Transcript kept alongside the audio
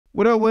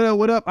What up, what up,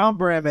 what up? I'm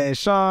Brandman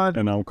Sean.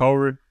 And I'm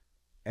Kohrey.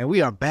 And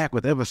we are back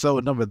with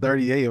episode number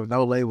 38 of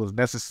No Labels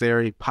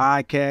Necessary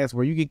podcast,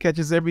 where you can catch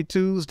us every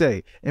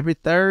Tuesday, every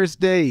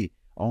Thursday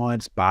on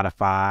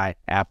Spotify,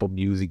 Apple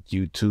Music,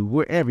 YouTube,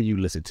 wherever you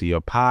listen to your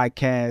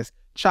podcast,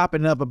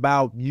 chopping up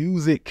about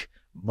music,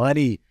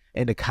 money,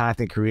 and the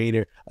content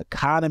creator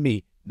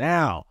economy.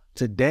 Now,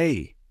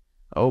 today,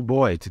 oh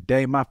boy,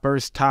 today my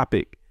first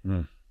topic.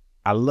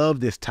 I love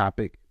this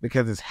topic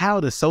because it's how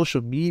the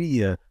social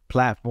media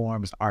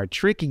platforms are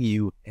tricking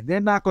you, and they're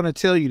not going to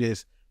tell you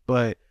this,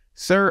 but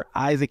Sir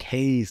Isaac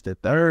Hayes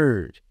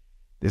III,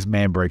 this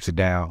man breaks it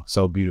down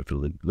so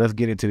beautifully. Let's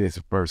get into this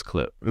first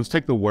clip. Let's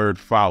take the word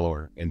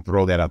follower and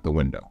throw that out the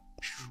window.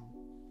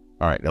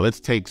 All right, now let's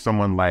take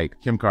someone like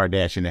Kim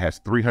Kardashian that has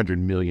 300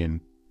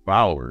 million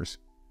followers.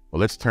 Well,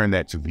 let's turn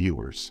that to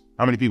viewers.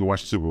 How many people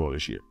watched the Super Bowl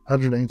this year?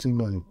 118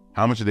 million.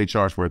 How much did they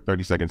charge for a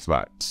 30-second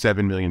spot?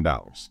 $7 million.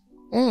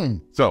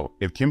 So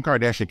if Kim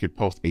Kardashian could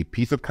post a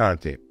piece of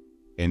content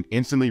and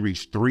instantly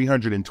reach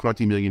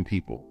 320 million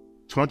people,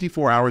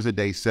 24 hours a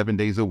day, 7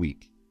 days a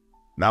week,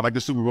 not like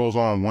the Super Bowl's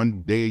on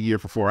one day a year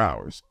for 4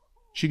 hours,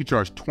 she could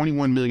charge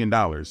 $21 million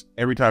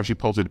every time she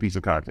posted a piece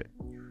of content.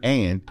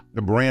 And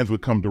the brands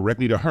would come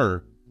directly to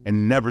her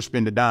and never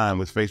spend a dime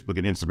with Facebook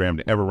and Instagram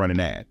to ever run an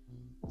ad.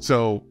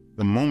 So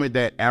the moment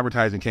that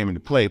advertising came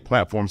into play,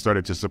 platforms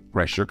started to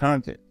suppress your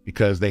content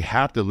because they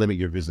have to limit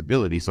your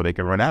visibility so they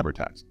can run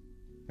advertising.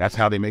 That's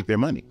how they make their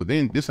money. But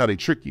then this is how they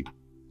trick you.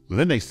 So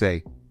then they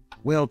say,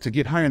 well, to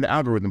get higher in the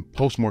algorithm,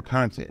 post more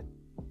content.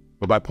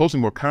 But by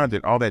posting more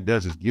content, all that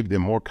does is give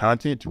them more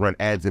content to run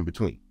ads in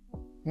between.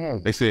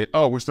 They said,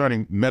 oh, we're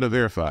starting Meta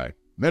Verified.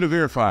 Meta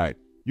Verified,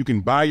 you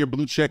can buy your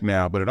blue check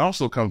now, but it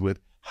also comes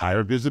with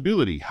higher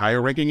visibility,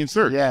 higher ranking in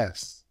search.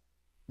 Yes.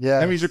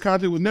 That means your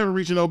content was never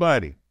reaching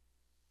nobody.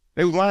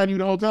 They was lying to you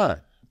the whole time.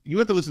 You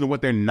have to listen to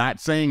what they're not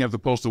saying as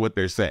opposed to what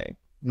they're saying.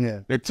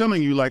 Yeah. They're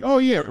telling you like, oh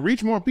yeah,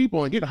 reach more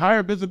people and get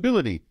higher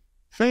visibility.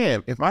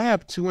 Fam, if I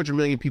have 200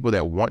 million people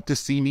that want to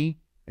see me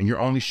and you're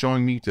only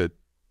showing me to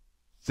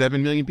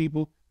 7 million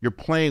people, you're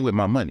playing with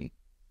my money.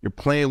 You're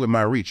playing with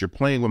my reach. You're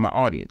playing with my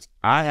audience.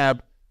 I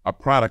have a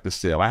product to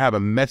sell. I have a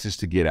message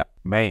to get out.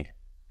 Man,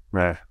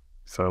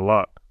 Said a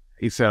lot.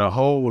 he said a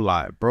whole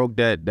lot, broke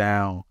that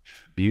down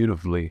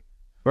beautifully.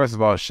 First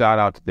of all, shout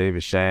out to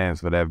David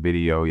Shands for that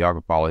video. Y'all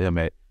can follow him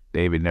at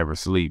David Never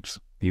Sleeps.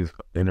 He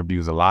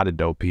interviews a lot of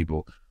dope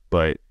people,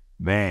 but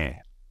man,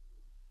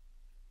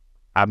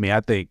 I mean, I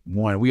think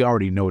one, we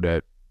already know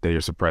that they're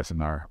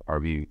suppressing our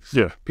views.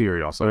 Yeah.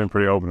 Period. Also, They've been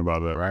pretty open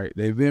about that. right?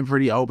 They've been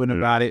pretty open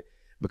about it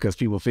because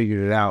people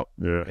figured it out.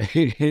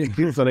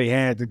 Yeah. So they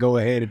had to go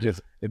ahead and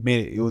just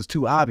admit it. It was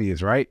too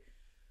obvious, right?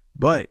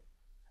 But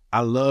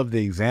I love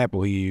the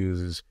example he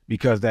uses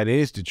because that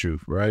is the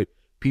truth, right?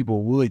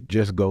 People would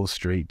just go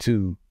straight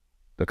to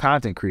the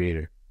content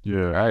creator.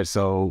 Yeah. All right.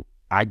 So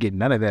I get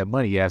none of that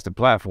money as the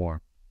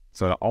platform.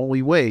 So the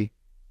only way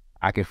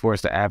I can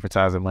force the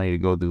advertising money to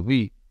go through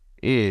me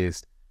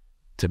is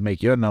to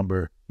make your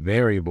number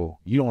variable.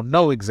 You don't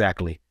know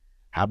exactly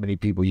how many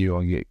people you're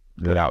going to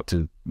get out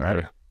to,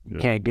 right? You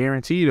can't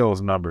guarantee those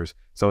numbers.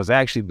 So it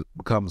actually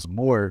becomes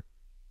more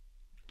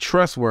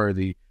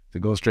trustworthy to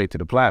go straight to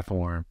the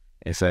platform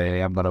and say,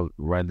 hey, I'm going to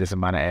run this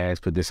amount of ads,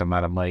 put this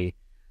amount of money,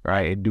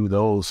 right? And do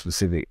those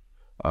specific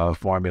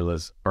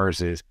formulas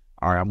versus,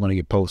 all right, I'm going to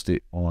get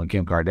posted on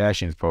Kim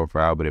Kardashian's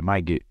profile, but it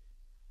might get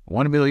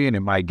 1 million,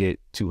 it might get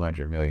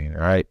 200 million,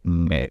 right?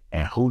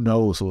 And who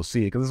knows who'll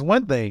see it? Because it's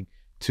one thing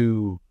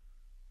to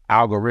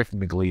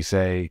algorithmically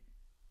say,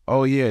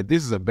 oh yeah,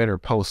 this is a better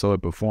post, so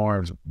it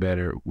performs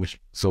better,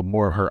 so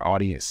more of her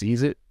audience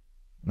sees it,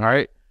 all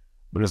right?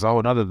 But it's a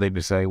whole other thing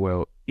to say,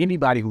 well,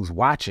 anybody who's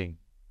watching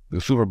the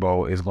Super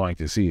Bowl is going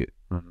to see it,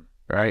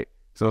 right?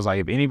 So it's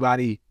like if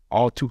anybody,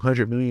 all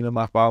 200 million of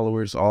my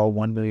followers, all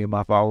 1 million of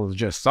my followers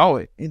just saw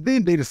it, and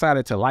then they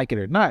decided to like it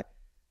or not,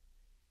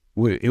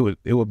 it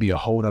would be a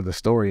whole other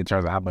story in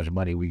terms of how much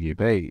money we get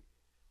paid.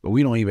 But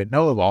we don't even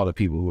know of all the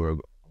people who are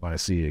going to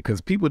see it because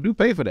people do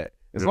pay for that.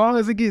 As long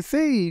as it gets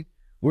seen,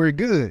 we're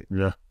good.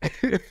 Yeah.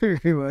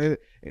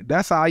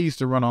 That's how I used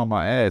to run all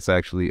my ads,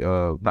 actually.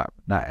 Not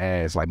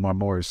ads, like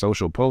more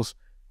social post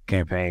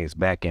campaigns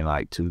back in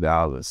like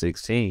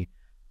 2016,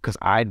 because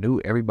I knew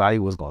everybody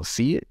was going to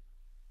see it.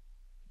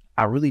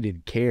 I really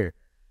didn't care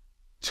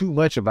too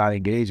much about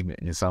engagement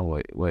in some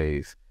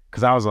ways,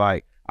 because I was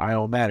like, I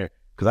don't matter,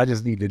 because I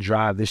just need to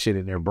drive this shit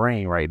in their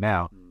brain right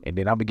now, and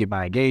then I'm gonna get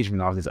my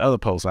engagement off this other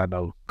post I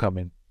know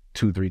coming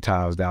 2-3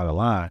 times down the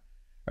line.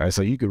 All right,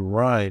 so you can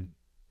run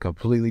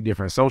completely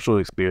different social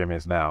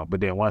experiments now, but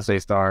then once they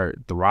start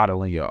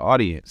throttling your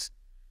audience,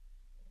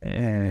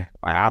 like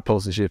I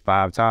posted shit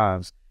 5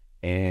 times,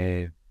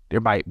 and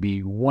there might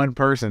be one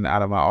person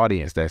out of my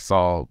audience that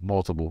saw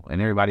multiple,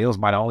 and everybody else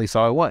might have only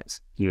saw it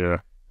once. Yeah.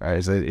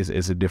 Right,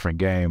 it's a different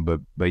game,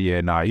 but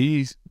yeah, nah,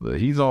 he's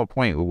on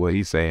point with what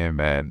he's saying,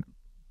 man.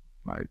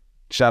 Like,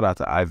 shout out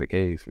to Isaac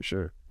Hayes for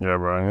sure. Yeah,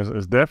 bro.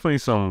 It's definitely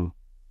some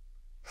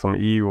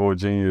evil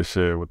genius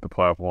shit with the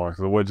platform.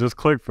 So what just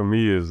clicked for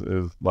me is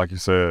like you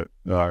said,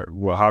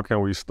 well, how can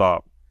we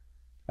stop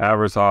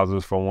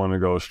advertisers for wanting to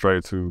go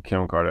straight to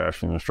Kim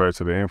Kardashian and straight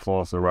to the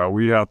influencer, right?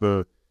 We have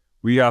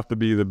to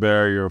be the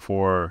barrier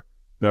for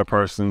that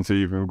person to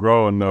even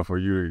grow enough for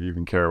you to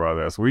even care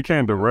about that. So we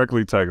can't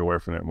directly take away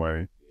from that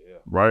money,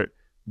 right?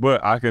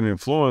 But I can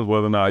influence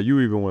whether or not you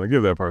even want to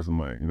give that person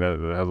money. That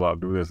has a lot to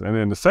do with this. And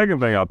then the second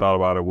thing I thought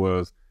about it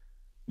was,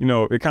 you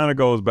know, it kind of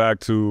goes back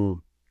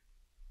to,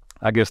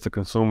 I guess, the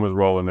consumer's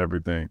role in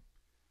everything,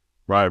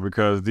 right?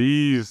 Because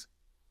these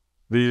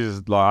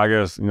like, I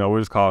guess, you know, we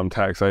just call them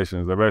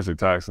taxations. They're basically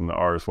taxing the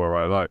artists for,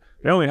 right? Like,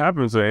 they only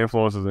happen to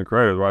influencers and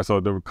creators, right? So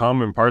the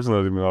common person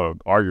doesn't even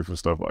argue for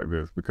stuff like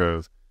this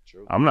because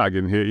I'm not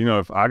getting hit. You know,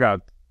 if I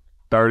got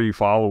 30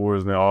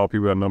 followers and all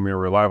people that know me in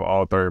real life,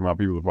 all 30 of my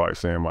people are probably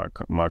seeing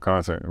my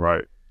content,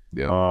 right?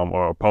 Yeah.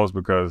 Or a post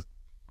because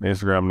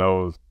Instagram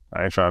knows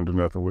I ain't trying to do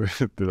nothing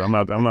with it. I'm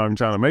not even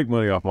trying to make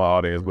money off my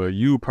audience, but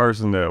you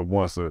person that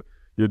wants to,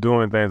 you're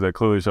doing things that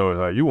clearly show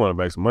like you want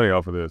to make some money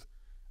off of this,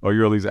 or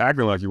you're at least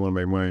acting like you want to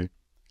make money.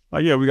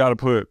 Like, yeah, we got to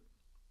put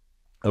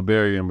a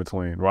barrier in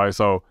between, right?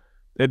 So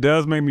it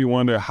does make me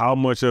wonder how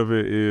much of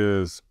it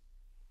is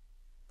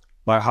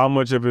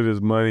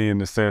money in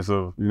the sense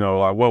of, you know,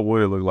 like what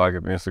would it look like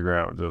if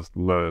Instagram just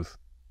let us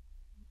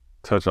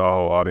touch our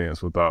whole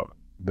audience without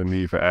the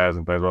need for ads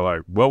and things? Or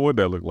like, what would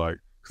that look like?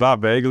 Because I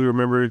vaguely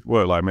remember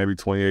like maybe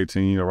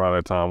 2018 around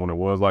that time when it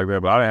was like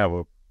that, but I didn't have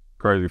a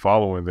crazy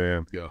following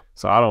then. Yeah.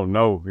 So I don't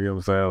know, you know what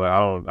I'm saying? Like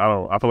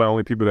I feel like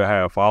only people that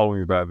have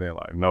followings back then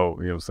like know,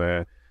 you know what I'm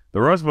saying?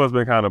 The rest of us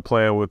been kind of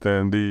playing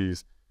within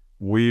these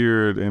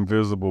weird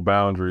invisible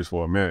boundaries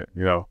for a minute,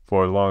 you know,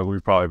 for as long as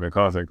we've probably been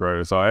content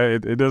creators. So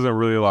it doesn't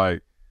really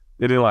like,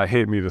 it didn't like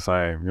hit me the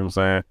same, you know what I'm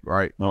saying?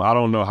 Right. I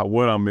don't know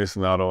what I'm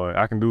missing out on.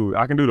 I can do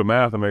the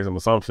math and make some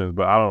assumptions,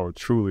 but I don't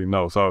truly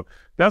know. So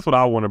that's what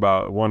I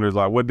wonder is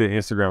like, what did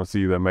Instagram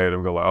see that made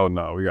them go like, oh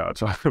no, we gotta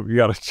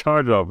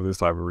charge off of this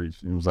type of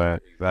reach, you know what I'm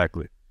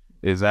saying?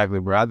 Exactly,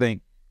 bro. I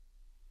think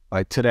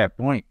like to that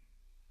point,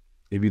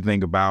 if you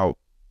think about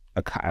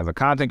as a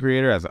content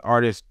creator, as an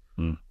artist,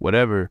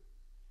 whatever,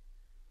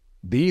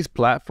 these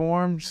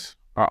platforms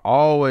are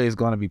always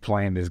going to be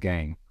playing this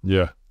game.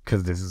 Yeah.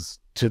 Because this is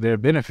to their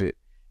benefit.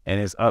 And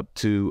it's up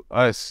to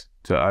us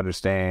to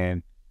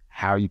understand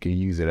how you can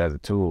use it as a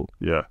tool.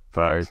 Yeah.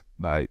 Right?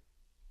 Like,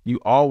 you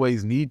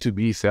always need to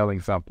be selling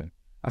something.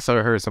 I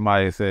heard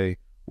somebody say,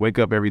 wake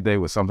up every day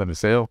with something to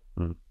sell,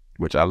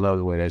 which I love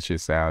the way that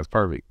shit sounds.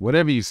 Perfect.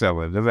 Whatever you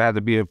sell, it doesn't have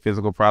to be a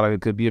physical product.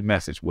 It could be a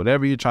message.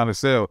 Whatever you're trying to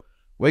sell,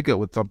 wake up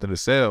with something to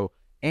sell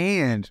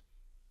and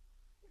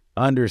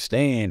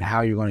understand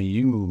how you're going to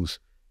use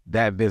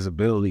that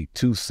visibility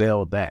to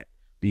sell that,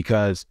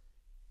 because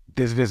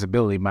this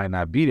visibility might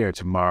not be there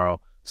tomorrow.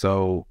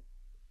 So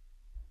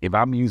if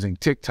I'm using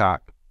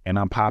TikTok and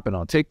I'm popping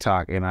on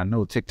TikTok and I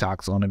know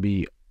TikTok's going to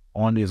be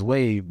on this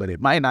wave, but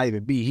it might not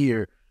even be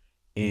here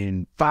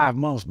in 5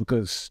 months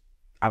because,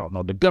 I don't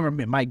know, the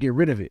government might get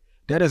rid of it.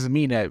 That doesn't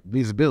mean that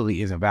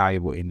visibility isn't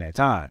valuable in that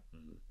time,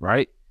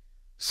 right?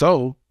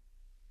 So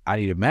I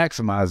need to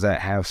maximize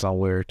that, have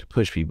somewhere to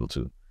push people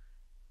to.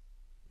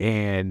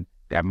 And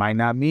that might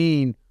not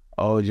mean,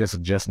 oh, just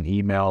an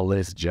email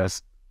list,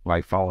 just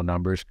like phone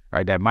numbers,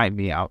 right? That might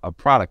be a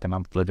product, and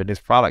I'm flipping this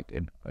product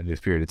in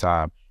this period of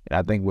time. And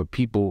I think what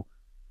people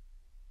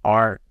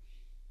aren't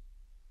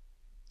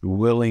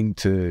willing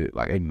to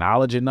like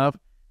acknowledge enough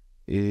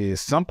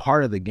is some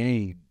part of the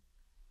game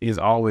is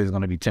always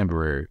going to be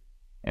temporary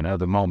and of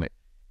the moment.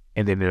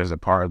 And then there's a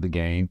part of the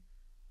game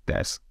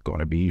that's going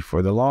to be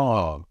for the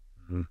long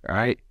haul,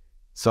 right?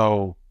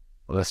 So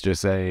let's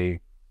just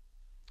say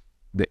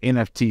the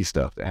NFT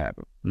stuff that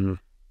happened.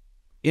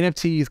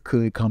 NFTs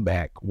could come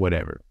back,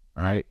 whatever,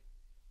 right?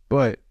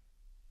 But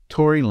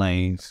Tory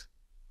Lanez,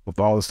 with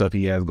all the stuff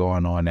he has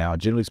going on now,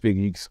 generally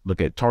speaking, you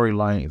look at Tory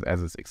Lanez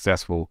as a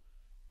successful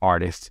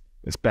artist,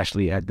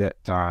 especially at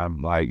that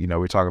time. Like, you know,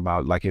 we're talking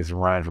about like his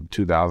run from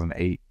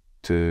 2008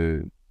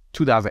 to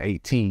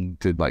 2018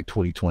 to like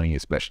 2020,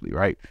 especially,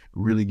 right?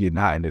 Really getting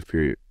hot in this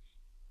period.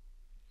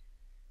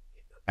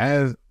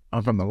 As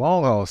from the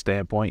long haul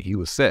standpoint, he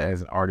was set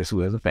as an artist who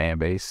has a fan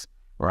base,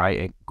 right?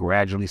 And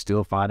gradually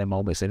still finding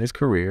moments in his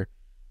career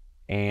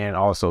and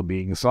also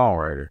being a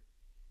songwriter.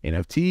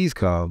 NFTs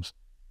comes,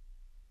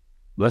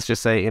 let's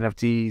just say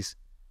NFTs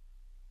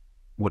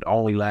would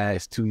only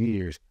last 2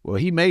 years. Well,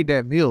 he made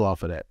that meal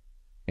off of that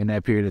in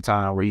that period of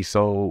time where he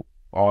sold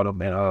all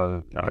them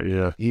and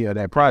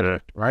that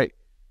project, right?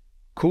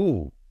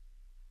 Cool.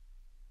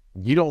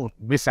 You don't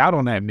miss out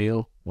on that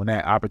meal when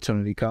that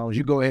opportunity comes.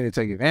 You go ahead and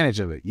take advantage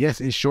of it. Yes,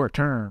 it's short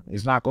term.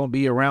 It's not going to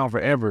be around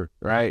forever,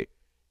 right?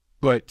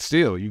 But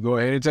still, you go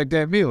ahead and take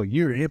that meal.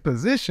 You're in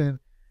position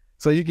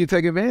so you can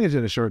take advantage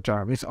of the short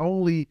term. It's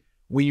only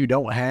when you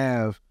don't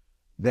have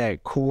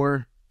that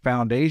core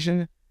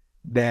foundation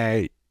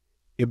that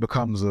it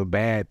becomes a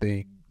bad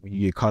thing when you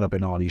get caught up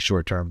in all these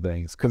short-term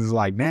things. Because it's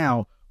like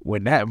now,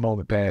 when that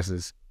moment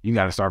passes, you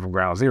got to start from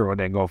ground zero and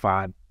then go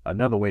find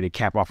another way to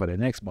cap off of the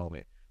next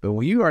moment. But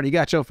when you already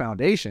got your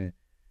foundation,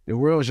 the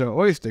world's your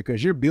oyster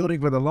because you're building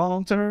for the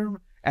long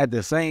term at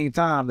the same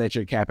time that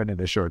you're capping in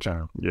the short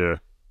term. Yeah.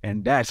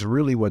 And that's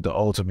really what the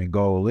ultimate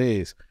goal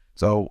is.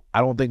 So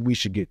I don't think we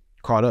should get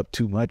caught up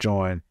too much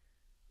on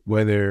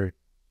whether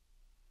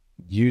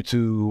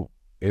YouTube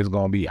is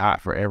going to be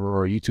hot forever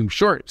or YouTube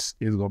Shorts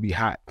is going to be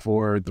hot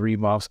for 3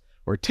 months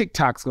or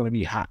TikTok's going to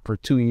be hot for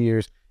 2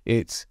 years.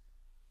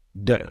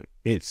 None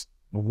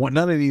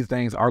of these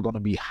things are going to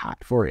be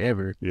hot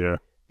forever. Yeah.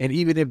 And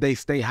even if they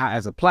stay hot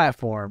as a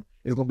platform,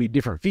 it's going to be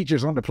different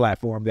features on the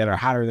platform that are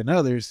hotter than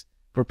others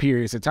for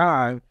periods of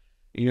time.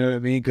 You know what I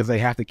mean? Because they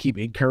have to keep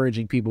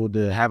encouraging people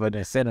to have an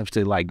incentive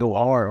to like go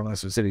hard on a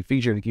specific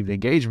feature to keep the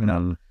engagement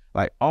up.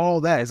 Like all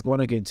that is going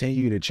to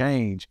continue to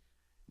change.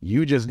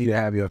 You just need to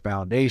have your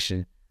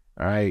foundation,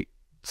 all right?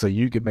 So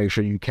you can make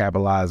sure you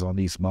capitalize on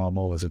these small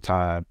moments of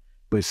time,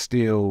 but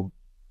still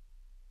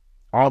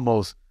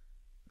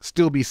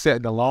be set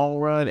in the long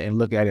run and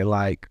look at it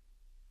like,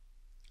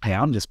 hey,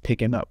 I'm just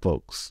picking up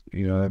folks.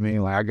 You know what I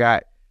mean? Like I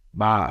got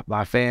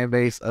my fan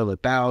base of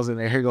 1,000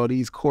 and here go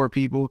these core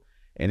people.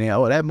 And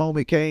then, that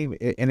moment came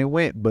and it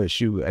went. But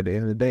shoot, at the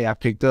end of the day, I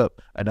picked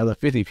up another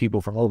 50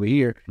 people from over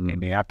here.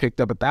 And then I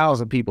picked up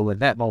 1,000 people in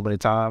that moment in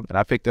time. And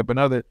I picked up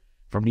another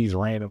from these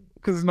random,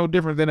 because it's no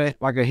different than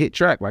a hit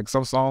track. Like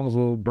some songs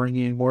will bring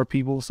in more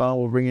people, some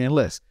will bring in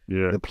less.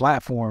 Yeah. The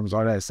platforms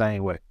are that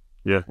same way.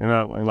 Yeah.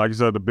 And like you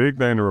said, the big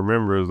thing to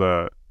remember is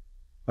that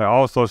like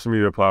all social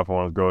media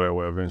platforms go that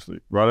way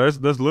eventually, right?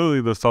 That's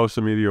literally the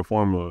social media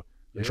formula.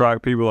 Yeah.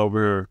 Attract people over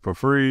here for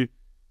free,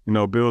 you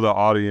know, build an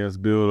audience,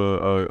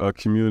 build a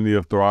community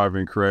of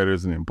thriving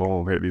creators, and then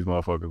boom, hit these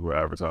motherfuckers with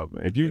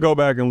advertisement. If you go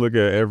back and look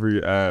at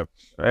every app,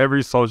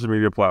 every social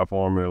media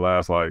platform in the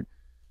last like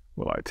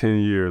 10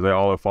 years, they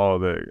all have followed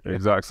the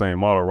exact same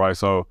model, right?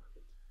 So,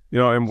 you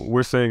know, and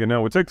we're seeing it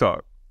now with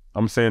TikTok.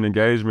 I'm seeing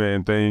engagement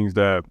in things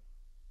that,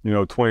 you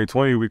know,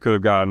 2020 we could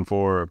have gotten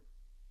for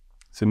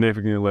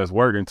significantly less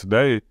work. And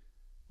today,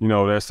 you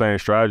know, that same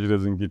strategy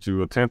doesn't get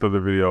you 1/10 of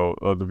the video,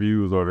 of the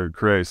views or the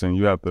creation.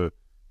 You have to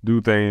do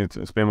things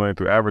and spend money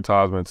through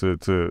advertisement to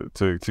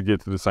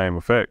get to the same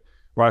effect,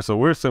 right? So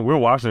we're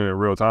watching it in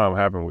real time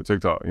happen with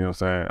TikTok. You know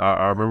what I'm saying?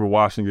 I remember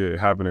watching it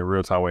happen in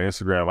real time with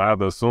Instagram. I have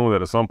to assume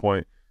that at some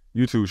point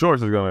YouTube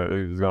Shorts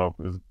is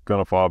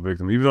gonna fall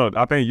victim. Even though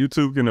I think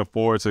YouTube can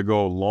afford to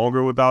go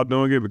longer without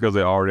doing it because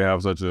they already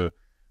have such a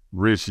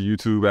rich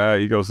YouTube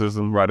ad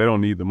ecosystem, right? They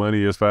don't need the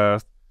money as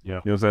fast. Yeah, you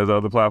know what I'm saying, as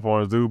other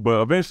platforms do.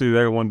 But eventually,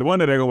 the one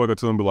that they're gonna wake up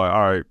to and be like,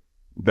 all right,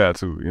 that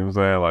too. You know what I'm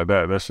saying? Like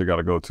that shit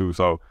gotta go too.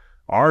 So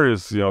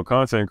artists, you know,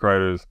 content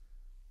creators,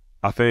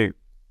 I think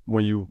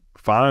when you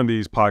find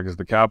these pockets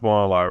to cap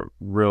on, like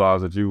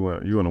realize that you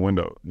in a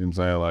window. You know what I'm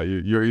saying? Like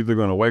you're either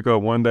gonna wake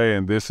up one day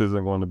and this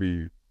isn't going to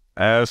be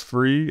as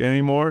free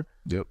anymore.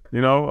 Yep.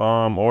 You know,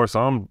 or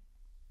some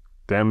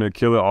damn near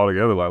kill it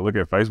altogether. Like look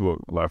at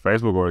Facebook. Like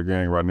Facebook or the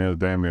gang right now is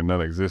damn near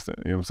non-existent.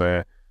 You know what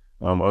I'm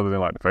saying? Other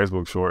than like the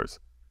Facebook Shorts.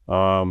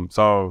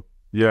 So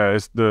yeah,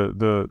 it's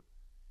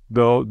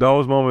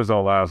those moments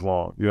don't last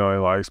long, you know,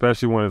 and like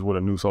especially when it's with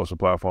a new social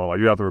platform. Like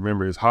you have to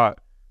remember it's hot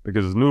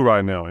because it's new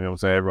right now. You know what I'm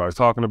saying? Everybody's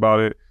talking about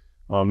it.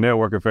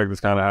 Network effect is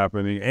kind of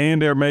happening,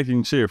 and they're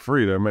making shit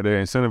free. They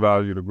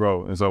incentivize you to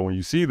grow, and so when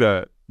you see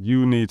that,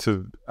 you need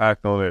to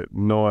act on it,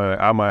 knowing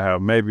I might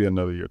have maybe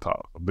another year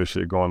top of this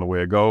shit going the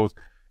way it goes,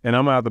 and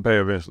I'm gonna have to pay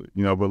eventually,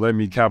 you know. But let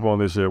me cap on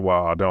this shit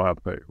while I don't have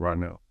to pay right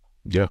now.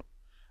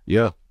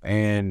 Yeah,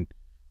 and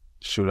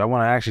shoot, I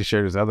want to actually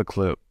share this other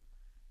clip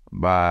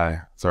by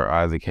Sir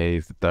Isaac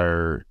Hayes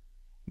III.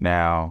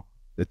 Now,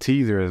 the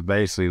teaser is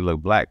basically,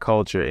 look, Black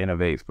culture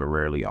innovates but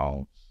rarely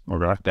owns.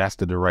 Okay, that's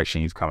the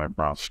direction he's coming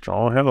from.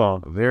 Strong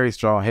headline. A very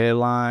strong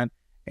headline,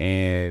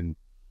 and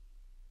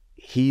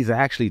he's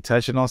actually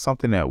touching on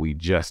something that we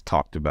just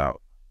talked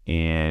about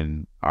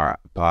in our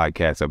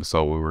podcast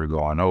episode where we were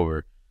going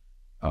over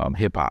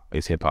hip hop.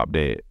 Is hip hop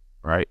dead,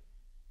 right?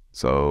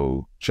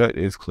 So check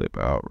this clip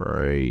out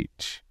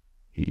right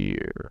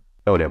here.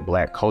 Know that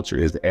Black culture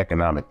is the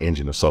economic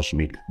engine of social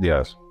media.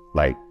 Yes.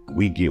 Like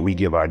we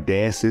give our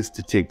dances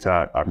to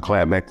TikTok, our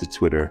clapback to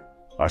Twitter,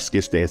 our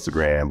skits to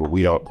Instagram, but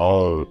we don't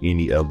own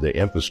any of the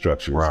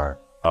infrastructure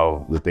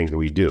of the things that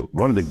we do.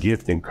 One of the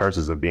gifts and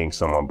curses of being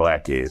someone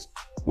Black is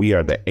we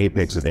are the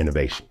apex of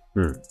innovation.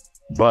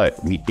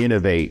 But we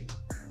innovate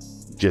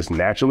just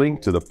naturally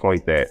to the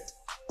point that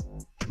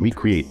we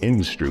create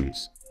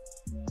industries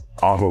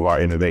off of our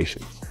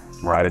innovations.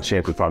 I had a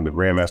chance to talk to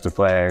Grandmaster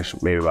Flash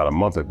maybe about a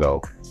month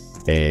ago,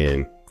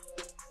 and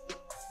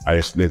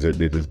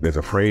there's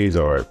a phrase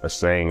or a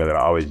saying that I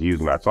always use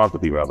when I talk to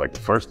people. I was like,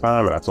 the first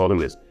time, and I told them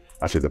this,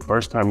 I said, the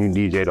first time you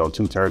DJ'd on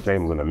 2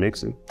 turntables and a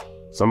mixer,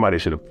 somebody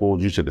should have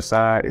pulled you to the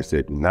side and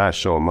said, not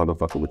show a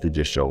motherfucker what you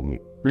just showed me.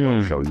 You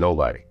don't show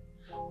nobody.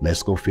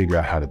 Let's go figure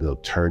out how to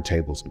build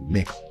turntables and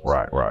mix.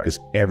 Right. Because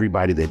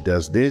everybody that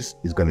does this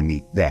is gonna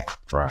need that.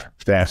 Right.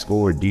 Fast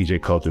forward,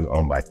 DJ culture is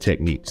owned by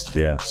Techniques.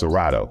 Yeah.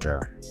 Serato. Yeah.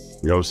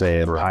 You know what I'm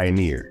saying?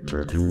 Pioneer.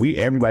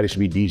 Everybody should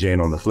be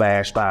DJing on the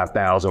Flash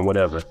 5000,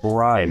 whatever.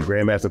 Right. And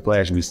Grandmaster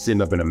Flash should be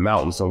sitting up in a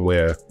mountain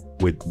somewhere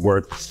with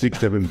worth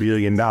 $6-7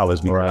 billion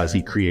because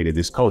he created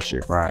this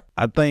culture. Right.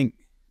 I think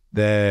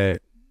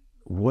that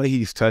what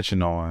he's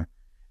touching on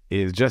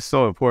is just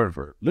so important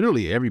for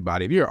literally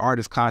everybody. If you're an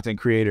artist, content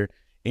creator,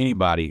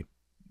 anybody,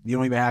 you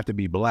don't even have to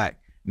be Black.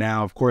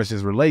 Now, of course,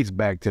 this relates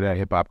back to that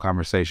hip hop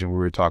conversation we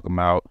were talking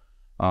about,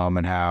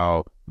 and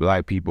how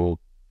Black people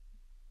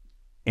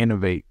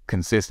innovate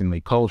consistently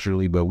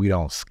culturally, but we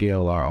don't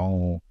scale our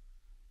own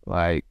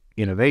like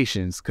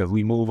innovations because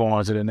we move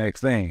on to the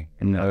next thing.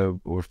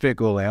 And we're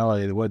fickle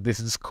and what this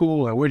is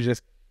cool, and we're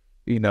just,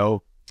 you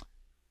know,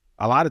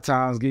 a lot of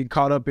times getting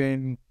caught up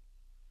in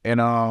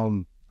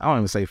I don't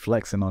even say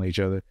flexing on each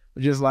other,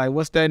 but just like,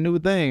 what's that new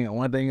thing? And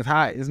one thing is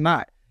hot, it's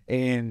not.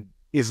 And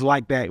it's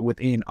like that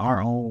within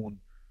our own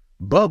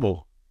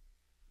bubble,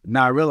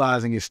 not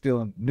realizing it's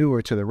still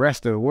newer to the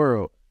rest of the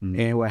world.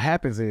 And what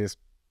happens is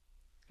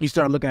you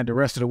start looking at the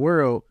rest of the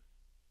world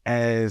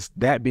as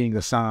that being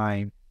a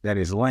sign that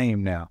is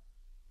lame now,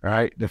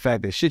 right? The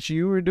fact that shit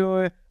you were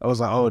doing, I was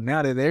like, oh,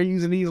 now that they're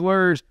using these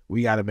words,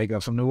 we got to make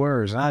up some new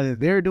words. Now that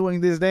they're doing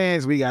this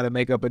dance, we got to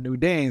make up a new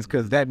dance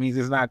because that means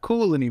it's not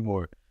cool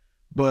anymore.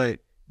 But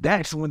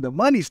that's when the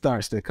money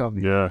starts to come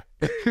in. Yeah.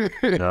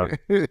 You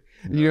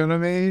know what I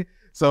mean?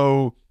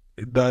 So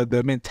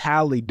the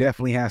mentality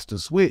definitely has to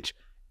switch.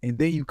 And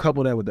then you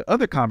couple that with the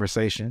other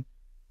conversation,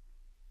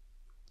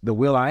 the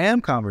Will I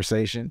Am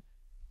conversation.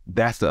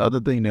 That's the other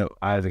thing that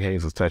Isaac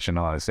Hayes was touching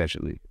on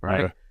essentially,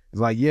 right? Yeah.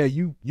 It's like, yeah,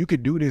 you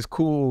could do this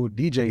cool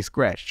DJ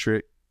scratch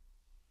trick,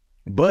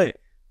 but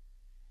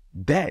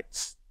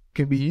that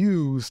can be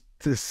used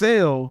to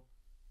sell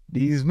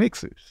these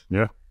mixers.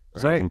 Yeah.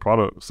 Right? Some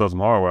product, sell some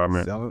hardware, I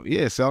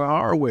mean. Selling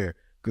hardware.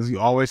 Because you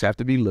always have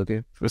to be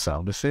looking for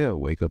something to sell.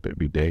 Wake up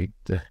every day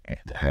to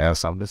have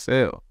something to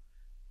sell.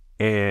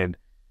 And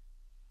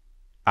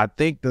I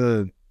think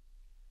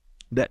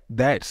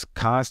that's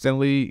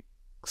constantly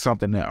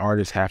something that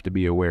artists have to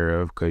be aware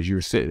of, because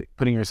you're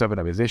putting yourself in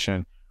a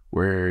position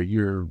where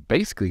you're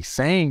basically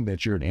saying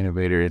that you're an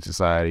innovator in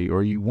society,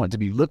 or you want to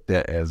be looked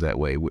at as that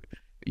way.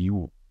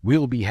 You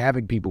will be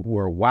having people who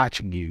are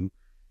watching you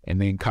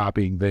and then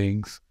copying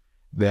things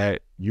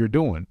that you're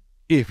doing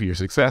if you're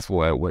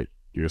successful at what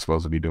you're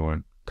supposed to be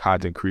doing.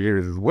 Content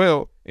creators as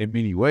well in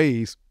many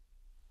ways.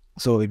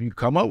 So if you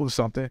come up with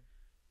something,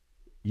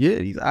 yeah,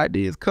 these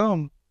ideas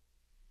come,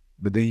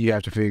 but then you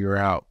have to figure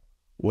out,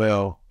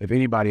 well, if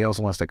anybody else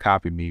wants to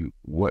copy me,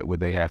 what would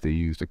they have to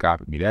use to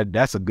copy me?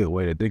 That's a good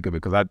way to think of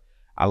it, because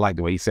I like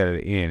the way he said it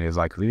at the end. It's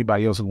like, because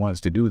anybody else who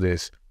wants to do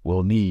this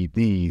will need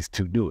these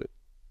to do it.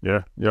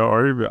 Yeah,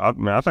 or even,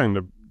 I think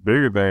the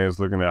bigger thing is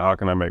looking at how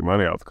can I make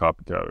money out of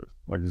copycatters,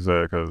 like you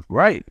said, because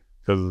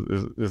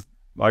it's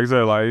like I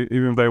said, like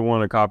even if they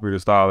want to copy the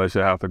style, they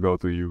should have to go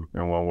through you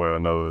in one way or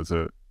another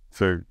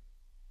to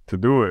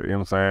do it. You know what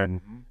I'm saying?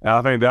 Mm-hmm. And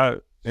I think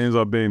that ends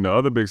up being the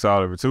other big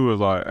side of it too. Is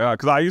like,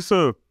 because I used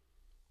to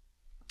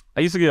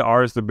get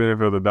artists the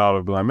benefit of the doubt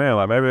of like, man,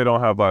 like maybe they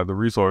don't have like the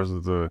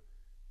resources to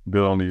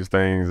build on these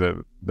things that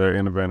they're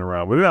innovating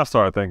around. But then I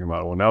started thinking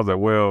about it when I was like,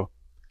 well,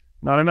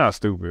 no, they're not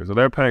stupid. So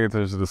they're paying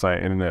attention to the same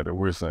internet that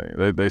we're seeing.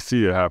 They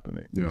see it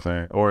happening, you know what I'm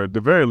saying? Or at the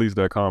very least,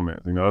 their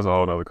comments, you know, that's a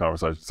whole other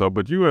conversation. So,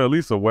 but you are at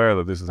least aware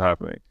that this is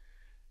happening.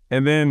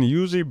 And then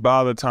usually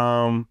by the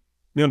time,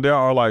 you know, there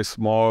are like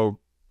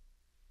small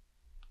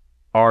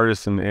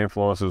artists and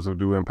influencers who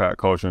do impact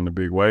culture in a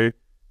big way.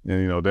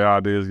 And, you know, their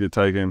ideas get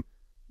taken.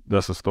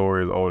 That's a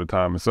story of all the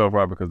time itself,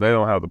 right? Because they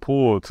don't have the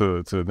pool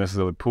to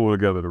necessarily pull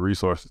together the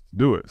resources to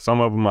do it.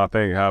 Some of them, I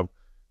think, have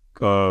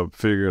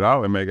figure it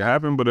out and make it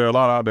happen, but there are a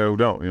lot out there who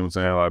don't, you know what I'm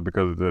saying, like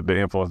because the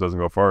influence doesn't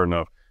go far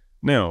enough.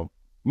 Now,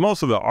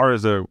 most of the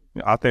artists that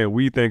I think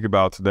we think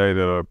about today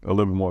that are a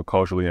little bit more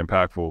culturally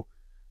impactful,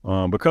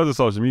 because of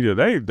social media,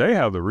 they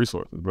have the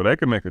resources, but they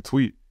can make a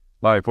tweet.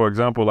 Like, for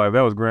example, like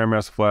that was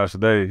Grandmaster Flash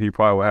today, he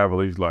probably would have at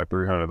least like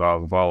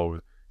 300,000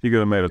 followers. He could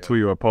have made a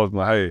tweet or a post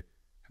like, hey,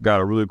 got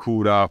a really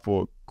cool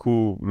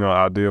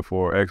idea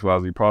for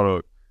XYZ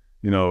product,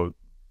 you know,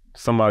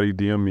 somebody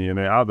DM me, and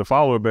then out the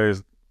follower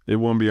base, it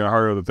wouldn't be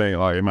unheard of to think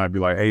like it might be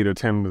like 8 or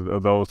 10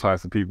 of those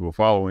types of people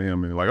following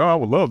him and like, oh, I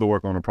would love to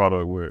work on a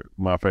product with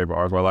my favorite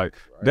artist. But like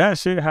that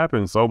shit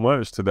happens so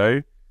much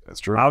today. That's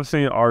true. I've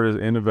seen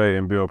artists innovate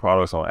and build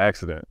products on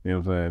accident. You know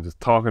what I'm saying? Just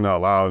talking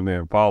out loud and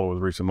then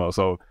followers reach them up.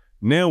 So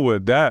now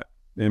with that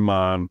in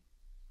mind,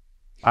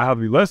 I have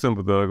to be less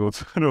sympathetic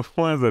to the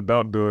ones that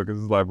don't do it,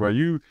 because it's like, bro,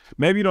 you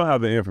don't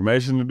have the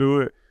information to do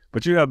it,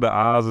 but you have the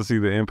eyes to see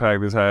the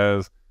impact this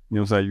has. You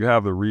know what I'm saying? You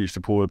have the reach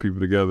to pull the people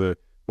together.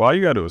 Well, all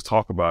you gotta do is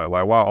talk about it.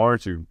 Like, why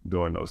aren't you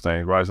doing those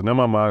things, right? So then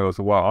my mind goes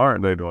to, why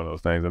aren't they doing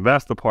those things? And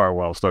that's the part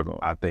where I'm stuck on.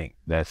 I think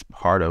that's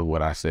part of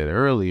what I said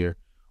earlier,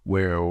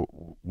 where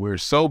we're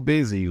so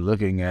busy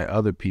looking at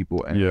other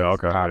people and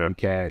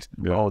copycats.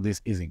 Yeah. Oh,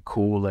 this isn't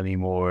cool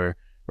anymore,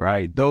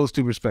 right? Those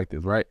two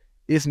perspectives, right?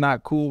 It's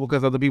not cool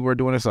because other people are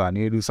doing it, so I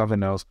need to do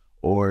something else.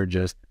 Or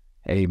just,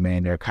 hey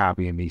man, they're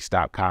copying me,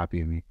 stop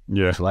copying me.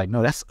 Yeah. It's like,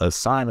 no, that's a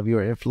sign of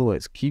your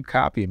influence. Keep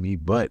copying me,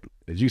 but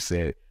as you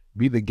said,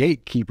 be the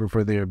gatekeeper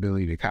for their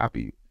ability to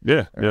copy you.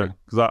 Yeah, yeah.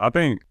 Because I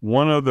think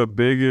one of the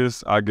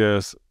biggest, I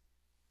guess,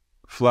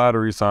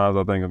 flattery signs,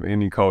 I think, of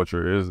any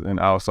culture is an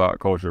outside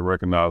culture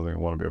recognizing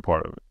and want to be a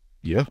part of it.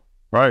 Yeah.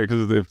 Right?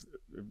 Because if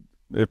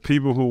if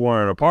people who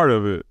weren't a part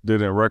of it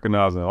didn't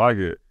recognize and like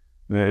it,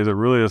 then is it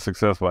really a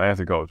successful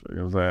anti-culture? You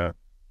know what I'm saying?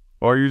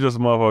 Or you just a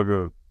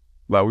motherfucker,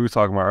 like we were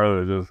talking about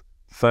earlier, just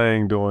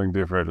saying, doing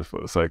different just for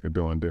the sake of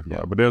doing different.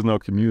 Yeah. But there's no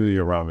community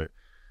around it.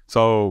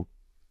 So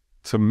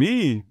to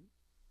me,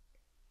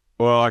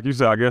 well, like you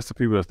said, I guess the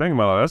people that's thinking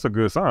about it, that's a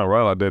good sign,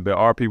 right? Like that there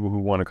are people who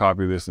want to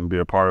copy this and be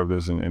a part of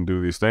this and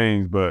do these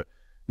things. But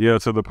yeah,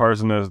 to the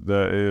person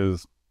that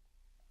is,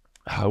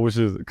 which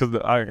is, because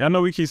I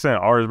know we keep saying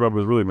artists, bro, but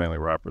it's really mainly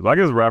rappers. I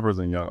guess rappers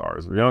and young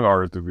artists. Young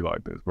artists do be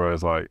like this, bro.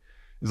 It's like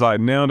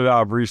now that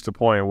I've reached the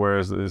point where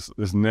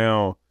it's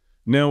now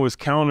it's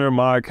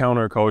my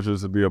counter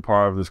cultures to be a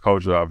part of this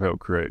culture I've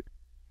helped create.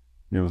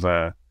 You know what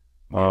I'm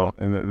saying?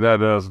 And that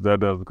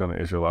does become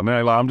an issue a lot.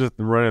 Now, like, I'm just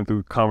running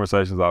through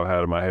conversations I've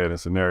had in my head and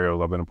scenarios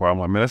I've been a part of.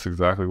 I'm like, man, that's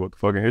exactly what the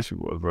fucking issue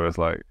was, bro. It's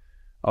like,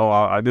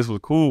 oh, this was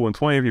cool when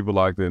 20 people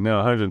liked it. Now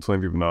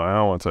 120 people, no, I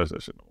don't want to touch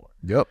that shit no more.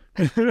 Yep.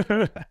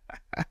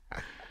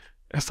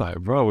 It's like,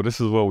 bro,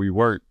 this is what we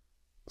worked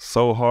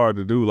so hard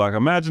to do. Like,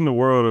 imagine the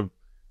world of,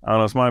 I don't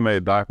know, somebody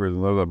made diapers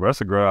and blah, blah.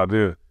 That's a great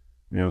idea.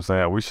 You know what I'm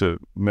saying? We should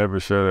never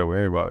share that with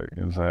anybody.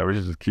 You know what I'm saying? We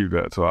should just keep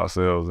that to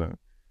ourselves. And,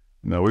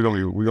 you know, we're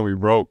gonna be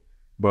broke,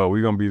 but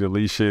we're gonna be the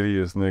least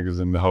shittiest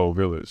niggas in the whole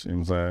village. You know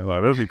what I'm saying?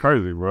 Like, that'd be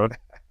crazy, bro.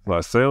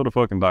 Like, sell the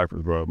fucking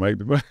diapers, bro. Make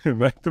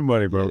the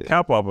money, bro. Yeah.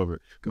 Cap off of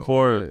it.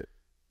 Before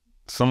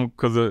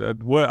because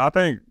what I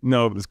think,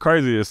 it's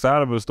crazy. As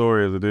sad of a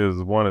story as it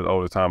is, one is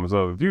the time is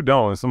up. If you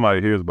don't and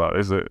somebody hears about it,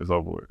 it's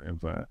over with. You know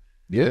what I'm saying?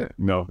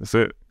 Yeah. It's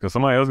it. Because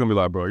somebody else gonna be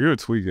like, bro, you're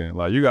tweaking.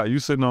 Like, you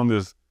sitting on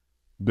this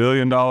 $1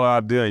 billion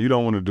idea and you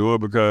don't want to do it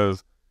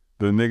because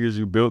the niggas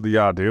you built the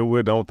idea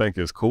with don't think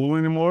it's cool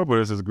anymore, but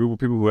it's this group of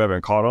people who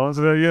haven't caught on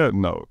to that yet.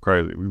 No,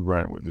 crazy. We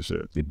ran with this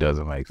shit. It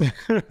doesn't make sense.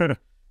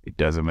 It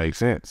doesn't make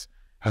sense.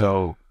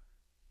 So,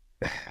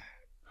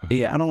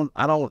 yeah,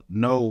 I don't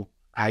know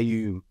how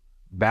you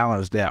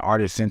balance that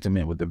artist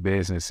sentiment with the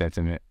business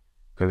sentiment,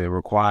 because it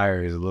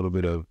requires a little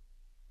bit of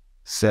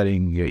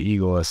setting your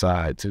ego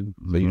aside too,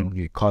 so you don't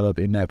get caught up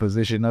in that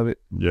position of it.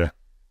 Yeah.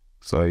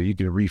 So you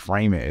can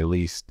reframe it at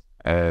least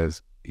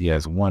as,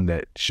 yes, one,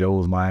 that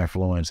shows my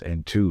influence,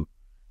 and two,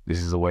 this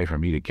is a way for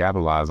me to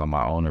capitalize on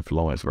my own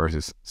influence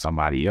versus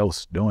somebody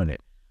else doing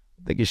it.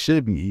 I think it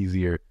should be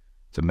easier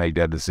to make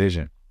that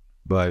decision.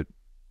 But,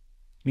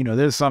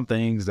 there's some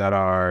things that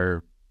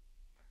are,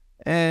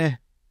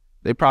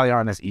 they probably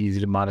aren't as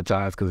easy to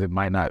monetize because it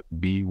might not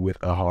be with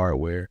a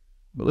hardware.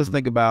 But let's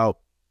think about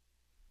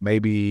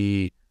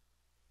maybe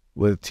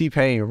with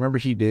T-Pain. Remember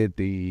he had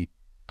the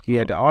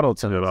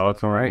auto-tune. Yeah, the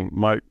auto-tune, right?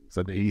 Mike.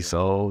 So he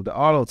sold the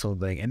auto-tune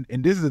thing.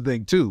 And this is the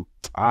thing too.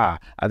 I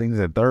think this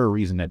is the third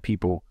reason that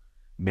people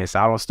miss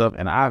out on stuff.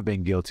 And I've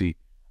been guilty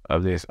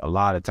of this a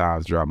lot of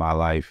times throughout my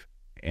life.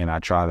 And I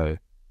try to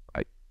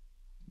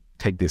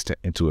take this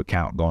into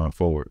account going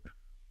forward.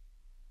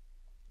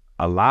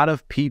 A lot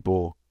of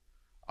people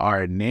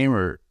are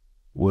enamored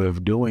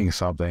with doing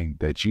something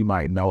that you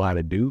might know how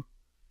to do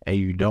and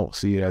you don't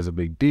see it as a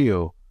big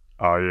deal.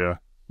 Oh yeah.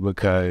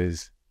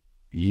 Because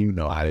you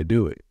know how to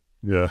do it.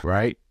 Yeah.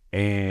 Right?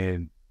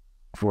 And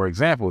for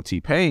example,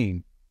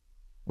 T-Pain,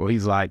 well,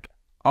 he's like,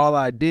 all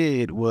I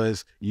did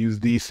was use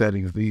these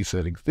settings,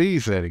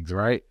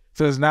 right?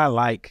 So it's not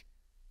like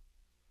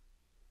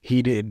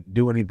he didn't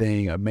do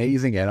anything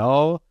amazing at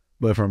all,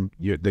 but from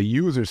the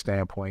user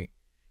standpoint,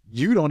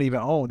 you don't even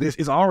own this.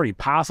 It's already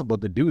possible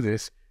to do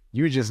this.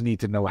 You just need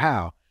to know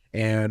how.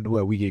 And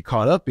what we get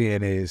caught up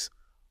in is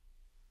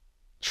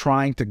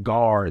trying to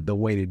guard the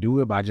way to do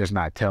it by just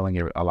not telling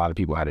a lot of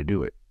people how to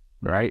do it,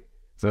 right?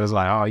 So it's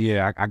like, oh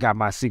yeah, I got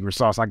my secret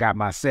sauce. I got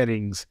my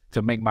settings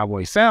to make my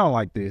voice sound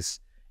like this,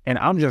 and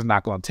I'm just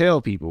not gonna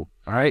tell people,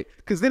 all right?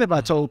 Because then if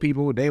I told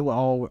people, they would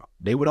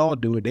all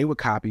do it. They would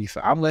copy.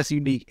 So I'm less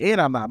unique, and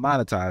I'm not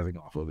monetizing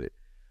off of it.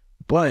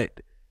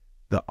 But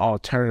the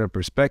alternative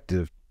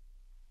perspective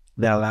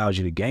that allows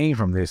you to gain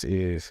from this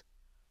is,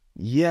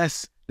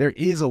 yes, there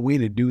is a way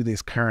to do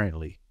this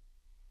currently.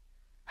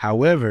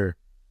 However,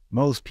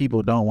 most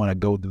people don't want to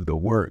go through the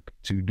work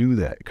to do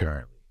that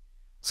currently.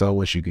 So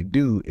what you can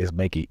do is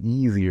make it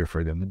easier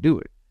for them to do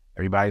it.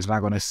 Everybody's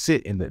not going to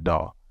sit in the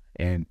DAW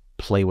and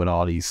play with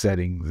all these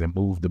settings and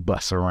move the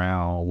bus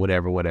around,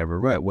 whatever.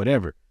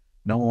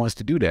 No one wants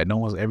to do that.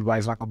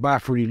 Everybody's not going to buy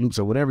Fruity Loops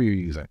or whatever you're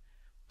using.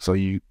 So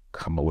you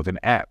come up with an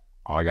app.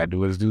 All I got to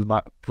do is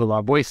put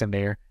my voice in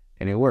there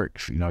and it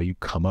works. You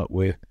come up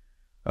with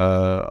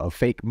a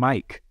fake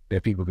mic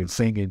that people can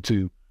sing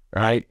into,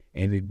 right?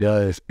 And it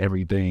does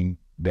everything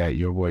that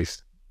your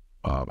voice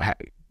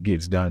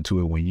gets done to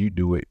it when you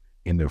do it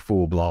in the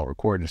full-blown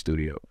recording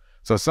studio.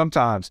 So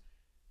sometimes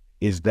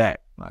it's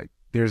that, like,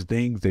 there's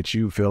things that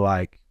you feel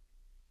like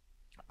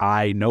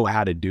I know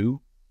how to do.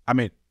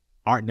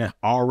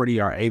 Already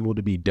are able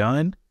to be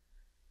done.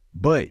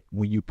 But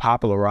when you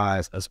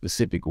popularize a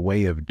specific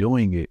way of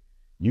doing it,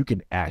 you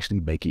can actually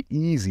make it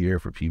easier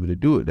for people to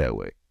do it that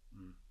way.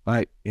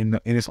 Like in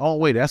its own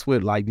way, that's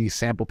what like these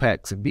sample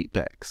packs and beat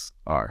packs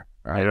are.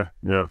 right?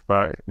 Yeah,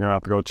 fact. You don't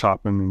have to go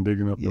chopping and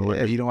digging up the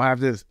Yeah, you don't have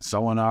to.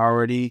 Someone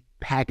already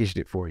packaged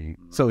it for you.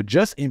 Mm-hmm. So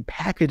just in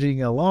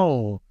packaging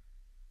alone,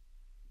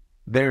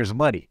 there's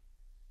money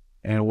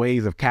and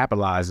ways of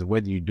capitalizing,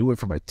 whether you do it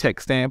from a tech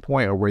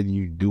standpoint or whether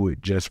you do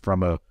it just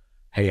from a,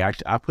 hey,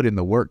 I put in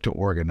the work to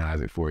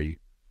organize it for you.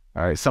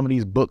 All right. Some of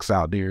these books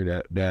out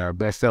there that are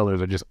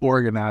bestsellers are just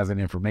organizing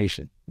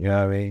information. You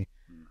know what I mean?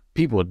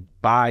 People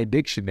buy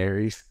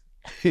dictionaries.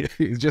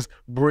 It's just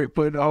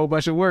putting a whole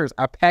bunch of words.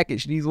 I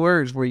package these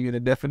words for you in the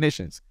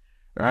definitions.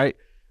 Right.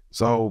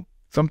 So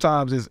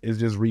sometimes it's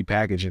just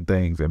repackaging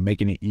things and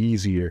making it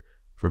easier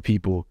for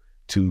people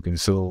to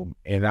consume.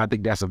 And I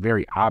think that's a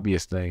very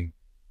obvious thing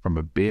from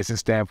a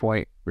business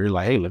standpoint, where you're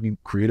like, hey, let me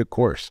create a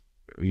course,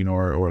 you know,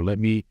 or let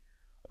me,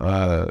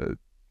 I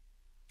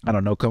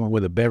don't know, come up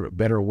with a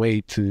better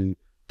way to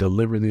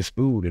deliver this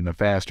food in a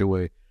faster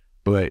way.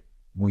 But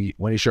when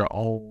it's your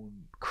own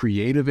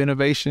creative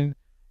innovation,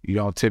 you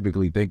don't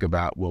typically think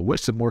about, well,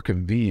 what's the more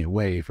convenient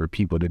way for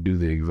people to do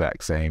the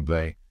exact same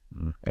thing?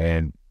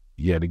 And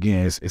yet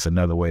again, it's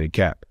another way to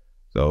cap.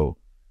 So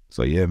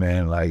yeah,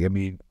 man, like, I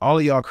mean, all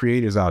of y'all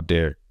creators out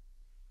there,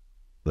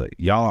 look,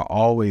 y'all are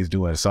always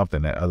doing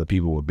something that other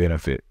people would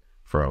benefit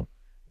from.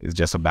 It's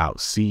just about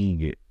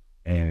seeing it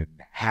and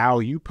how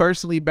you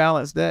personally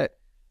balance that,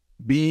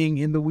 being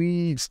in the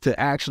weeds to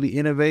actually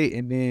innovate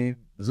and then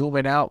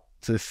zooming out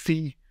to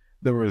see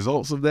the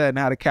results of that and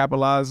how to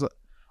capitalize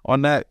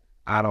on that.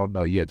 I don't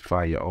know. You have to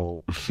find your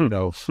own, you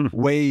know,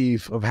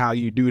 wave of how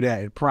you do that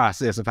and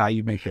process of how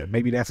you make it.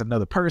 Maybe that's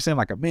another person,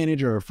 like a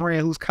manager or a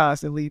friend who's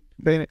constantly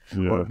doing it.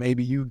 Yeah. Or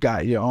maybe you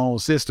got your own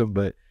system,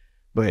 but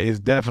it's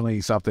definitely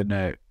something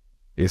that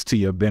is to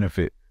your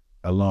benefit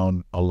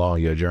along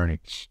your journey.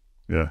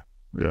 Yeah.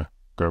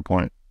 Good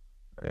point.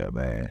 Yeah,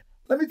 man.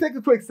 Let me take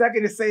a quick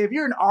second to say, if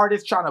you're an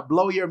artist trying to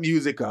blow your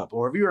music up,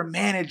 or if you're a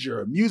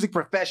manager, a music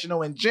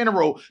professional in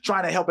general,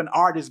 trying to help an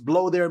artist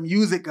blow their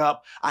music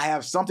up, I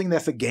have something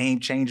that's a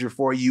game changer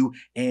for you,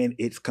 and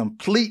it's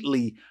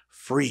completely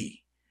free.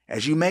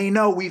 As you may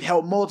know, we've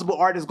helped multiple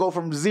artists go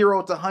from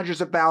 0 to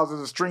hundreds of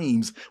thousands of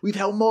streams. We've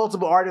helped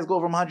multiple artists go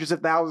from hundreds of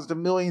thousands to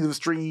millions of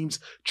streams,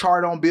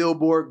 chart on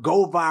Billboard,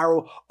 go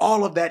viral,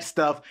 all of that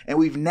stuff. And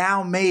we've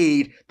now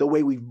made the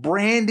way we've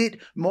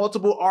branded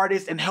multiple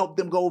artists and helped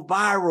them go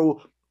viral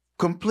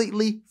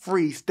completely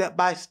free, step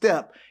by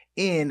step,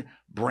 in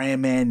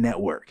Brandman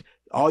Network.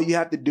 All you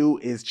have to do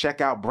is check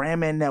out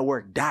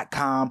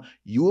brandmannetwork.com.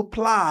 You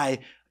apply.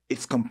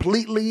 It's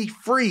completely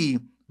free.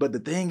 But the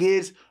thing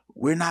is,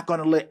 we're not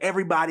going to let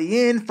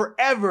everybody in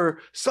forever.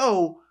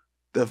 So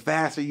the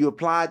faster you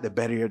apply, the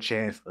better your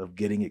chance of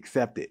getting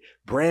accepted.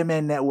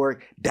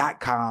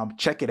 brandmannetwork.com.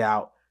 Check it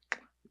out.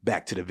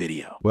 Back to the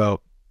video.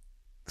 Well,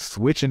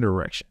 switching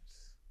directions.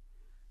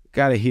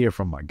 Got to hear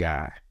from my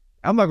guy.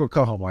 I'm not going to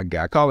call him my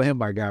guy. Calling him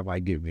my guy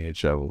might get me in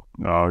trouble.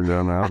 Oh,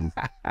 yeah, man.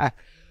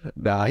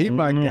 Nah, he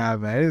my guy,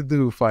 man. This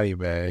dude funny,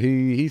 man.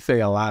 He say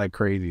a lot of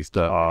crazy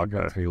stuff. Oh, it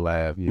makes me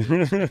laugh.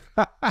 Yeah.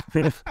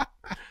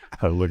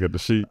 Look at the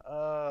sheet.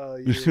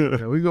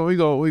 Yeah. we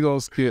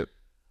gonna skip.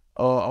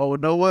 Oh,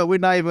 know what? We're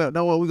not even.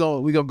 Know what? We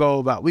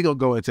gonna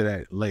go into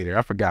that later.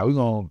 I forgot. We're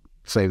gonna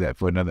save that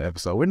for another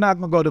episode. We're not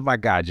gonna go to my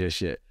guy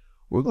just yet.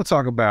 We're gonna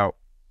talk about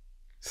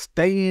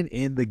staying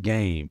in the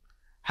game.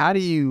 How do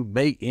you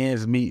make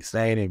ends meet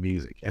staying in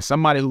music? And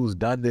somebody who's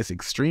done this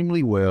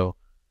extremely well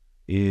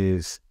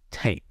is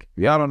Tank.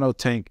 If y'all don't know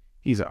Tank,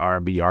 he's an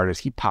R&B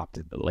artist. He popped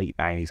in the late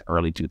 90s,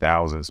 early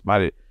 2000s.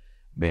 Might have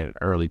been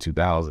early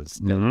 2000s,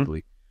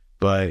 technically.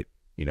 But,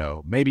 you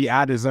know, maybe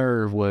I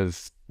Deserve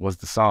was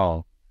the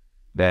song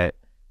that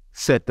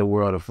set the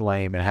world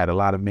aflame and had a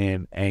lot of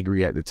men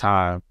angry at the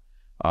time.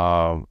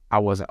 I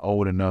wasn't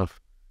old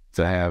enough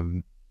to have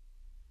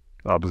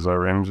I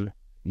Deserve energy.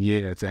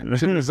 Yeah, to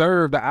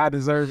deserve the I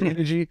Deserve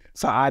energy.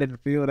 So I didn't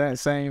feel that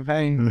same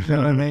pain. You know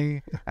what I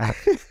mean?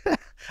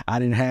 I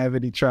didn't have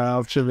any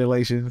trials,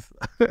 tribulations,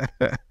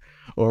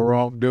 or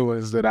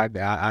wrongdoings that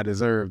I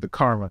deserve the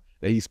karma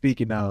that he's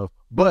speaking of.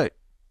 But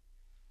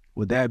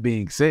with that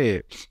being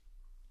said,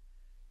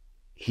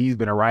 he's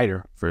been a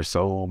writer for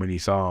so many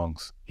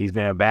songs. He's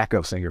been a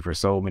backup singer for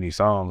so many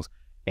songs.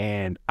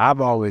 And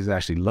I've always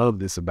actually loved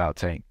this about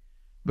Tank,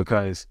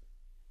 because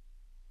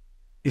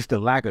it's the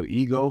lack of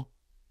ego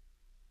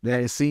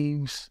that it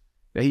seems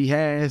that he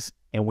has.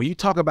 And when you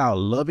talk about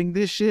loving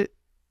this shit,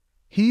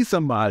 he's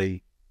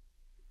somebody,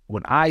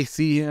 when I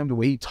see him, the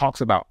way he talks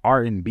about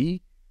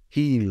R&B,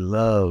 he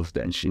loves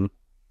that shit.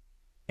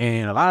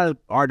 And a lot of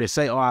artists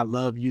say, oh, I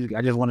love music.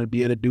 I just want to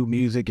be able to do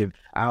music and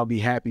I'll be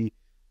happy.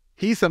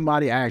 He's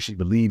somebody I actually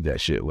believe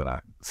that shit when I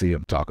see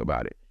him talk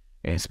about it.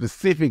 And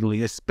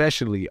specifically,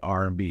 especially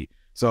R&B.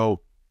 So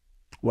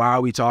why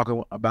are we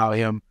talking about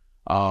him?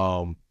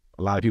 A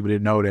lot of people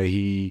didn't know that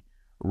he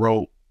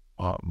wrote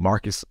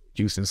Marcus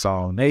Houston's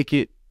song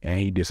Naked, and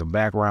he did some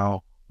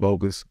background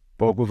vocals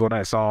on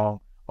that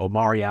song.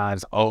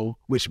 Omarion's O,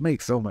 which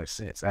makes so much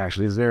sense,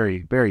 actually. It's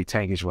very, very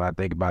Tankish when I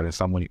think about it in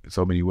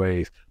so many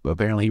ways. But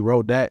apparently he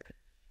wrote that,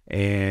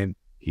 and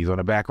he's on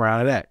the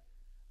background of that.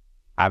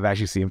 I've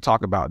actually seen him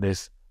talk about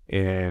this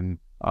in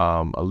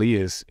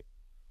Aaliyah's.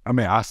 I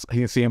mean, I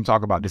see him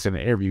talk about this in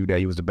an interview that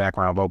he was the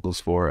background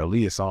vocals for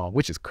Aaliyah's song,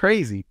 which is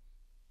crazy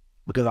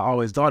because I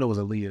always thought it was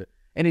Aaliyah.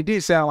 And it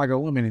did sound like a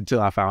woman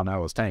until I found out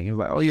it was Tank. He was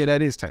like, oh yeah,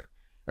 that is Tank.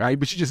 Right?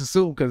 But you just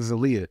assume because it's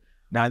Aaliyah.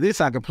 Now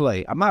this I can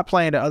play. I'm not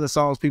playing the other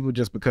songs, people,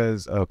 just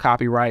because of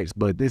copyrights,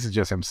 but this is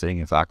just him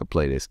singing, so I could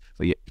play this.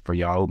 So yeah, for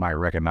y'all who might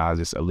recognize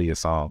this Aaliyah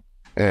song.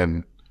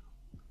 And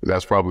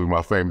that's probably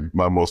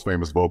my most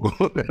famous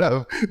vocal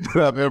that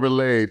I've ever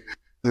laid.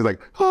 It's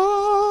like,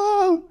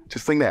 oh,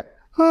 just sing that.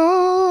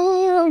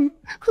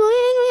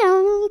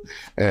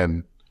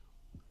 And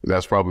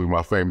that's probably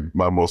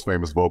my most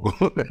famous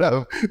vocal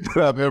that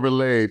I've ever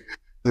laid.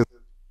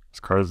 It's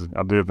crazy.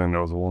 I did think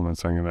there was a woman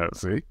singing that.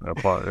 See, that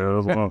part. Yeah, it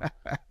was one.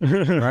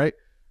 Right?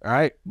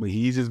 Right. But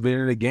he's just been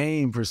in the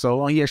game for so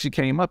long. He actually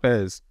came up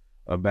as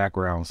a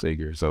background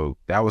singer. So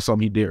that was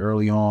something he did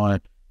early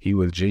on. He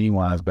was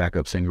Genuine's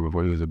backup singer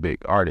before he was a big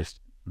artist.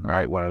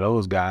 Right? One of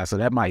those guys. So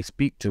that might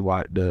speak to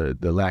what the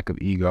lack of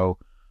ego.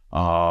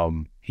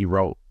 He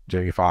wrote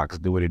Jamie Foxx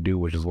Do What It Do,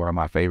 which is one of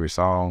my favorite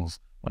songs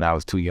when I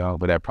was too young,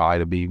 but that probably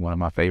to be one of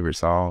my favorite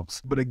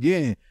songs. But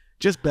again,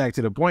 just back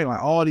to the point,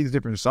 like all these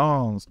different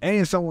songs,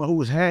 and someone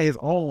who's had his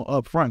own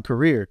upfront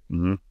career,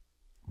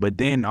 but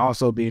then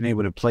also being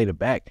able to play the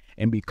back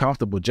and be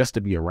comfortable just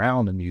to be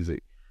around the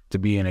music, to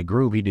be in a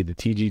group. He did the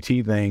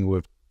TGT thing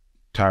with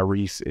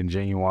Tyrese and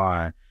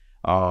Genuine.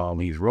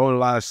 He's wrote a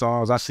lot of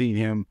songs. I've seen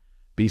him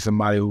be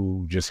somebody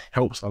who just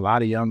helps a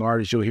lot of young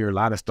artists. You'll hear a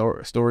lot of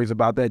stories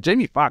about that.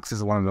 Jamie Foxx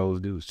is one of those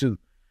dudes too.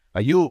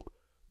 Like you'll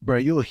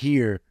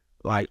hear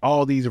like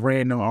all these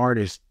random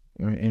artists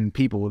and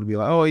people will be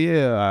like, oh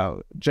yeah,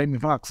 Jamie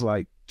Foxx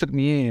like took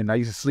me in. I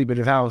used to sleep at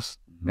his house.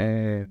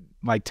 And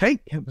like Tank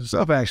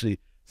himself actually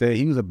said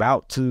he was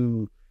about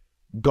to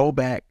go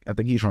back. I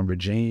think he's from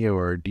Virginia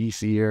or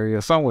DC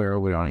area, somewhere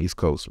over there on the East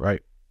Coast,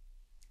 right?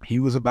 He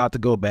was about to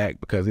go back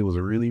because it was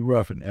really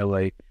rough in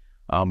LA,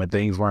 and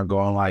things weren't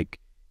going like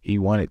he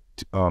wanted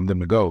them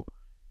to go.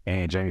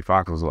 And Jamie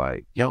Foxx was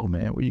like, yo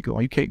man, where you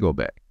going? You can't go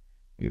back.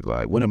 He's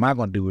like, what am I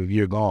gonna do if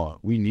you're gone?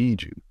 We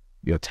need you.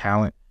 Your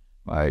talent,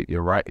 like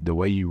you're right, the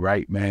way you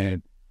write,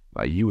 man,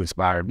 like you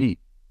inspired me.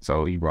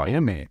 So he brought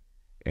him in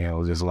and it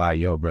was just like,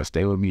 yo bro,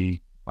 stay with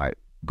me, like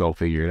go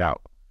figure it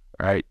out,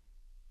 right?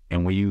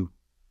 And when you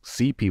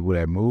see people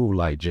that move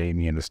like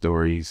Jamie and the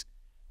stories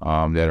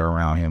that are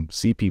around him,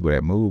 see people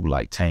that move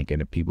like Tank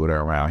and the people that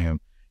are around him,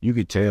 you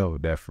could tell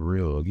that for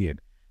real, again,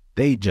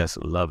 they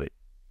just love it.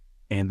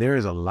 And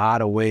there's a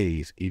lot of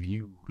ways, if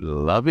you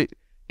love it,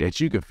 that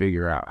you can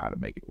figure out how to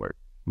make it work.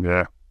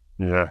 Yeah.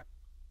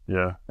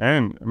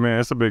 And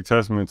man, it's a big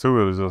testament to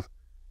it, is just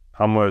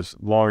how much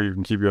longer you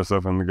can keep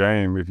yourself in the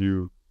game if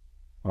you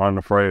aren't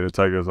afraid to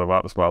take yourself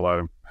out the spotlight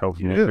and help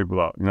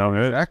people out. You know what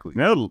I mean? Exactly.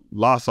 There are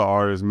lots of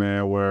artists,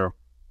 man, where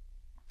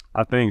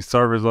I think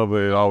surface level,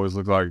 it always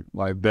looks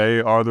like they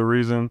are the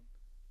reason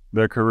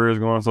their career is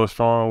going so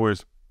strong,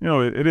 which, you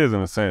know, it is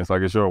in a sense.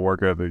 Like, it's your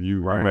work ethic.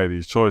 You made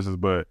these choices,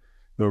 but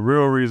the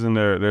real reason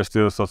they're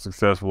still so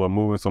successful and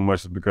moving so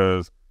much is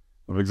because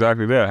of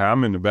exactly that. How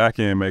I'm in the back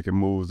end making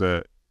moves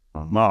that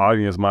my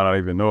audience might not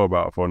even know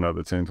about for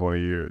another 10, 20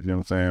 years. You know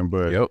what I'm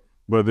saying?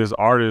 But this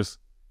artist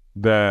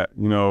that,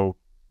 you know,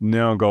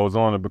 now goes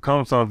on to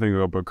become something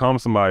or become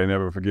somebody,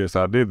 never forgets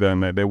I did that,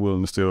 and that they're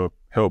willing to still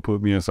help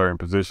put me in certain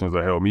positions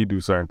or help me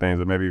do certain things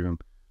that maybe even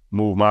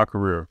move my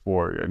career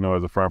forward, you know,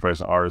 as a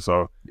front-facing artist.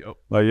 So,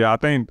 like, yeah, I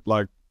think,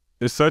 like,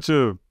 it's such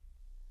a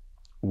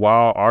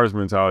wild artist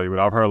mentality, but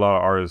I've heard a lot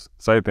of artists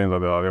say things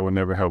like that, like they would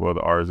never help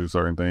other artists do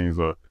certain things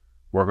or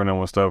work on them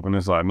with stuff, and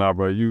it's like, nah,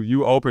 bro,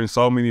 you open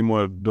so many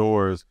more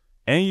doors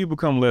and you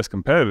become less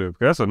competitive.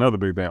 That's another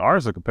big thing.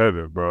 Artists are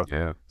competitive, bro.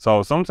 Yeah.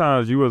 So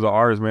sometimes you as an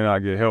artist may not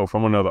get help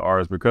from another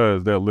artist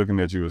because they're looking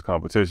at you as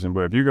competition.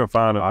 But if you can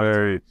find a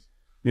very,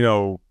 you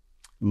know,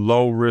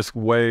 low risk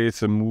way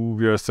to move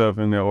yourself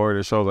in there, or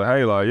it shows like,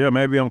 hey, like, yeah,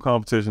 maybe I'm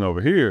competition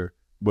over here,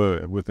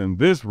 but within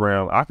this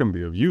realm, I can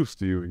be of use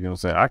to you. You know what I'm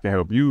saying? I can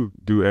help you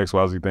do X,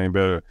 Y, Z thing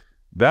better.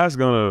 That's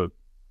gonna,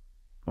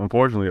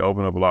 unfortunately,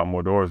 open up a lot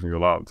more doors for you a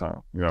lot of the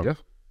time. You know?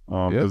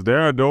 Because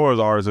there are doors,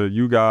 artists, that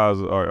you guys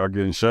are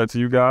getting shut to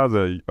you guys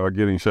that are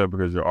getting shut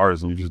because you're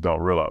artists and you just don't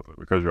realize it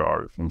because you're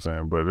artists. You know what I'm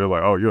saying? But they're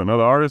like, oh, you're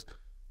another artist?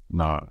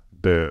 Nah,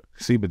 dead.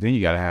 See, but then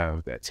you gotta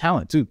have that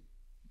talent too.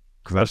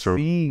 Because that's true.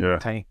 Yeah.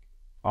 Tank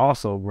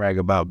also brag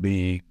about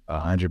being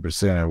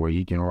 100% where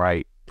he can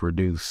write,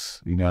 produce,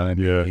 you know what I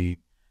mean? Yeah. He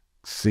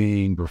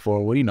sing,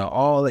 perform, well, you know,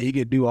 all that. He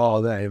could do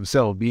all that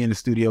himself, be in the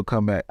studio,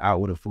 come back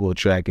out with a full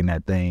track, and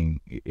that thing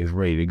is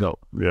ready to go.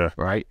 Yeah.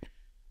 Right?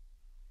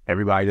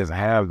 Everybody doesn't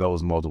have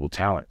those multiple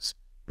talents.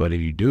 But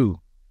if you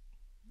do,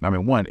 I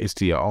mean, one, it's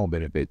to your own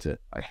benefit to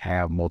like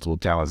have multiple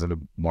talents and a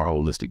more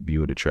holistic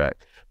view of the track.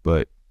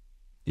 But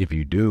if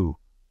you do,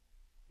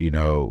 you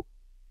know,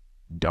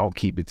 don't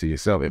keep it to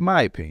yourself, in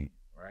my opinion.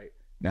 Right?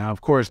 Now,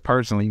 of course,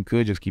 personally, you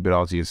could just keep it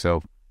all to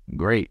yourself.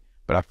 Great.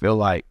 But I feel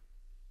like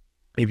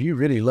if you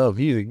really love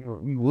music,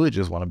 you would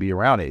just want to be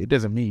around it. It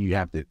doesn't mean you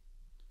have to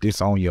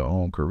disown your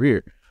own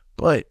career.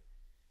 But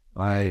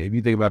like, if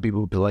you think about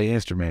people who play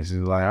instruments,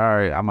 it's like, all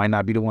right, I might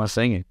not be the one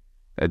singing,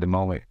 at the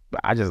moment.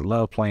 But I just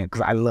love playing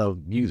because I love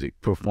music,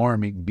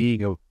 performing,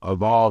 being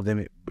involved in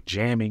it,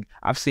 jamming.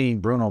 I've seen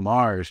Bruno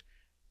Mars.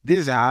 This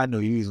is how I knew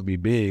he was gonna be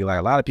big. Like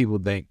a lot of people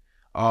think,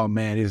 oh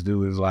man, this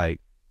dude is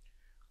like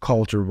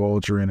culture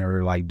vulturing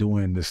or like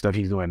doing the stuff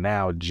he's doing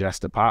now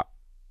just to pop,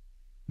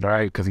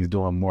 right? Because he's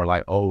doing more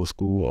like old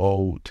school,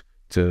 old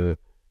to,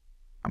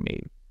 I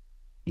mean,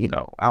 you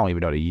know, I don't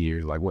even know the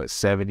years, like what,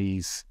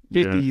 70s,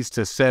 50s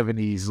to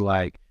 70s,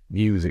 like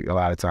music a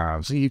lot of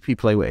times. So he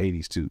play with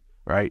 80s too,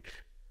 right?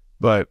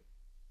 But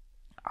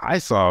I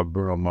saw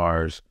Bruno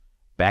Mars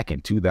back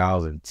in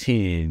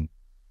 2010,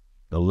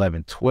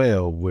 11,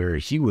 12, where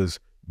he was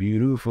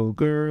Beautiful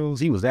Girls.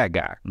 He was that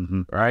guy,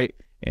 right?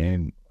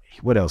 And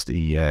what else did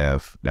he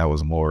have that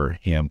was more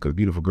him? Because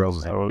Beautiful Girls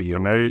was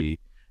him.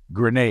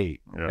 Grenade.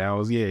 Yeah. That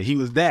was, he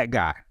was that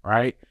guy,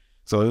 right?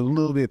 So it was a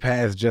little bit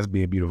past just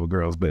being Beautiful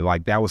Girls, but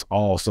like that was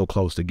all so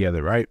close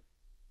together, right?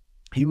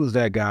 He was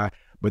that guy.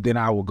 But then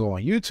I would go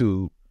on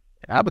YouTube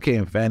and I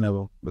became a fan of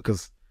him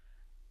because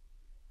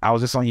I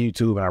was just on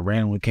YouTube and I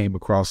randomly came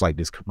across like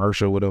this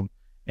commercial with him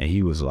and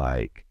he was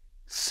like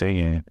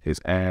singing his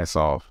ass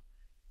off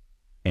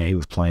and he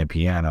was playing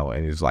piano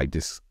and it was like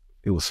this,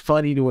 it was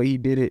funny the way he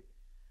did it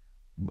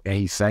and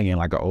he's singing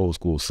like an old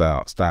school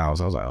style. So I was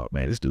like, oh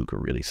man, this dude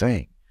could really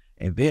sing.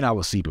 And then I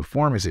would see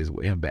performances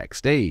with him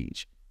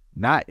backstage,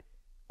 not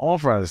on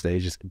front of the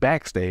stage, just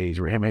backstage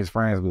where him and his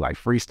friends would be like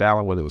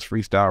freestyling, whether it was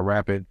freestyle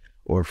rapping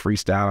or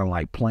freestyling,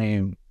 like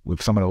playing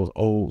with some of those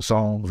old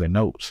songs and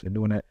notes and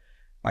doing that.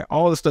 Like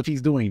all the stuff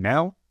he's doing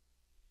now,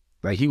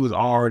 like he was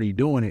already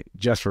doing it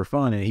just for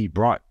fun and he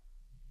brought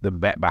the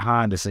back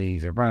behind the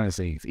scenes and front of the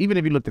scenes. Even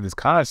if you looked at his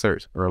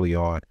concerts early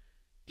on,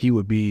 he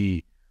would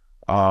be,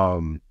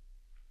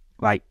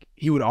 like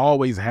he would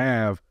always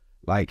have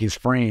like his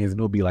friends and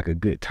it would be like a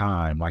good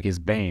time, like his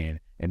band,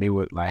 and they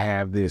would like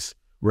have this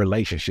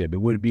relationship. It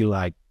wouldn't be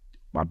like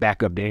my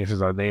backup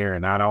dancers are there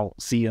and I don't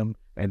see them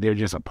and they're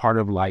just a part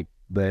of like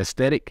the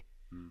aesthetic.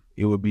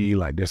 It would be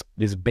like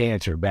this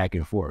banter back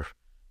and forth.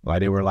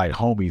 Like they were like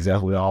homies.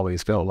 That's what it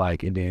always felt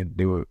like. And then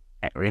they would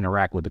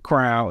interact with the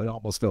crowd. It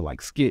almost felt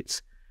like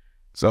skits.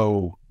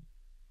 So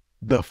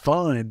the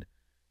fun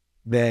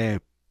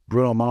that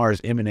Bruno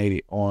Mars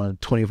emanated on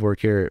 24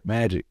 Karat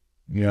Magic,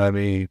 you know what I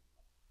mean?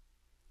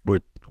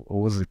 What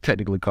was it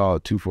technically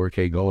called?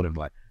 24K Golden.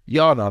 Like,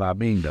 y'all know what I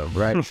mean though,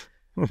 right?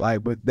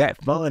 Like, but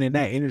that fun and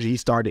that energy he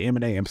started to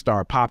emanate and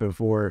start popping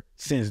for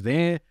since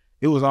then,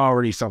 it was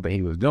already something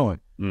he was doing.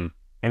 And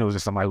it was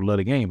just somebody who loved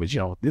the game. But, you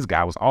know, this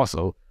guy was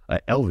also an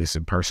Elvis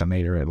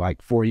impersonator at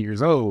like 4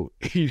 years old.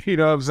 You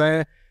know what I'm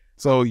saying?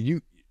 So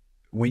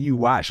when you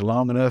watch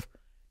long enough,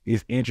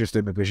 it's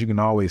interesting because you can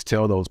always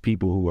tell those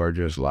people who are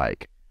just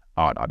like,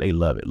 oh, no, they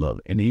love it.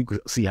 And then you can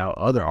see how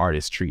other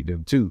artists treat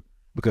them too.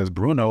 Because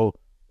Bruno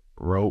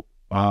wrote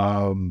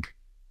the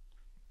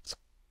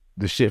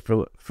shit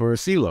for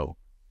CeeLo.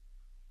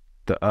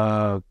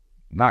 The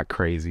not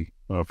crazy.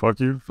 Fuck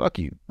you.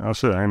 Oh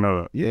shit, I ain't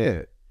know that.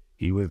 Yeah,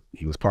 he was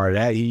part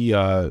of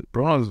that.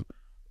 Bruno's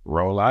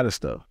wrote a lot of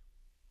stuff.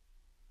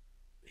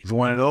 He's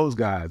one of those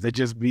guys that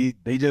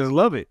they just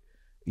love it.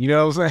 You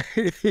know what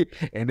I'm saying?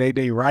 And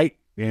they write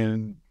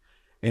and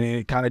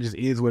it kind of just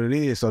is what it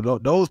is. So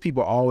those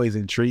people always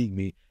intrigue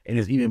me, and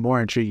it's even more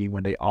intriguing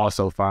when they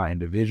also find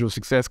individual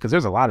success because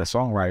there's a lot of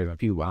songwriters and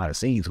people behind the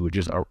scenes who are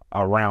just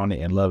around it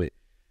and love it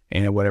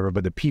and whatever.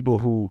 But the people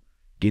who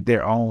get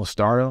their own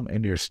stardom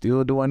and they're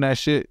still doing that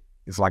shit,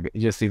 it's like it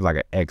just seems like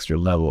an extra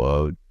level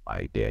of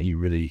like, damn, you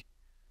really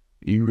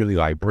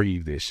like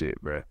breathe this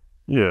shit, bro.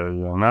 Yeah.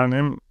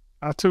 And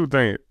I too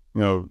think,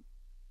 you know,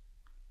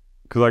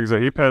 because like I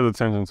said, he pays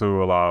attention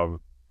to a lot of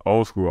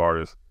old school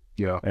artists.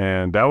 Yeah.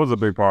 And that was a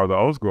big part of the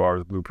old school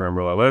artist blueprint.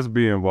 But like, let's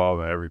be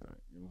involved in everything.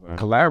 You know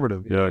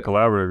collaborative. Yeah,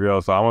 collaborative. Yeah.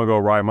 So I'm gonna go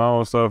write my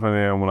own stuff, and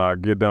then when I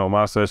get done with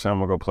my session, I'm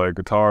gonna go play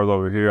guitars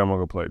over here. I'm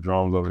gonna go play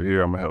drums over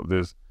here. I'm gonna help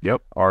this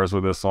artist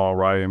with this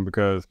songwriting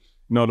because,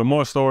 you know, the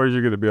more stories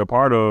you get to be a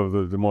part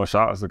of, the more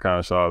shots to kind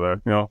of shot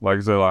there. You know, like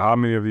I said, like how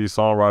many of these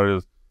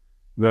songwriters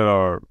that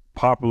are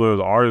popular as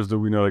artists do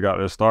we know they got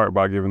their start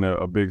by giving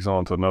a big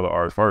song to another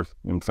artist first?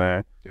 You know what I'm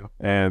saying? Yeah.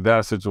 And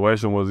that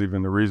situation was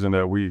even the reason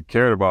that we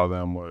cared about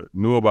them or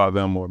knew about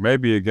them, or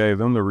maybe it gave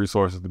them the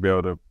resources to be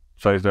able to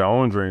chase their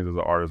own dreams as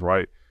an artist,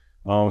 right?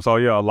 So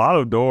yeah, a lot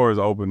of doors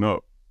open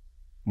up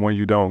when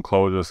you don't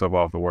close yourself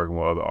off to working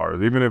with other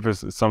artists, even if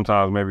it's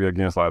sometimes maybe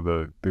against like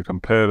the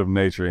competitive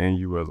nature in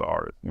you as an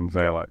artist. You know what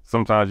I'm saying? Like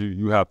sometimes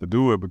you have to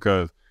do it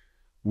because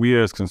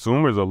we as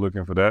consumers are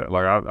looking for that.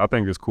 Like I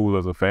think it's cool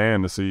as a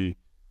fan to see,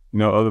 you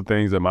know, other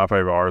things that my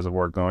favorite artists have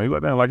worked on. He's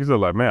like, damn, like you said,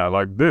 like, man, I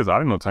like this. I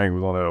didn't know Tank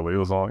was on that, but he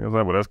was on, you know what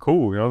I'm saying? But that's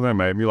cool, you know what I'm saying?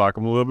 Made me like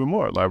him a little bit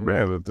more. Like,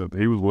 man,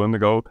 he was willing to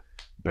go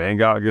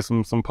bang out, get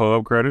some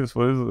pub credits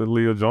for his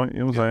Leo joint, you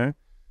know what I'm saying?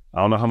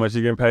 I don't know how much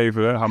he getting paid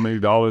for that, how many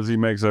dollars he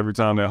makes every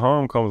time that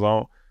home comes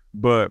on,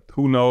 but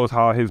who knows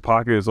how his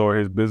pockets or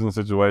his business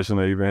situation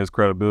or even his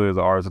credibility as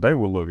an artist today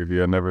will look if he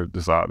had never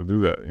decided to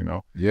do that, you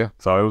know? Yeah.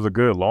 So it was a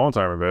good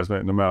long-term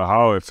investment, no matter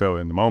how it felt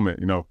in the moment.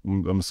 You know,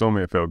 I'm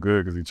assuming it felt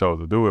good because he chose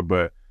to do it,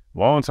 but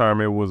long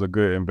term, it was a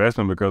good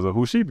investment because of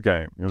who she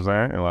became. You know what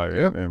I'm saying? And like,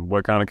 Yep. and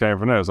what kind of came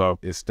from that. So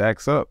It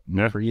stacks up.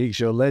 yeah, Creates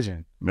your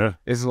legend. yeah,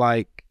 It's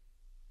like,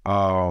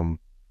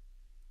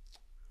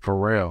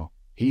 Pharrell.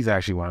 He's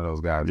actually one of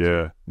those guys.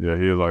 yeah, yeah.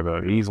 He is like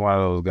that. He's one of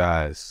those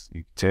guys.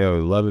 You can tell,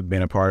 love it,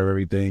 been a part of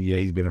everything. Yeah,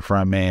 he's been a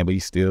front man, but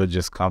he's still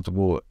just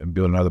comfortable and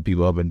building other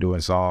people up and doing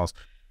songs.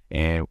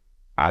 And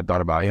I thought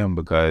about him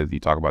because you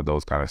talk about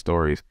those kind of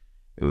stories.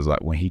 It was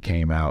like when he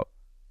came out,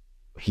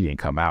 he didn't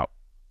come out.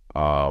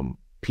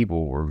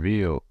 People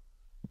revealed,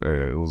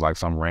 it was like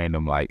some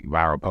random like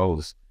viral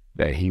post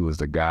that he was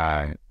the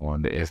guy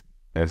on the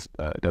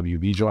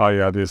SWV joint. Oh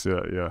yeah, I did see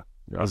that. Yeah.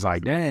 I was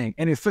like, dang,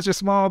 and it's such a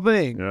small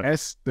thing. Yeah.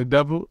 S, the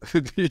double,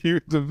 the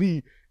U, the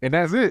V, and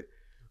that's it.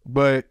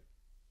 But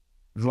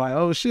it's like,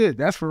 oh shit,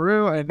 that's for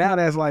real. And now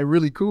that's like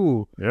really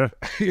cool. Yeah.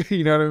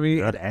 You know what I mean?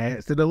 Yeah. It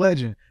adds to the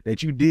legend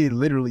that you did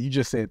literally, you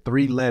just said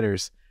 3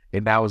 letters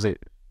and that was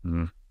it.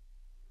 Mm.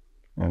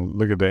 And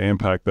look at the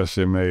impact that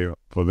shit made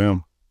for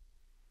them.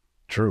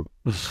 True.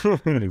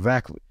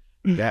 Exactly.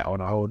 That on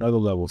a whole nother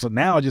level. So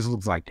now it just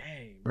looks like,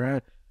 dang,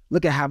 bro,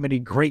 look at how many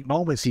great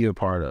moments he a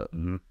part of.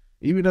 Mm-hmm.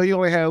 Even though you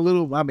only had a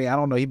little, I mean, I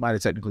don't know, he might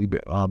have technically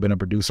been a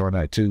producer on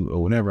that too,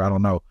 or whatever, I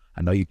don't know.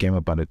 I know you came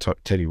up under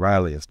Teddy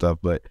Riley and stuff,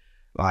 but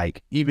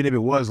like, even if it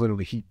was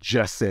literally, he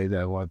just said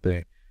that one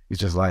thing. It's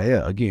just like,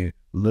 yeah, again,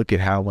 look at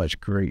how much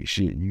great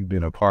shit you've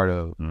been a part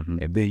of. Mm-hmm.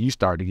 And then you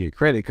start to get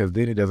credit because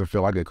then it doesn't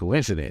feel like a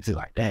coincidence. It's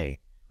like, dang,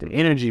 the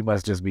energy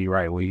must just be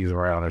right when he's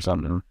around or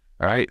something.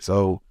 All right.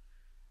 So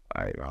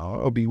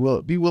I'll be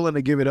willing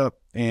to give it up.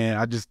 And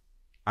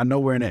I know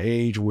we're in an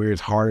age where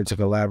it's harder to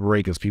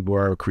collaborate because people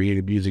are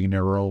creating music in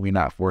their room. You're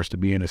not forced to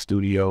be in a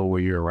studio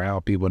where you're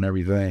around people and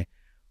everything.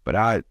 But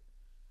I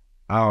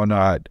don't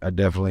know. I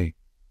definitely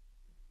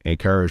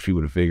encourage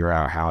people to figure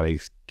out how they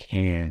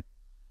can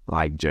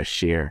like just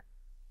share,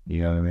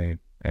 you know what I mean?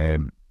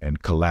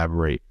 And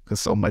collaborate because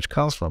so much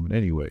comes from it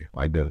anyway.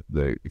 Like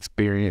the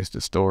experience, the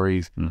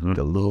stories,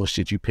 the little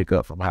shit you pick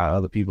up from how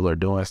other people are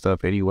doing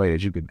stuff anyway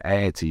that you can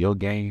add to your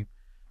game.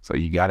 So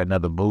you got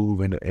another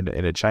move in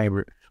the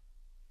chamber.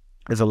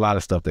 There's a lot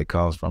of stuff that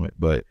comes from it,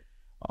 but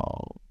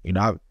you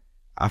know,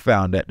 I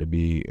found that to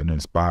be an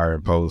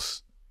inspiring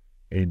post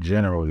in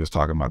general, just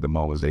talking about the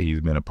moments that he's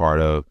been a part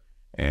of,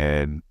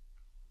 and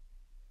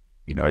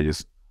you know,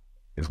 it's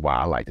why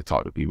I like to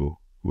talk to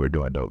people who are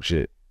doing dope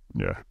shit.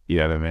 Yeah, you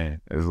know what I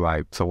mean? It's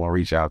like someone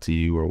reach out to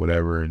you or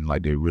whatever, and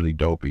like they're really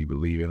dope, you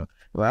believe in them.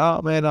 Like,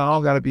 oh man, I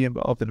don't gotta be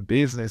involved in the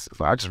business. It's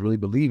like, I just really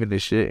believe in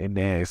this shit, and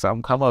then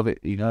something come of it.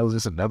 You know, it was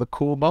just another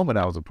cool moment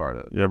I was a part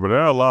of. yeah, but there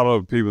are a lot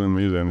of people in the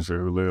music industry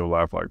who live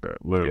life like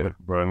that, literally, Yeah.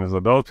 bro. And it's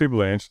like, those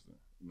people are interesting.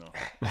 No,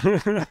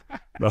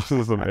 those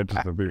are some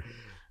interesting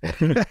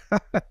people.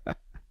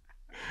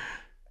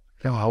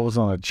 Yo, I was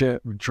on a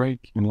jet with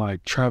Drake and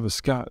like Travis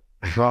Scott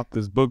dropped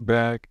this book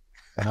bag,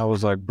 and I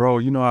was like, bro,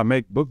 you know I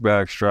make book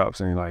bag straps,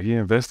 and like he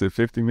invested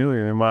 $50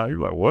 million in mine. You're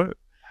like, what?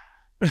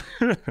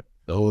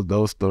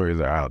 Those stories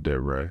are out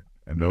there, bro.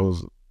 And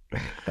those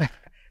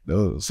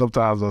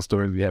sometimes those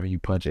stories be having you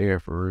punch air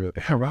for real.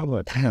 Yeah, I was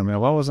like, damn man,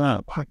 why did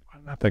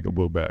I think of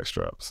book bag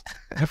straps?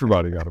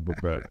 Everybody got a book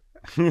bag.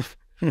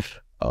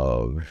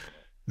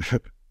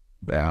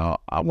 Now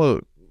I'm gonna,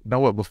 you know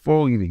what?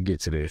 Before we even get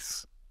to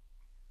this,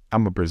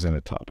 I'm gonna present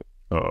a topic.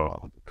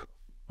 Oh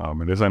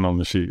man, this ain't on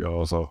the sheet,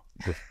 y'all. So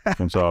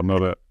don't y'all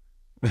know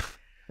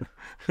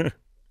that.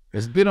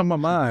 It's been on my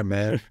mind,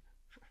 man,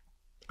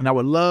 and I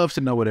would love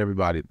to know what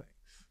everybody thinks.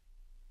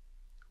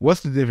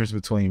 What's the difference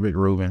between Rick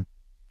Rubin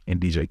and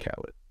DJ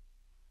Khaled?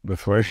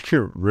 Between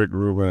Rick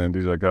Rubin and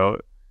DJ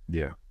Khaled.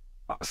 Yeah.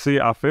 See,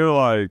 I feel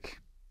like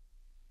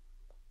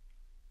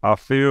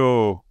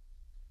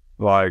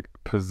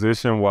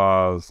position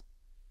wise,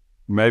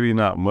 maybe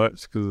not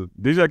much, because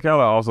DJ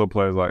Khaled also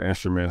plays like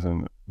instruments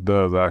and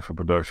does actual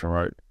production,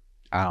 right?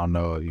 I don't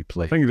know if you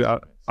play. I think I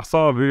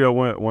saw a video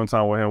one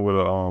time with him with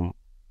a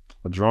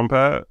drum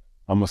pad.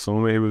 I'm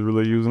assuming he was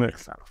really using it.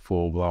 It's not a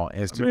full blown I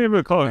instrument. mean,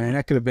 even close. Man,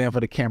 that could have been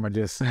for the camera,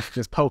 just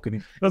poking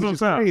it. That's what Which I'm is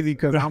saying. crazy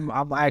because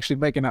I'm actually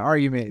making an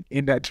argument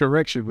in that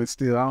direction, but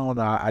still, I don't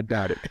know. I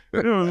doubt it.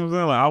 You know what I'm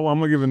saying? Like, I'm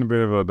gonna give him the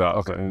benefit of the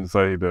doubt and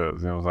say he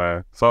does. You know what I'm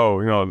saying? So,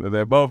 you know,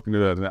 they both can do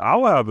that. And I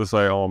would have to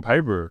say on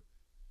paper,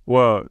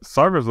 well,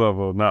 surface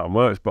level, not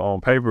much, but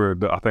on paper,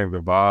 I think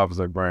the vibes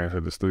they bring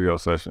to the studio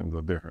sessions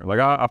are different. Like,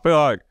 I feel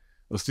like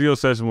a studio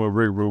session with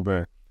Rick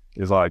Rubin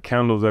is like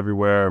candles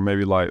everywhere,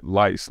 maybe like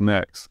light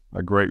snacks,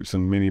 like grapes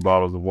and mini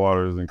bottles of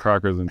waters and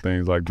crackers and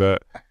things like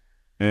that.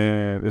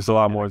 And it's a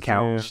lot more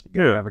couch. zen.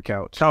 Yeah, Have a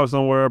couch. couch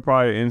somewhere,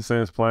 probably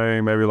incense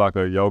playing, maybe like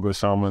a yoga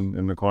shaman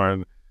in the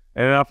corner.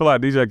 And I feel like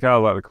DJ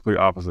Khaled like the complete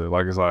opposite.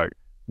 Like it's like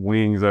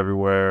wings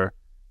everywhere,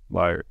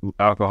 like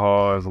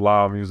alcohol, there's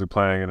live music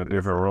playing in a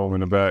different room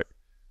in the back.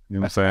 You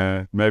know what I'm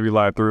saying? Maybe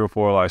like 3 or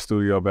 4 like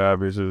studio bad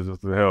bitches.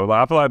 Just the hell. Like,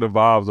 I feel like the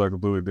vibes are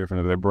completely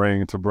different. That they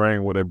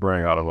bring what they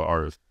bring out of an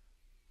artist.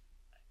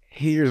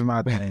 Here's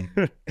my thing.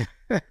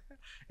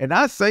 And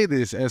I say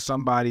this as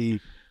somebody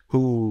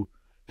who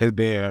has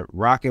been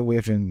rocking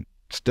with and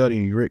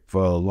studying Rick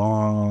for a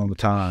long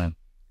time.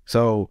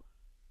 So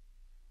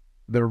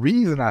the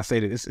reason I say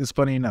that, it's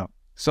funny enough,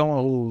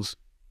 someone who's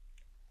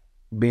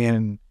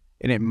been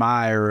an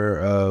admirer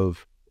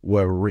of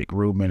what Rick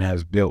Rubin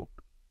has built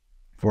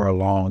for a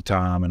long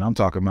time, and I'm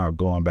talking about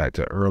going back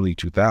to early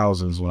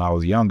 2000s when I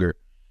was younger,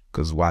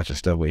 because watching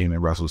stuff with him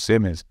and Russell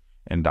Simmons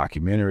and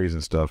documentaries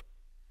and stuff.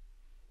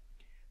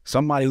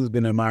 Somebody who's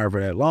been an admirer for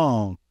that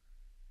long,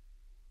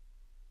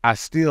 I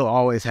still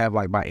always have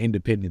like my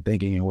independent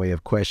thinking and way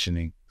of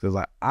questioning. So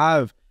like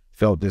I've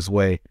felt this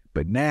way,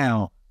 but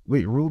now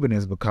Rick Rubin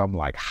has become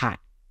like hot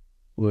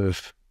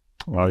with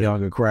a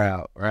younger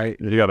crowd, right?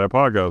 You got that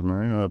podcast,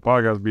 man. You know, the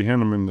podcast be hitting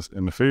them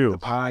in the field. The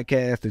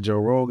podcast, the Joe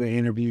Rogan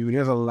interview.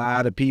 There's a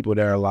lot of people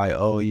that are like,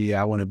 oh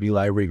yeah, I want to be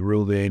like Rick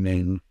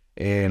Rubin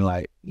and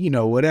like, you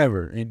know,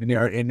 whatever.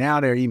 And now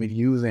they're even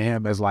using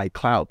him as like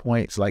clout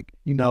points. Like,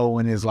 you know,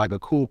 when it's like a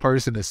cool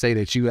person to say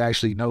that you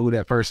actually know who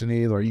that person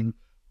is, or you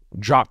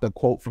dropped a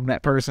quote from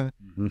that person,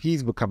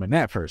 he's becoming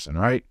that person,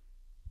 right?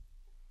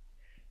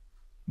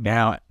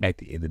 Now, at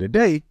the end of the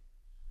day,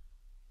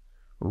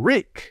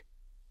 Rick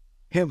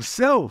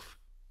himself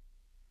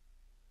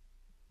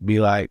be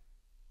like,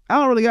 I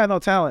don't really got no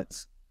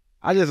talents.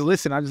 I just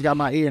listen. I just got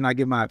my ear and I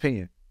give my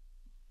opinion.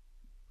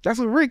 That's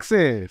what Rick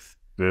says.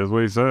 That's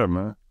what he said,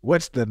 man.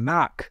 What's the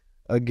knock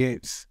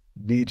against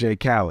DJ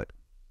Khaled?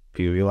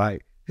 People be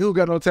like, he don't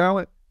got no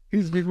talent. He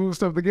just be moving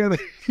stuff together.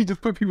 He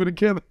just put people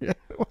together.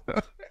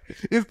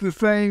 It's the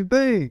same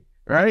thing,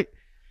 right?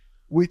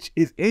 Which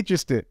is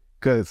interesting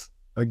because,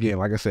 again,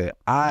 like I said,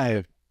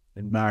 I've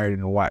admired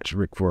and watched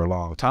Rick for a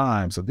long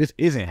time. So this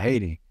isn't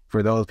hating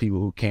for those people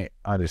who can't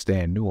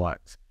understand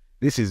nuance.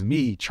 This is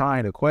me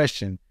trying to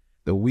question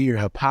the weird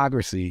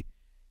hypocrisy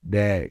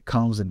that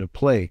comes into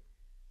play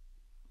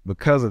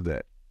because of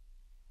that.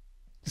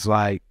 It's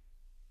like,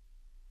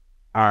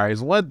 all right,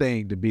 it's one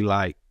thing to be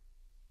like,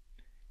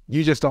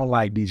 you just don't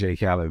like DJ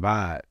Khaled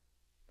vibe.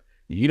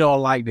 You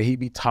don't like that he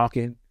be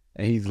talking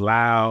and he's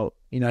loud,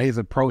 you know, his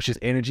approach, his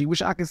energy,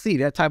 which I can see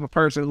that type of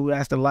person who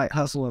has to like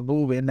hustle and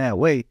move in that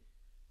way.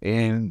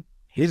 And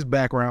his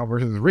background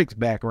versus Rick's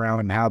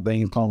background and how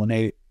things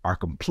culminated are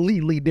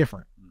completely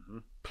different.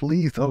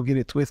 Please don't get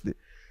it twisted.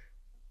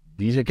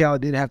 DJ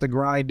Khaled didn't have to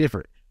grind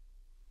different.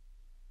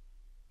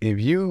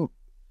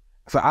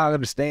 So I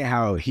understand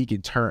how he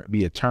can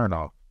be a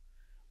turnoff,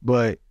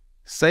 but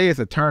say it's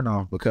a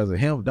turnoff because of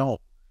him,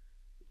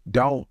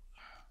 don't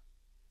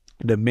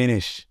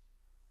diminish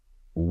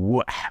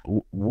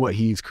what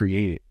he's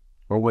created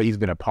or what he's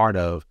been a part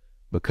of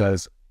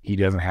because he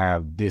doesn't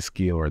have this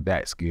skill or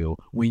that skill.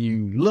 When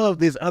you love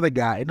this other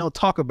guy and don't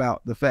talk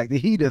about the fact that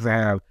he doesn't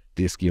have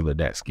this skill or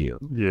that skill.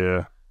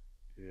 Yeah.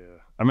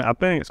 I mean, I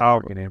think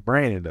and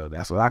Brandon though,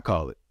 that's what I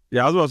call it.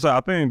 Yeah, I was about to say,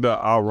 I think the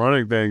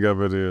ironic thing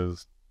of it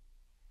is,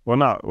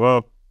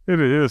 it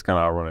is kind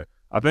of ironic.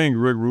 I think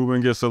Rick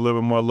Rubin gets a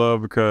little bit more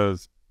love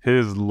because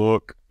his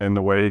look and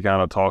the way he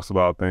kind of talks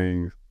about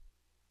things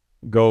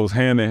goes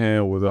hand in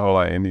hand with the whole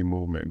like indie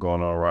movement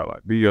going on, right?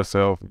 Like, be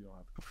yourself. You don't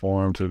have to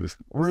conform to this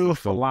real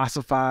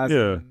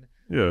philosophizing,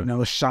 you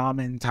know,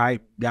 shaman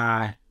type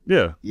guy.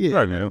 Yeah,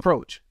 right, man.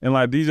 Approach. And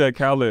like DJ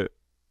Khaled,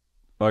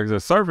 like the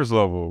surface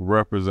level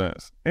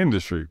represents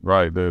industry,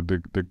 right?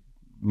 The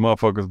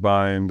motherfuckers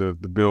buying the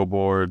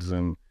billboards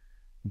and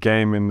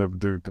gaming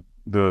the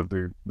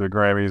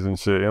Grammys and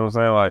shit. You know what I'm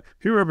saying? Like,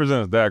 he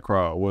represents that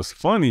crowd. What's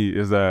funny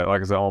is that,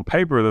 like I said, on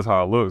paper that's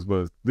how it looks,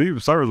 but the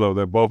surface level,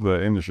 they're both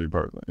the industry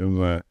person. You know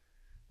what I'm saying?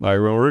 Like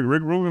when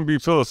Rick Rubin be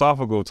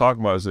philosophical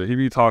talking about shit, he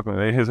be talking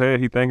in his head,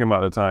 he thinking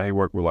about the time he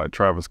worked with like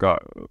Travis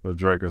Scott or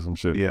Drake or some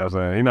shit. You know what I'm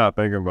saying? He not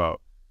thinking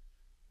about,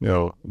 you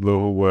know,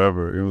 Lil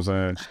whatever. You know what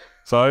I'm saying?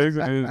 So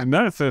in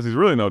that sense, he's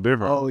really no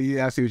different. Oh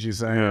yeah, I see what you're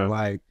saying. Yeah.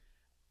 Like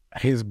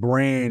his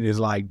brand is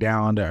like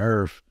down to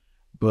earth,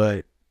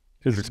 but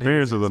his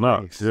experiences are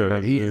not.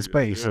 Yeah, he in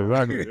space. Yeah,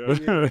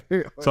 exactly.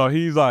 Yeah. So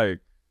he's like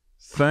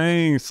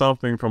saying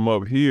something from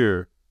up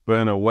here, but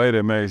in a way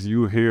that makes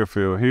you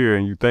feel here,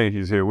 and you think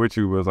he's here with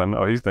you, but it's like,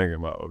 no, he's thinking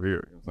about up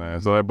here. You know what I'm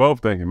saying? So they're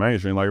both thinking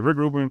mainstream. Like Rick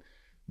Rubin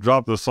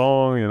dropped a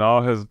song and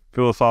all his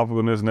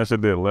philosophicalness, and that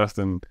shit did less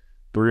than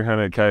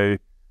 300K.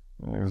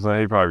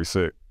 He probably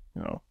sick,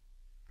 you know.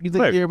 You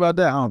think he care about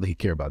that? I don't think he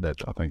care about that,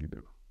 though. I think he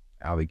do.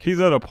 He's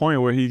at a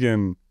point where he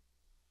can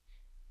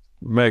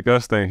make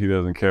us think he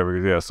doesn't care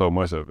because he has so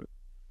much of it.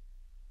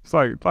 It's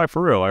like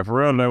for real. Like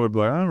Pharrell and they would be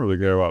like, I don't really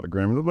care about the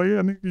Grammys. I'm like,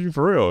 yeah, nigga, you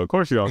for real. Of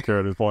course you don't care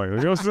at this point. You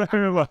know what I'm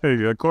saying? Like,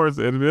 of course,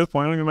 at this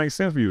point, it don't even make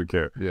sense for you to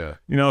care. Yeah.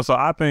 You know, so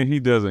I think he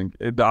doesn't.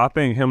 I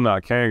think him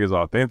not caring is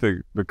authentic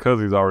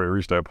because he's already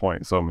reached that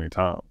point so many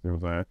times. You know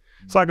what I'm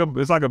saying?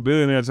 It's like a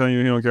billionaire telling you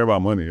he don't care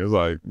about money. It's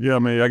like, yeah, I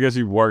mean, I guess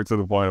you've worked to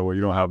the point where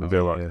you don't have to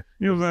care about it.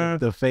 You know what I'm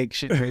saying? The fake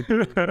shit,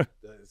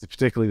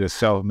 particularly the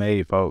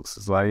self-made folks.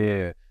 It's like,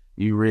 yeah,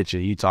 you rich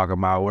and you talking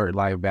about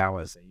work-life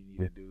balance and you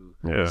need to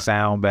do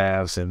sound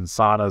baths and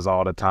saunas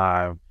all the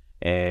time.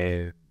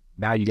 And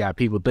now you got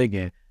people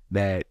thinking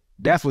that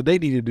that's what they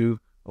need to do.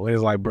 When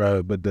it's like,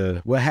 bro, but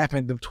what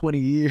happened in 20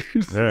 years?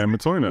 Yeah, in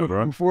between that,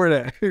 bro. Before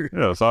that.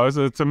 Yeah,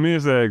 so to me,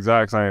 it's the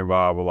exact same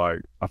vibe. But like,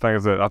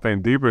 I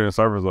think deeper than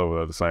surface level,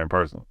 they're the same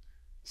person.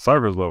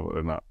 Surface level,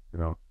 they're not. You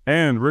know,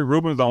 and Rick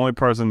Rubin's the only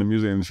person in the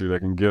music industry that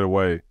can get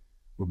away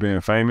with being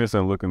famous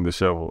and looking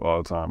disheveled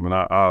all the time. And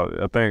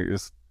I think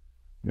it's,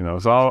 you know,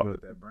 it's all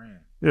That brand.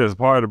 yeah, it's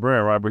part of the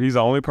brand, right? But he's the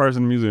only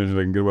person in the music industry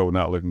that can get away with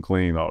not looking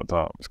clean all the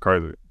time. It's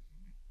crazy.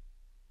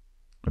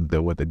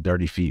 With the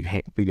dirty feet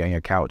on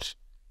your couch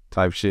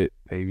type shit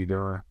they be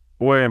doing.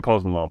 Way in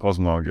Post Malone. Post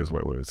Malone gets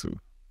away with it too.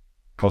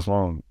 Post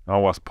Malone, I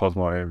watch Post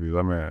Malone interviews.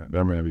 That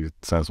man be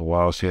saying some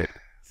wild shit.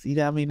 See,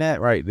 I mean,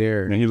 that right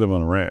there. And he live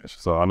on a ranch,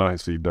 so I know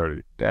his feet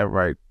dirty. That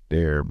right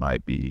there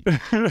might be,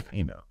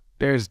 you know,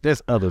 there's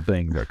other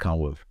things that come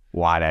with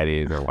why that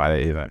is or why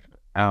that isn't.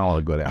 I don't want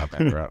to go down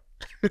that route.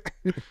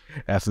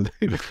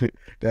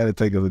 That'll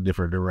take us a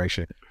different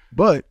direction.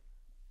 But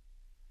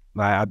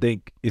like, I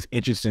think it's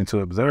interesting to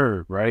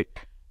observe, right?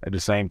 At the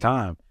same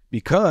time,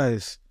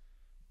 because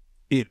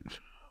if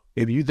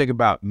you think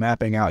about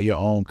mapping out your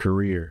own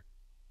career,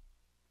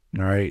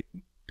 all right,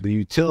 the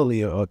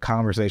utility of a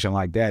conversation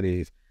like that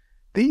is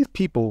these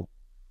people,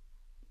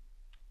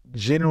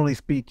 generally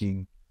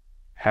speaking,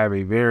 have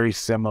a very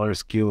similar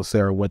skill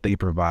set or what they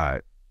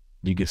provide.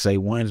 You could say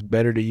one's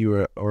better to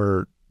you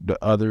or the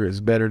other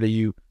is better to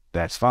you.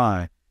 That's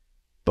fine.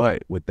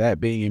 But with that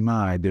being in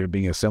mind, there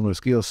being a similar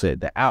skill set,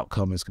 the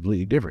outcome is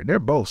completely different. They're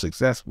both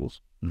successful.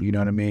 You know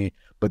what I mean?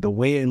 But the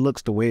way it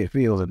looks, the way it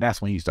feels, and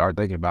that's when you start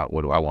thinking about,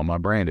 what do I want my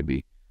brand to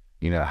be?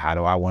 You know, how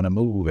do I want to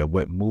move, and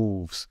what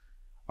moves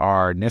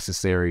are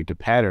necessary to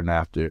pattern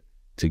after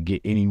to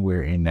get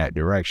anywhere in that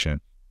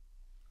direction.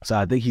 So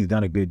I think he's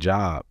done a good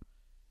job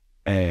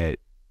at,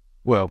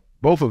 well,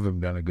 both of them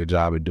done a good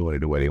job at doing it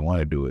the way they want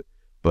to do it.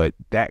 But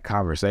that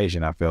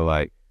conversation, I feel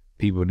like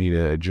people need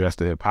to address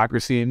the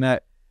hypocrisy in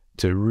that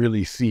to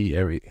really see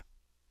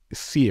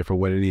it for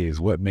what it is,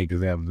 what makes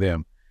them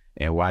them,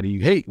 and why do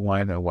you hate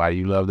one, or why do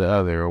you love the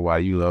other, or why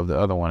do you love the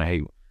other one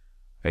and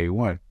hate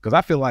one? Because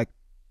I feel like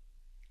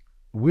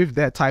with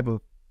that type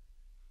of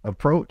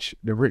approach,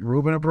 the Rick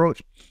Rubin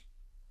approach,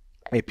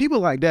 hey, people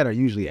like that are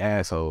usually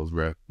assholes,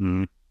 bro.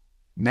 Mm-hmm.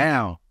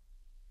 Now,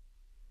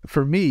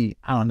 for me,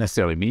 I don't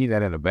necessarily mean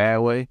that in a bad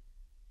way,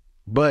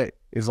 but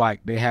it's like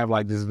they have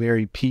like this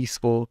very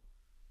peaceful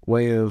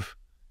way of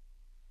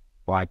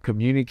like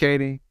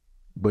communicating,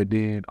 but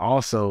then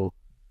also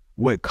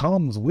what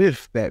comes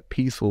with that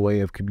peaceful way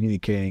of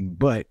communicating,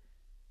 but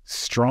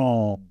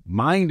strong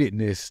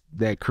mindedness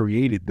that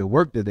created the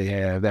work that they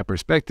have, that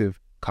perspective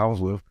comes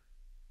with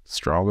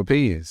strong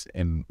opinions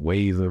and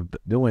ways of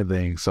doing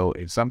things. So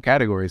in some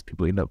categories,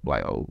 people end up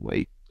like, oh,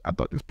 wait, I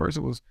thought this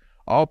person was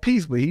all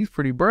peace, but he's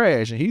pretty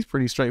brash and he's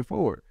pretty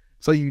straightforward.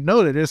 So you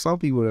know that there's some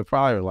people that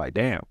probably are like,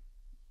 damn,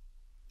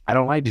 I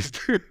don't like this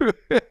dude.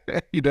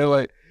 You know,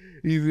 like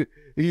he's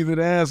an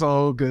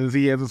asshole because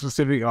he has a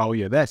specific, oh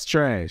yeah, that's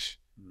trash.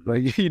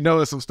 Like, you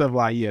know, some stuff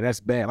like, yeah, that's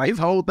bad. Like his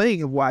whole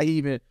thing of why he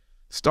even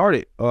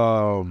started,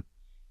 like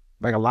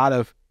a lot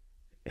of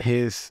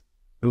his,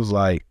 it was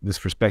like this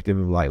perspective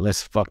of like,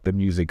 let's fuck the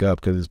music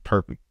up because it's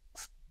perfect.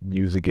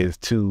 Music is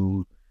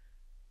too,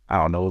 I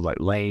don't know,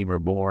 like lame or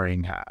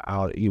boring.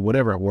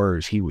 Whatever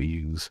words he would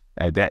use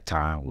at that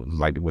time was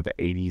like with the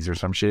 80s or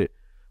some shit.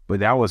 But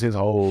that was his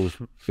whole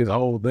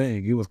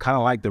thing. He was kind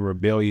of like the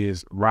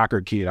rebellious rocker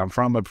kid. I'm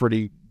from a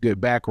pretty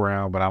good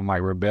background, but I'm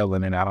like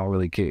rebelling and I don't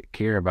really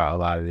care about a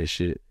lot of this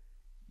shit.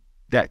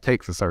 That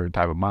takes a certain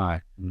type of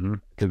mind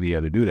to be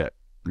able to do that.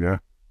 Yeah.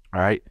 All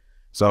right.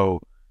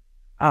 So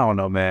I don't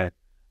know, man.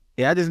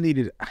 Yeah, I just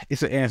needed,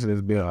 it's an answer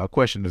that's been, a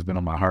question that's been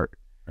on my heart.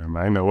 Man,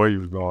 I didn't know where you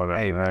was going at.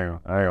 Hey, I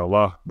ain't gonna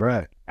lie.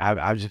 Bruh,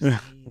 I've just seen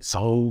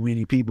so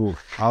many people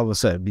all of a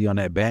sudden be on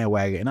that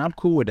bandwagon, and I'm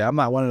cool with that. I'm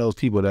not one of those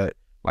people that,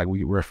 like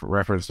we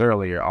referenced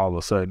earlier, all of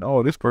a sudden,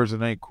 oh, this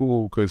person ain't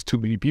cool because too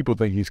many people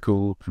think he's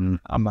cool.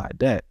 I'm not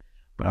that.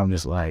 But I'm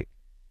just like,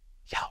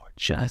 y'all are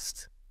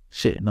just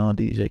shitting on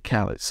DJ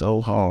Khaled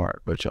so hard,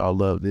 but y'all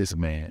love this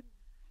man.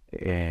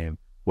 And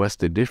what's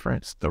the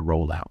difference? The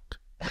rollout.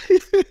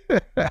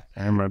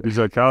 And man,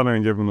 DJ Khaled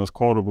ain't giving us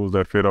quotables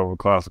that fit over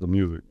classical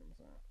music.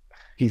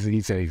 He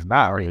said he's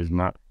not, right? He's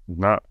not.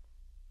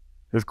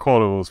 His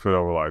quotables fit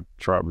over like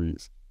trap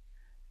beats,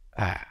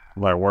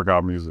 like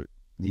workout music.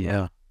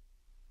 Yeah.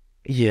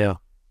 Yeah.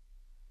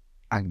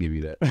 I can give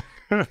you that.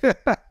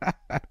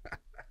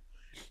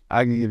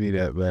 I can give you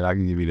that, man. I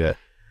can give you that.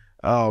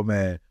 Oh,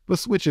 man.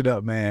 Let's switch it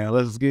up, man.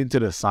 Let's get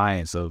into the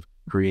science of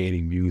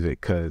creating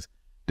music, because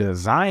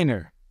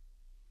designer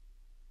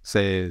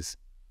says,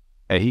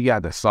 hey, he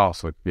got the sauce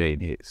for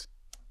creating hits.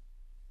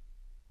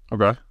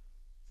 Okay.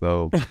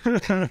 So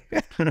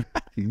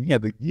you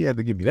have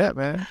to give me that,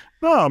 man.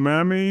 No, man.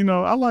 I mean, you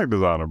know, I like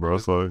designer, bro.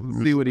 So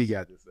Let's see what he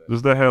got to say.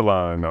 Just the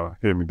headline, though,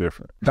 hit me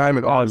different.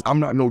 Diamond artist. I'm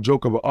not no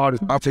joke of an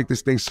artist. I take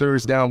this thing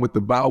serious down with the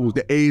vowels,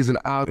 the A's and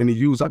the I's and the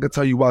U's. I can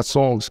tell you why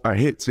songs are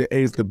hits. The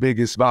A is the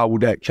biggest vowel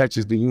that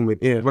catches the human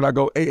ear. When I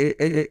go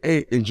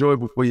A,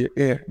 enjoyable for your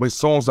ear. But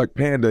songs like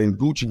Panda and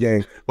Gucci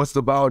Gang, what's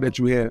the vowel that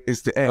you hear?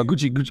 It's the A.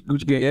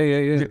 Gucci Gang,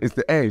 yeah. It's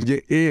the A.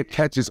 Your ear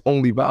catches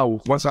only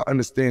vowels. Once I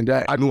understand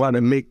that, I knew how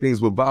to make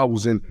things with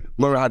vowels and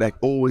learn how to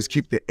always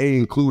keep the A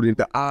included.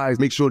 The I's,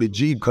 make sure the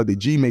G, because the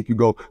G make you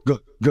go,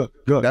 Good.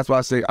 That's why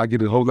I say I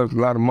get a whole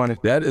lot of money.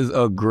 That is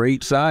a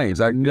great science.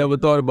 I never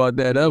thought about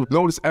that ever.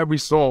 Notice every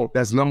song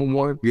that's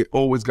 #1, it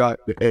always got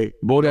the A.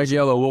 Bodak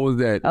Yellow, what was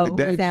that? Oh,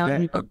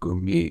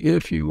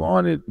 If you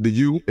wanted. The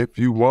U, if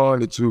you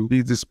wanted to.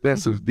 These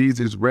expensive, these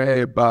is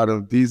red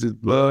bottom, these is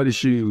bloody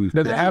shoes.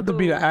 Does it have to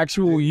be the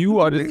actual you,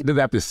 or does it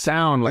have to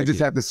sound like I just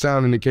have the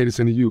sound and the cadence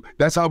in the U.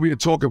 That's how we'd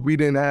talk if we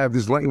didn't have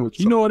this language.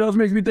 You know what else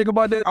makes me think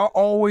about that? I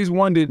always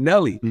wondered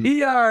Nelly.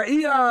 E-R,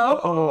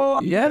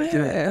 oh, yeah,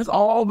 that's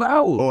all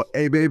vowels. Or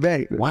A,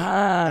 baby.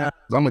 Wow.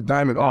 I'm a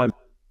diamond artist.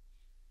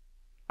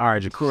 All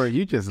right, Jacorey,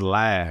 you just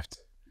laughed.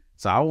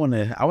 So I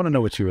wanna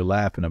know what you were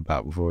laughing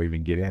about before we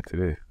even get into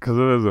this. Because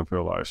it doesn't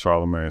feel like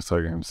Charlamagne's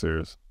taking him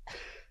serious.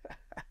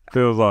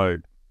 feels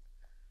like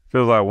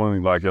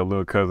when like your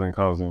little cousin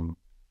comes in,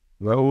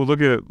 like, oh,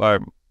 look at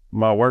like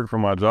my work for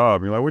my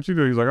job. You're like, what you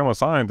do? He's like, I'm a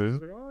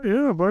scientist. He's like, oh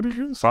yeah, buddy,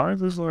 you're a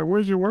scientist. Like,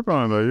 where'd you work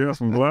on that? You got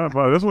some glass.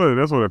 That's what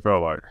it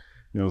felt like.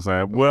 You know what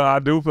I'm saying? Well, I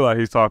do feel like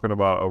he's talking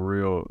about a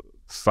real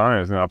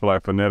science, and I feel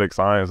like phonetic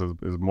science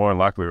is more than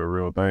likely a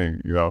real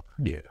thing. You know?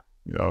 Yeah.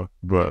 You know,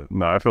 but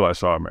no, I feel like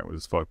Charlamagne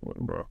was just fucking with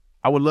him, bro.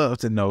 I would love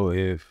to know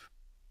if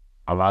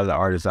a lot of the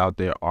artists out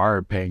there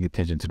are paying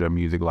attention to their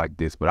music like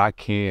this, but I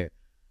can't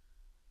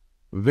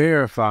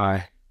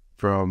verify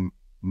from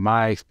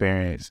my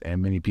experience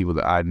and many people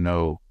that I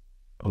know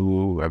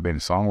who have been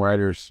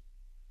songwriters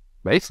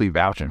basically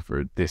vouching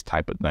for this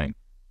type of thing.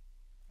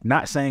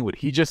 Not saying what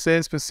he just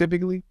said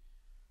specifically,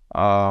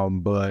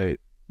 but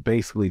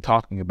basically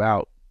talking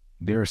about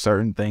there are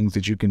certain things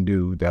that you can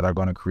do that are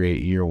going to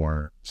create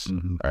earworms.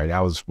 Mm-hmm. All right, that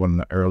was one of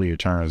the earlier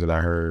terms that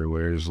I heard,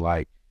 where it's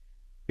like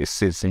it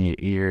sits in your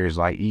ears,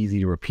 like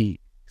easy to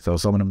repeat. So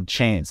some of them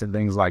chants and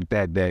things like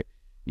that that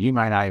you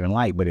might not even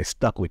like, but it's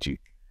stuck with you.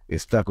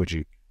 It's stuck with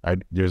you.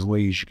 Right? There's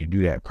ways you can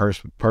do that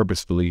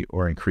purposefully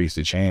or increase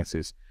the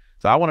chances.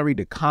 So I want to read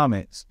the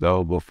comments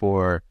though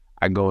before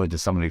I go into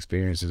some of the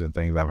experiences and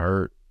things I've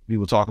heard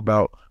people talk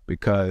about,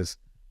 because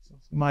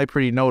it might be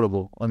pretty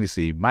notable. Let me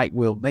see. Mike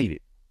Will made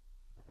it.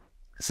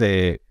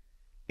 Said,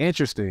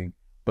 interesting,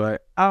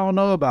 but I don't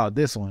know about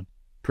this one.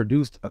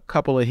 Produced a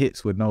couple of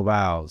hits with no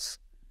vowels.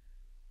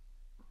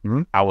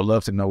 I would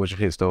love to know which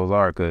hits those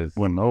are, because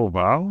With no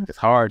vowels? it's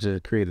hard to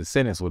create a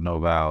sentence with no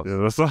vowels. Yeah,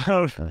 that's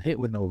not. A hit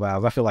with no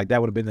vowels. I feel like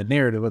that would have been the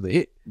narrative of the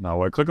hit. No,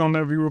 wait, click on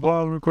that view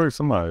replies real quick.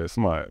 Somebody,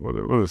 what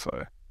did it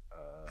say?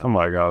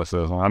 Somebody got to say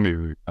something.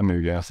 I need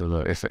to get answer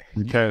that. It's a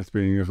You can't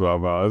speak English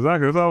without vowels.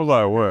 Exactly. So I was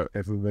like, what?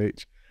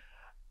 SMH.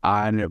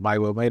 Mike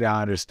Will made it.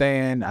 I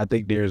understand. I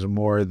think there's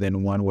more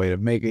than one way to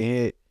make a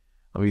hit.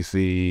 Let me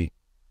see.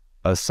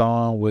 A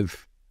song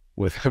with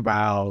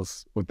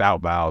vowels,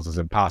 without vowels is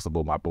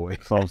impossible, my boy.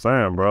 That's what I'm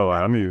saying, bro.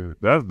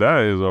 Like,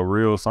 that is a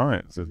real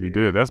science. If he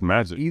did, that's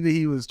magic. Either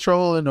he was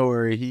trolling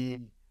or he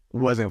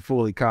wasn't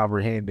fully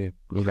comprehending,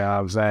 you know what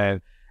I'm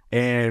saying?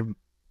 And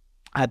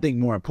I think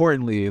more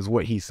importantly is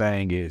what he's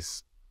saying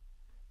is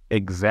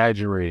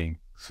exaggerating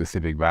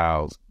specific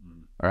vowels,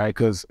 all right?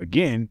 Because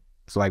again,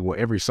 it's like, well,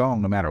 every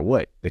song, no matter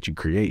what that you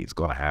create, is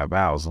going to have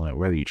vowels on it,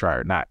 whether you try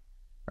or not,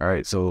 all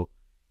right? So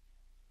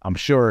I'm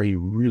sure he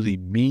really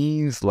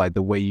means like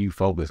the way you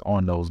focus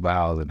on those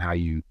vowels and how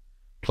you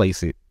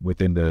place it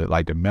within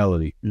the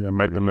melody. Yeah,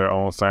 make them their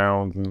own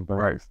sounds and things.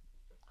 Right.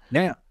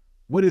 Now,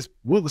 what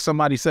would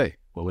somebody say?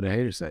 What would a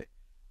hater say?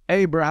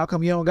 Hey, bro, how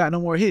come you don't got no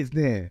more hits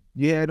then?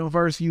 You had them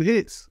first few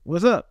hits.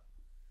 What's up?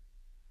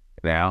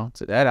 Now,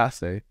 to that I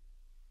say,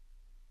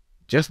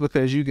 just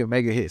because you can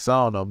make a hit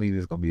song don't mean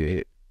it's going to be a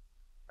hit.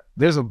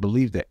 There's a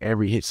belief that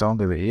every hit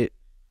song is a hit.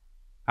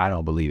 I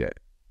don't believe that,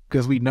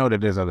 because we know that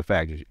there's other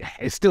factors.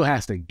 It still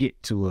has to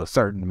get to a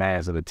certain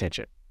mass of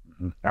attention,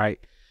 right?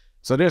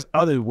 So there's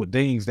other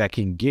things that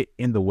can get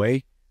in the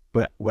way,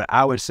 but what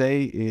I would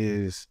say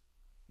is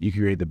you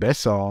create the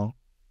best song,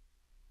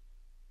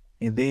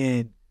 and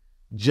then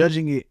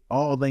judging it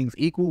all things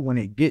equal, when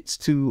it gets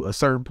to a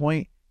certain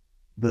point,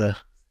 the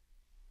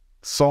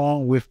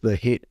song with the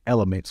hit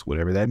elements,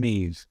 whatever that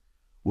means,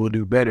 will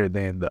do better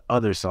than the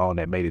other song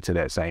that made it to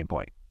that same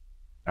point,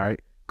 all right?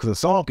 Because a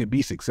song can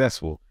be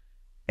successful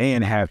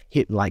and have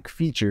hit-like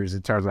features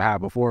in terms of how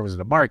it performs in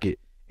the market,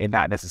 and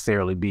not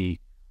necessarily be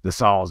the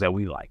songs that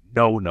we like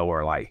know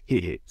are like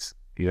hits.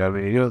 You know what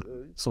I mean? You know,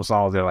 some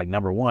songs that are like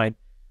 #1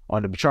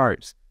 on the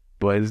charts,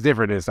 but it's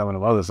different than some of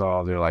them other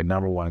songs that are like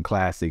 #1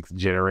 classics,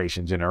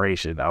 generation.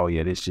 Oh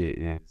yeah, this shit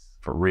is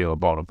for real,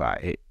 bona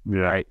fide hit. Yeah.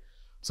 Right?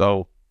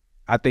 So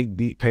I think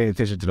paying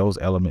attention to those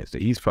elements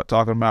that he's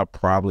talking about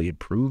probably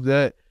improve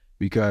that,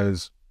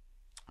 because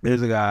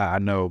there's a guy I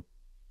know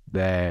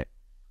that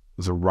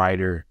was a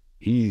writer.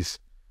 He's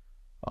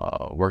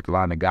worked a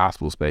lot in the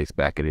gospel space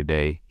back in the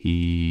day.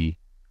 He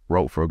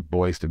wrote for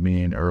Boys to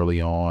Men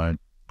early on.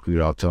 He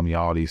would all tell me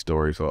all these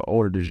stories. So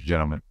older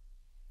gentleman.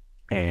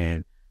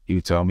 And he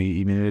would tell me,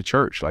 even in the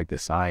church, like the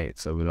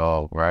science of it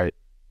all, right?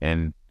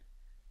 And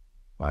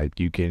like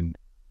you can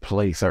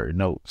play certain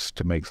notes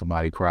to make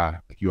somebody cry.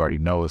 Like you already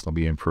know it's gonna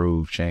be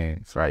improved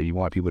chance, right? You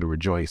want people to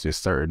rejoice. There's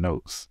certain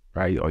notes,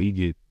 right? Or you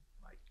get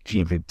like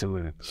deep into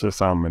it. It's just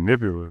sound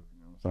manipulative.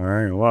 So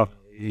I ain't gonna lie.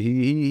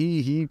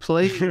 he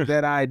played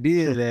that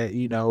idea that,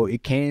 you know,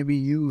 it can be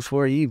used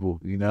for evil.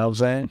 You know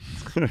what I'm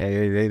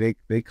saying?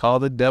 they call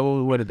the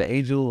devil the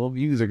angel of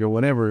music or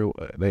whatever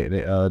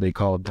they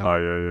call it. Oh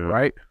yeah.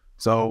 Right.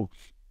 So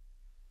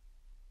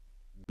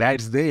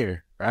that's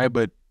there, right?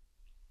 But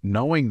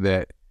knowing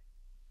that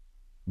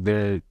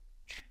if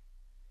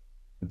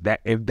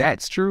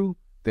that's true,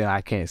 then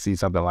I can't see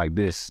something like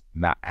this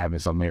not having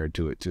some merit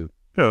to it too.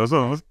 Yeah, that's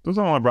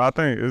all, bro. I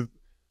think it's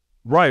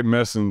right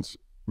message.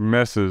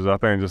 I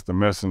think just the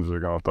messenger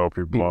gonna throw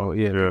people off.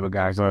 Yeah, people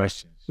got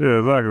questions. Yeah,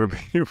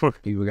 exactly.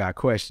 People got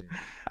questions.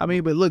 I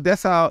mean, but look,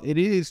 that's how it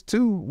is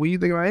too. When you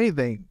think about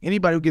anything,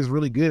 anybody who gets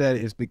really good at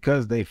it is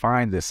because they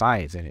find the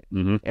science in it.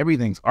 Mm-hmm.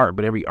 Everything's art,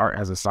 but every art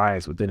has a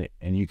science within it,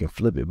 and you can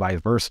flip it.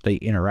 Vice versa, they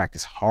interact.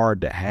 It's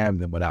hard to have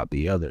them without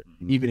the other.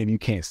 Even if you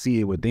can't see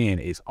it within,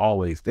 it's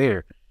always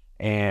there.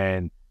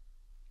 And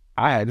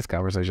I had this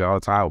conversation all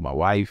the time with my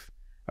wife.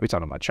 I be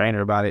talking to my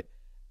trainer about it.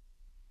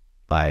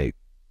 Like,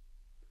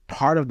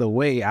 part of the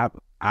way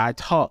I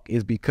talk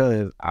is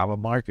because I'm a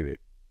marketer.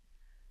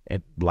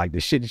 And like the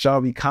shit that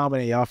y'all be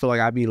commenting, y'all feel like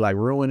I be like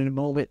ruining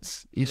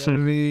moments. You know what I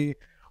mean?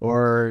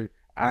 Or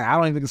I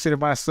don't even consider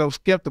myself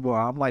skeptical.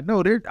 I'm like, no,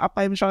 I'm not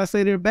even trying to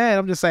say they're bad.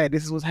 I'm just saying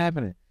this is what's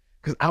happening.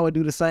 Because I would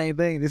do the same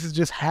thing. This is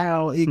just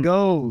how it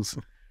goes.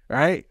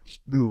 Right?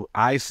 Dude,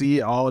 I see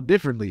it all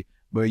differently.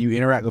 But you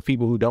interact with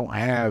people who don't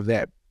have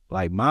that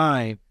like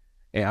mind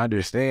and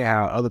understand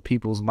how other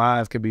people's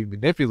minds can be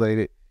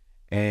manipulated,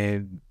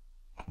 and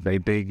they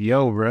think,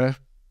 yo, bruh,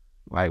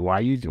 like, why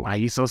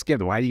you so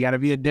skeptical? Why you gotta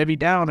be a Debbie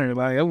Downer?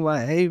 Like, I'm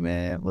like, hey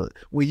man, look,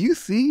 when you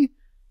see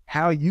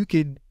how you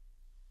can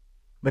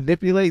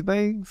manipulate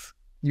things,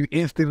 you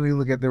instantly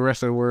look at the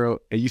rest of the world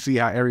and you see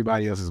how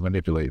everybody else is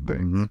manipulating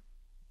things. Mm-hmm.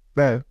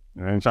 That,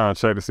 I ain't trying to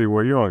check to see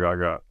where you don't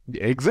got.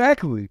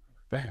 exactly.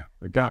 Damn,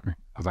 it got me.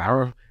 I was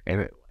like,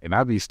 and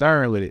I be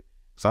stern with it.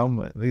 So I'm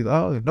like,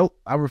 oh nope,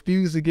 I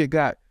refuse to get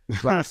got.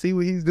 So I see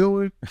what he's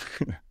doing.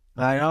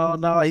 Like, oh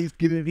no, he's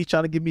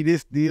trying to give me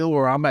this deal,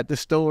 or I'm at the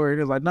store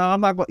and it's like, no,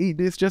 I'm not gonna eat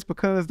this just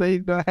because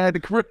they had the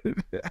credit.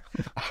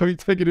 I be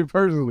taking it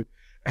personally.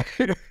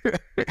 It's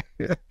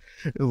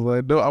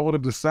like, no, I want to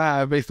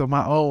decide based on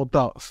my own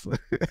thoughts.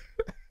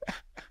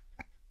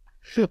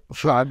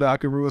 So I know I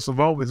can ruin some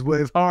moments,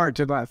 but it's hard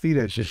to not see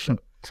that shit.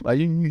 Like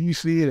you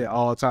see it at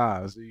all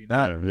times. You're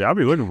not. Yeah, I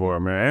be looking for it,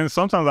 man. And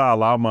sometimes I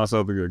allow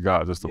myself to get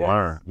got just to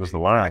learn, just to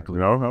learn. Exactly.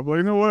 You know, I'm like,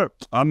 you know what?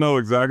 I know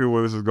exactly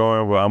where this is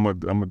going, but I'm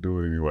gonna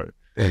do it anyway.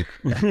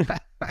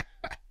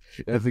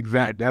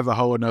 That's a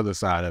whole another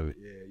side of it.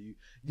 Yeah,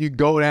 you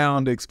go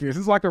down the experience.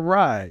 It's like a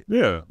ride.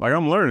 Yeah, like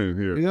I'm learning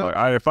here. Yeah.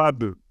 Like if I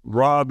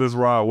ride this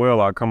ride well,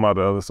 I come out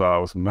the other side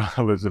with some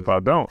knowledge. If I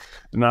don't,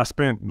 then I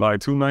spent like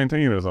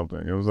 $219 or something.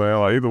 You know what I'm saying?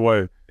 Like either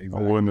way,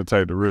 I'm willing to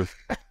take the risk.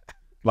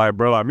 Like,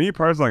 bro, like me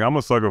personally, like, I'm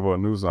a sucker for a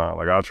new sign.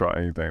 Like, I'll try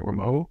anything with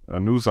a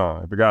new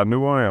sign. If it got a new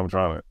one, I'm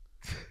trying it.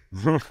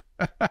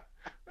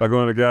 Like,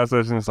 going to the gas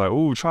station, it's like,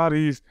 ooh, try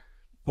these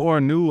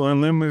 4 new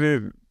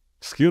unlimited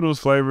Skittles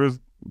flavors.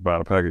 Buy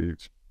a pack of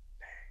each.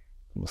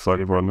 I'm a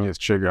sucker for a new. Just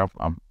trigger.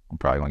 I'm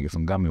probably gonna get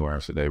some gummy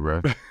worms today,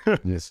 bro.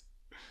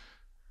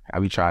 I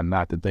be trying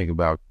not to think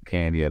about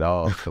candy at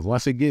all, because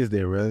once it gets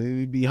there, bro,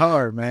 it'd be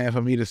hard, man,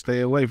 for me to stay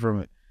away from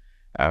it.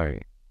 All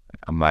right,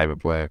 I'm not even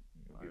playing.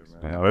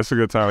 Yeah, that's a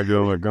good time to get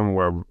on a gummy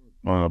worm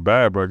on a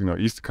bad break. You know,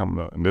 Easter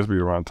coming up, and this be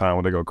around time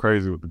when they go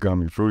crazy with the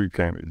gummy fruity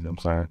candy. You know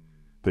what I'm saying?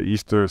 The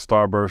Easter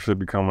Starburst should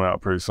be coming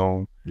out pretty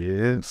soon. Yeah. You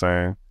know what I'm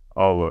saying?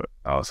 Oh, look.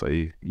 Oh, so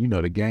you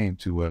know the game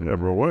too well. Yeah,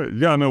 bro, what? You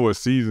gotta know what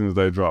seasons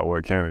they drop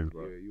what candies,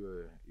 bro.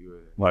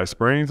 Like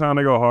springtime,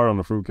 they go hard on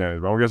the fruit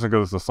candies, bro. I'm guessing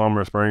because it's a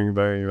summer, spring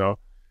thing, you know.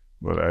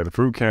 But the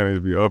fruit candies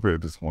be up here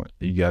at this point.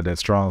 You got that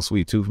strong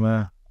sweet tooth,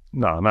 man?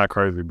 No, not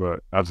crazy,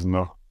 but I just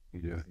know.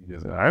 You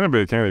just I ain't a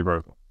big candy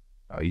person.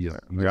 Oh, you just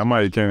Like, I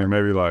might eat candy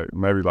maybe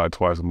like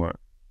twice a month.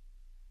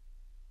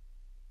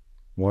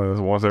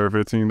 Once every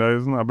 15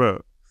 days, not bad.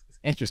 It's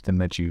interesting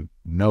that you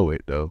know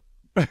it though.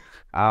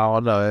 I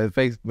don't know.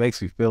 It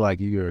makes me feel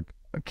like you're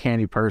a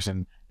candy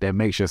person that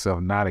makes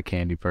yourself not a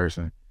candy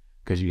person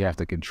because you have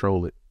to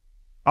control it.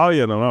 Oh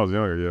yeah, no, when I was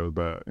younger, yeah, it was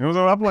bad. You know what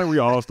I'm saying? I feel like we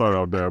all started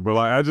out there, but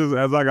like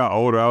as I got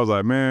older, I was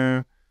like,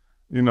 man,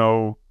 you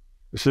know,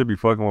 it should be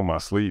fucking with my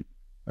sleep.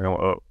 Like I'm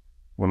up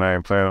when I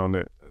ain't planning on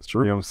it. That's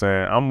true. You know what I'm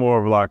saying? I'm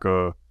more of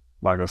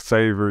like a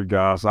savory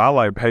guy, so I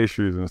like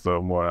pastries and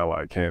stuff more than I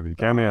like candy.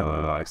 Candy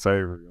and like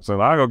savory.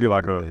 So I go get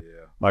like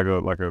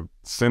a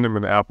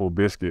cinnamon apple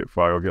biscuit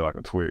before I go get like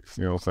a Twix.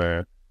 You know what I'm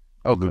saying?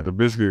 Okay. The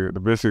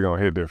biscuit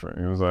gonna hit different.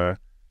 You know what I'm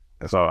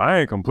saying? So I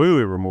ain't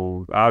completely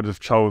removed. I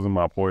just chosen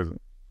my poison.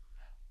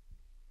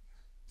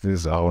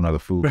 This is a whole nother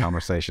food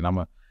conversation.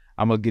 I'm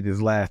gonna get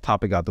this last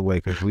topic out the way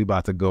because we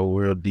about to go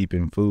real deep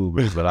in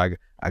food. But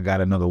I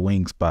got another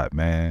wing spot,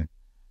 man.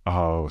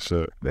 Oh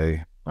shit.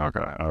 Okay. All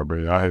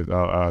right,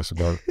 I should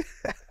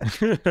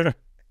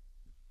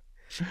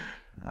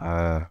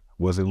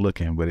Wasn't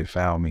looking, but it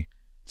found me.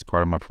 It's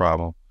part of my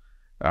problem.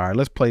 All right,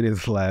 let's play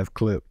this last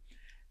clip.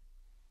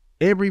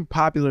 every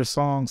popular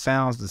song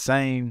sounds the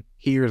same.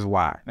 Here's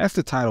why. That's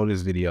the title of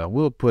this video.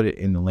 We'll put it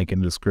in the link in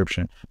the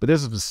description. But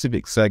there's a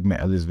specific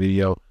segment of this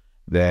video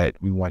that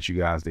we want you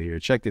guys to hear.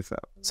 Check this out.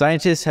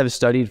 Scientists have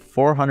studied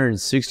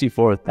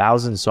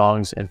 464,000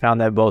 songs and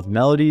found that both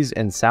melodies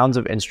and sounds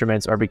of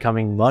instruments are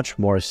becoming much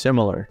more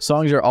similar.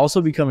 Songs are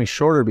also becoming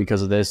shorter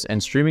because of this,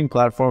 and streaming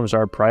platforms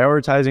are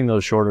prioritizing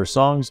those shorter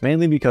songs,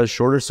 mainly because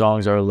shorter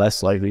songs are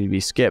less likely to be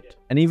skipped.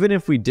 And even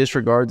if we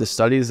disregard the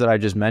studies that I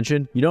just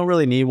mentioned, you don't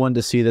really need one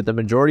to see that the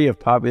majority of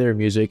popular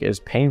music is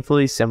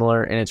painfully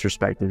similar in its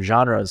respective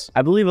genres.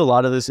 I believe a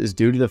lot of this is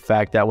due to the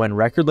fact that when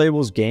record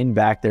labels gained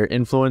back their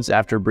influence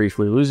after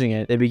briefly losing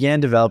it, they began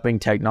developing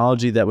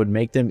technology that would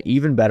make them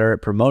even better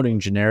at promoting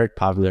generic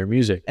popular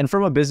music. And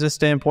from a business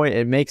standpoint,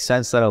 it makes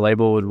sense that a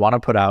label would want to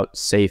put out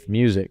safe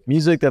music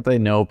that they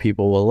know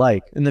people will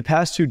like. In the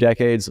past 2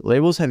 decades,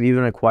 labels have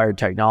even acquired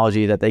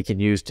technology that they can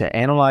use to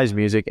analyze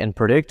music and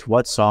predict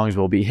what songs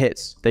will be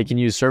hits. They can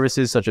use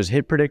services such as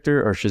Hit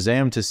Predictor or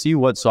Shazam to see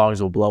what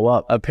songs will blow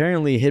up.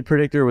 Apparently, Hit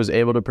Predictor was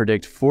able to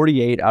predict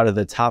 48 out of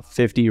the top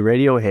 50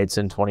 radio hits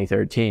in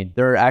 2013.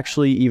 There are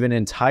actually even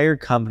entire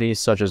companies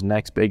such as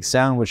Next Big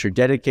Sound which are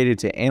dedicated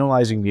to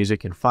analyzing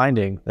music and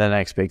finding the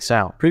next big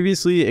sound.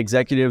 Previously,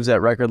 executives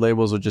at record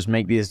labels would just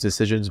make these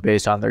decisions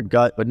based on their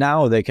gut, but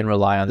now they can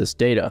rely on this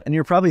data. And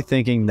you're probably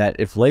thinking that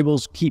if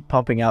labels keep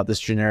pumping out this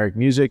generic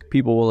music,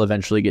 people will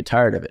eventually get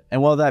tired of it.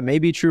 And while that may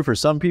be true for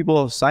some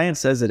people, science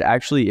says it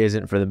actually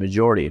isn't for the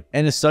majority.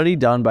 In a study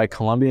done by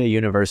Columbia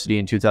University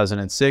in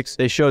 2006,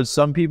 they showed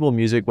some people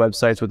music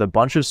websites with a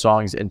bunch of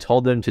songs and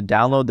told them to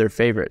download their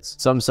favorites.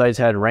 Some sites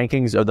had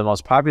rankings of the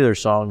most popular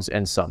songs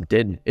and some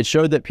didn't. It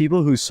showed that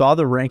people who saw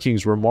the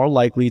rankings were more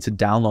likely to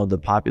download the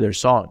popular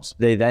songs.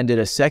 They then did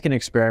a second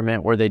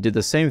experiment where they did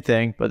the same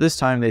thing, but this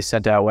time they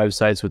sent out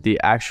websites with the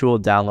actual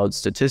download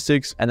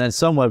statistics and then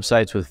some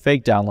websites with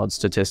fake download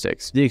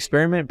statistics. The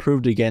experiment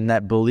proved again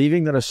that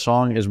believing that a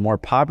song is more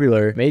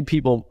popular made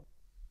people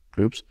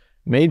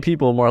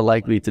more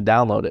likely to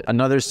download it.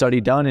 Another study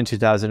done in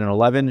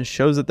 2011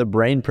 shows that the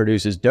brain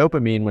produces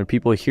dopamine when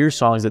people hear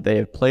songs that they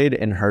have played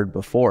and heard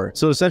before.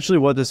 So essentially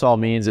what this all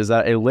means is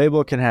that a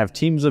label can have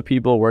teams of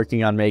people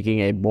working on making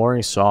a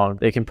boring song.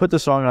 They can put the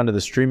song onto the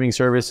streaming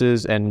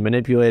services and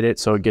manipulate it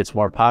so it gets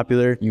more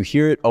popular. You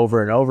hear it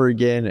over and over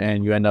again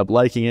and you end up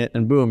liking it,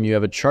 and boom, you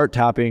have a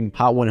chart-topping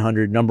Hot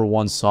 100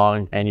 #1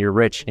 song, and you're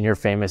rich and you're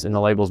famous and the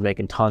label's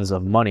making tons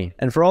of money.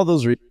 And for all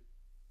those reasons,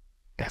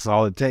 That's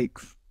all it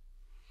takes.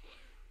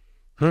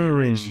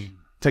 Rich.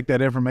 Take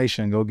that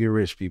information and go get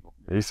rich, people.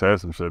 He said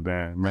some shit,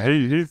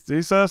 man.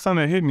 He said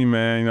something that hit me,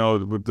 man. You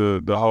know, with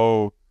the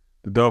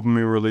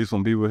dopamine release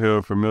when people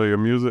hear familiar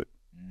music,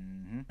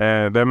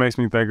 and that makes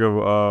me think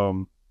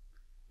of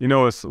you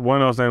know, it's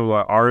one of those things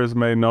like artists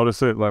may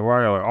notice it, like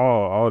right, like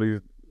all these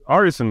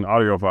artists and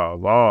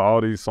audiophiles, all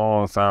these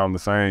songs sound the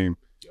same,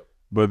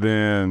 but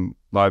then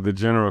like the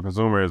general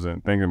consumer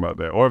isn't thinking about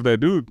that, or if they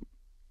do,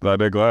 like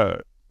they're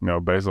glad. You know,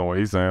 based on what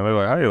he's saying, they're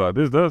like, hey, like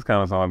this does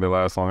kind of sound like the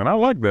last song, and I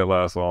like that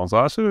last song, so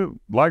I should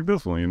like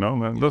this one, you know,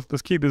 man.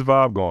 Let's keep this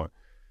vibe going.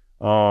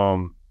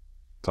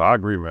 So I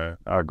agree, man.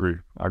 I agree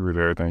with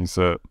everything you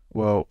said.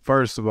 Well,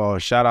 first of all,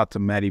 shout out to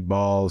Matty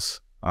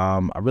Balls.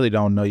 I really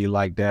don't know you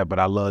like that, but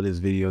I love this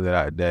video that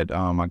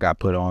I got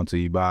put on to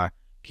you by.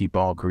 Keep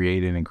on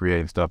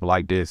creating stuff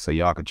like this, so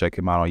y'all can check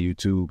him out on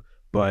YouTube.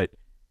 But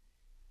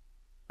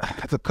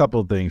there's a couple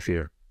of things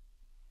here.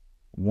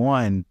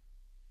 One,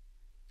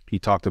 he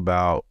talked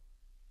about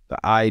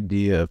the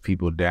idea of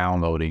people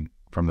downloading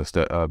from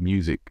the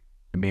music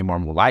and being more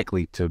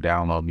likely to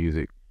download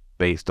music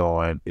based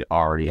on it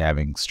already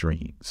having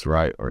streams,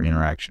 right, or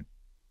interaction.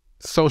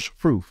 Social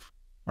proof,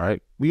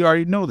 right? We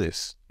already know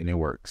this, and it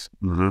works.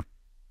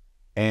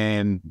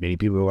 And many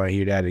people are going to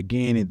hear that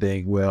again and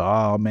think, well,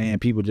 oh man,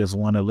 people just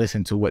want to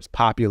listen to what's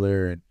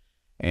popular,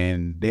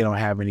 and they don't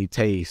have any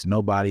taste.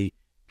 Nobody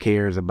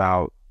cares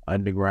about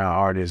underground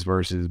artists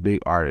versus big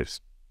artists.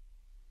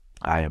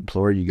 I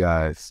implore you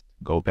guys,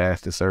 go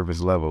past the surface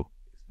level.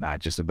 It's not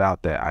just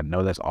about that. I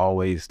know that's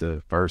always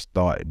the first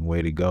thought and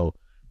way to go,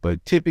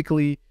 but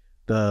typically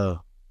the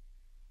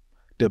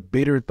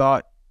bitter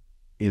thought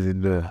is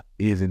in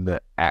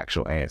the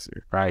actual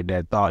answer, right?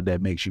 That thought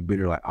that makes you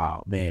bitter, like,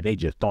 oh man, they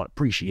just don't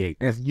appreciate.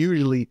 That's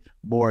usually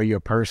more your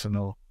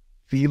personal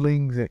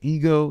feelings and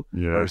ego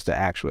versus the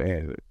actual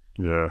answer.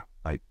 Yeah.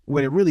 Like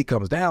what it really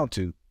comes down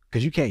to,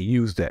 because you can't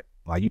use that,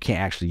 like you can't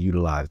actually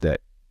utilize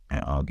that.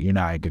 You're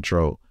not in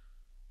control.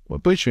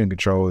 What puts you in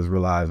control is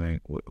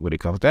realizing what it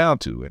comes down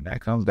to, and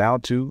that comes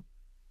down to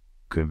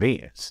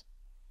convenience,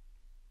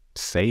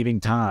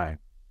 saving time.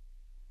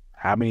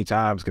 How many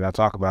times can I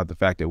talk about the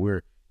fact that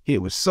we're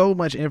hit with so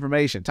much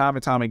information time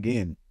and time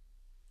again,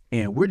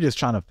 and we're just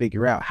trying to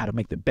figure out how to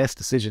make the best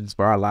decisions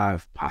for our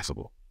life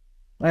possible.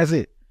 That's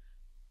it.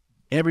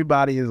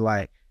 Everybody is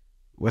like,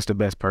 what's the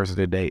best person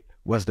to date?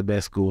 What's the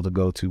best school to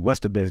go to? What's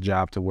the best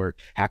job to work?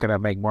 How can I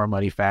make more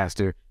money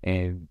faster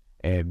and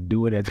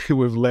do it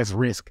with less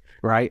risk,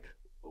 right?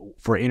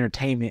 for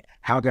entertainment,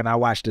 how can I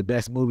watch the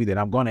best movie that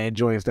I'm going to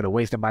enjoy instead of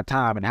wasting my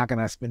time? And how can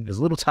I spend as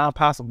little time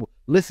possible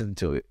listening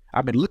to it?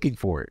 I've been looking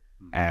for it.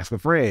 Ask a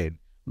friend.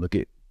 Look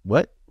at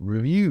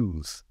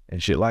reviews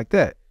and shit like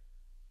that.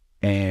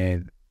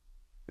 And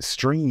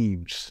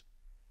streams,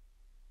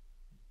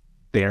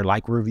 they're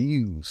like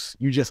reviews.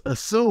 You just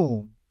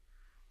assume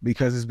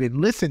because it's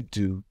been listened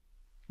to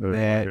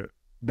that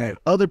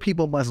other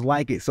people must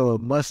like it, so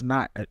it must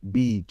not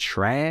be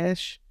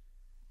trash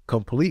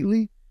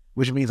completely,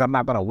 which means I'm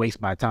not going to waste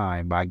my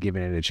time by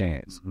giving it a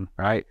chance,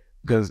 right?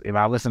 Because if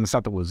I listen to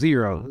something with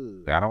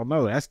 0, I don't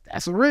know.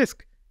 That's a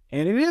risk,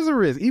 and it is a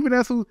risk. Even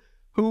us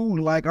who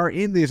like are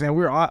in this, and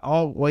we're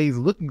always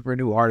looking for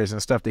new artists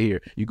and stuff to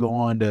hear. You go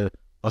on to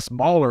a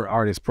smaller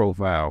artist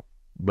profile,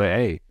 but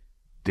hey,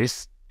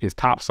 his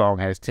top song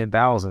has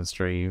 10,000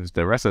 streams.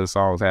 The rest of the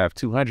songs have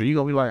 200. You're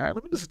going to be like, all right,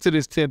 let me listen to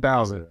this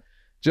 10,000.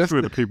 Just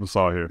what the people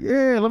saw here.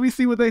 Yeah, let me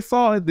see what they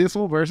saw in this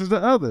one versus the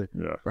other.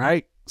 Yeah.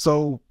 Right?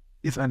 So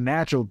it's a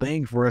natural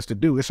thing for us to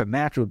do. It's a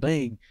natural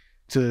thing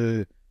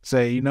to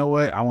say, you know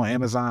what? I want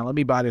Amazon. Let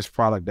me buy this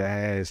product that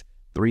has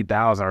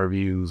 3,000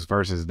 reviews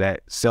versus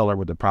that seller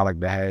with the product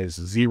that has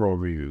 0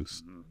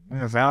 reviews.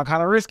 It sounds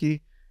kind of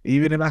risky,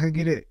 even if I can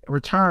get it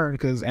returned,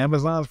 because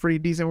Amazon's pretty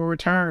decent with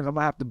returns. I'm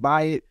going to have to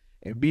buy it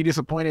and be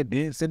disappointed,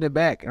 then send it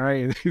back. All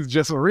right. It's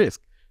just a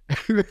risk.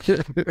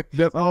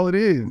 That's all it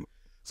is.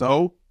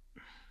 So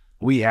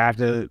we have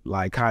to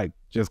kind of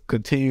just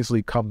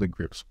continuously come to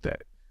grips with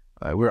that.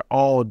 We're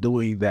all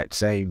doing that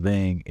same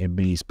thing in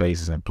many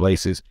spaces and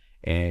places.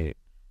 And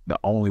the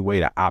only way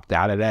to opt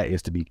out of that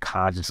is to be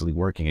consciously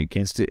working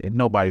against it. And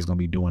nobody's going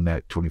to be doing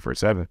that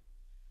 24/7.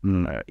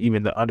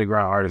 Even the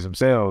underground artists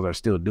themselves are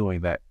still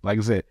doing that. Like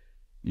I said,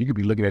 you could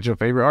be looking at your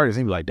favorite artist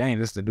and be like, dang,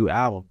 this is the new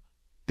album.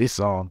 This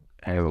song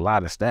has a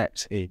lot of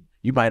stats. And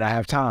you might not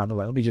have time to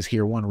let me just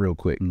hear one real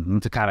quick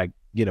to kind of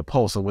get a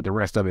pulse of what the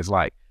rest of it's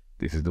like.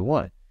 This is the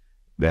one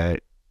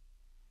that,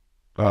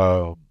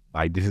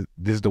 this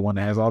is the one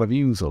that has all the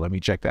views. So let me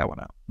check that one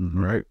out.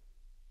 Right.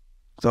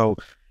 So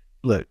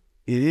look,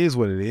 it is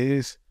what it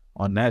is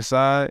on that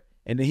side.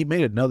 And then he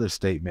made another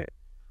statement.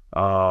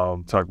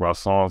 Talk about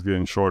songs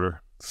getting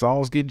shorter.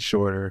 Songs getting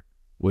shorter,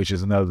 which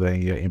is another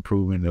thing,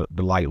 improving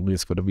the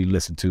likeness for to be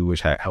listened to,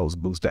 which helps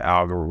boost the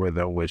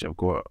algorithm, which of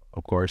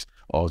course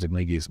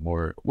ultimately gets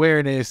more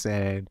awareness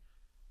and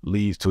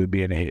leads to it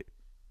being a hit.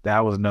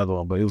 That was another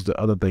one, but it was the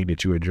other thing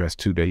that you addressed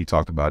too that he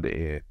talked about at the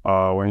end.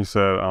 When he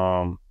said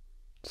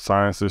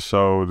scientists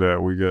show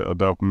that we get a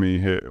dopamine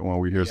hit when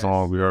we hear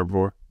songs we heard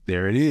before.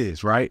 There it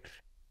is, right?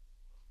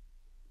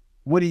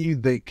 What do you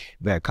think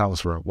that comes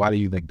from? Why do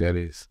you think that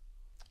is?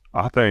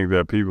 I think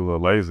that people are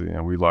lazy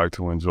and we like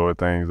to enjoy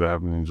things that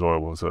have been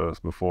enjoyable to us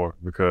before,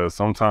 because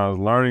sometimes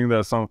learning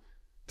that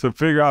to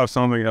figure out if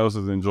something else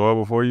is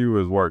enjoyable for you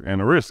is work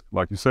and a risk,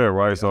 like you said,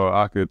 right? Yeah. So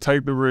I could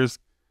take the risk.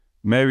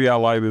 Maybe I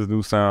like this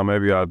new sound,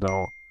 maybe I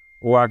don't.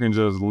 Or I can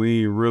just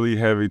lean really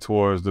heavy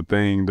towards the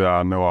thing that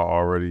I know I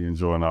already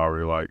enjoy and I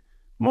already like.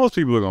 Most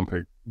people are going to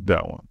pick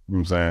that one. You know what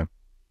I'm saying?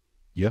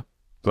 Yeah.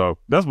 So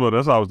that's what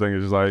I was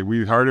thinking. Just like,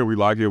 we heard it, we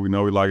like it, we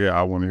know we like it.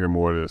 I want to hear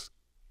more of this.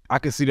 I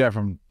can see that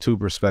from two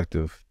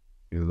perspectives.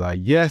 It's like,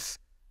 yes,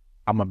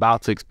 I'm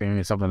about to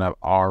experience something I've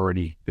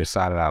already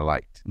decided I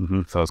liked.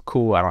 So it's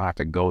cool. I don't have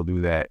to go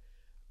through that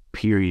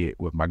period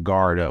with my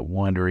guard up,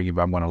 wondering if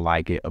I'm going to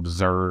like it,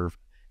 observe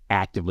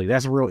actively.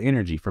 That's real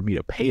energy for me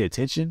to pay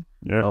attention.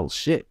 Yeah. Oh,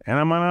 shit. And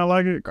I might not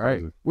like it.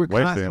 Right. We're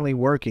constantly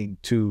working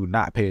to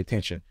not pay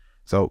attention.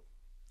 So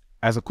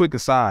as a quick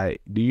aside,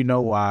 do you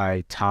know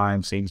why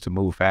time seems to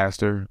move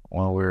faster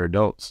when we're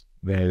adults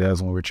than it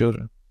does when we're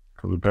children?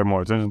 Because we pay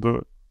more attention to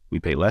it. We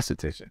pay less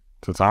attention.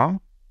 To time?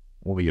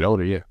 When we get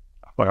older, yeah.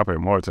 I feel like I pay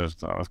more attention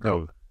to time. That's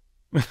cool.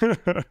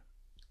 No.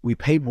 We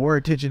pay more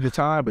attention to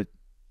time, but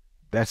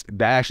that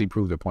actually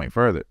proves the point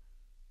further.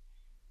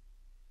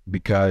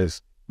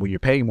 Because when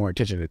you're paying more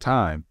attention to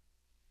time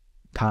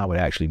would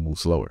actually move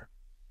slower.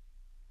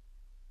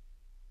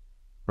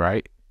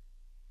 Right?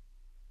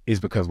 It's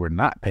because we're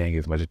not paying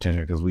as much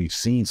attention because we've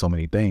seen so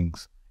many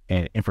things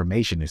and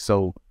information is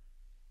so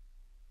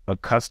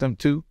accustomed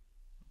to.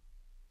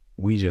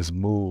 We just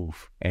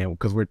move, and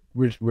because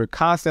we're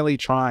constantly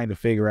trying to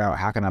figure out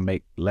how can I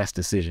make less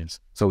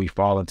decisions, so we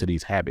fall into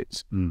these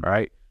habits,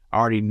 right? I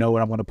already know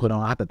what I'm going to put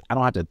on. I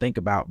don't have to think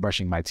about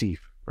brushing my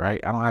teeth,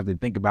 right? I don't have to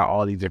think about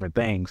all these different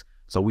things.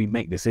 So we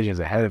make decisions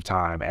ahead of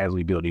time as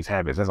we build these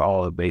habits. That's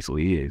all it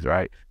basically is,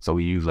 right? So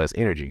we use less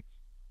energy,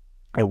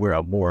 and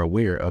we're more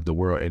aware of the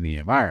world and the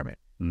environment.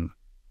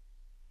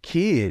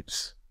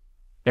 Kids,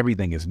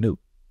 everything is new,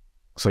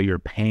 so you're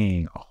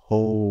paying a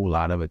whole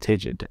lot of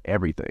attention to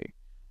everything.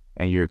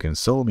 And you're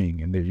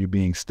consuming and then you're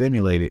being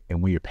stimulated.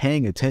 And when you're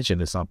paying attention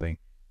to something,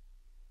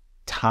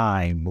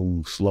 time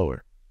moves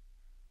slower.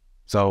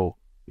 So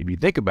if you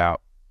think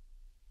about,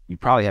 you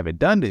probably haven't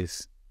done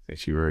this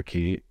since you were a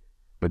kid,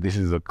 but this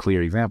is a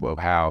clear example of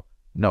how,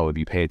 no, if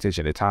you pay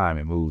attention to time,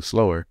 it moves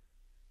slower.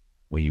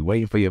 When you're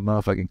waiting for your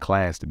motherfucking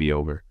class to be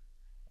over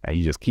and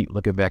you just keep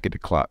looking back at the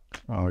clock.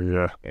 Oh,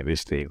 yeah. And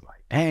this thing's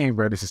like, dang,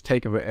 bro, this is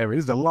taking forever.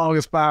 This is the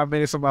longest 5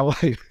 minutes of my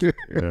life.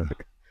 Yeah.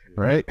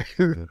 Right?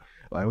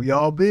 Like, we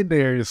all been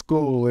there in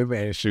school, and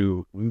man,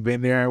 shoot, we've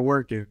been there and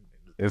working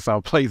in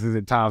some places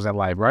and times in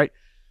life, right?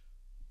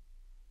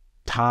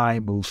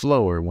 Time moves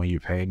slower when you're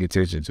paying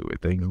attention to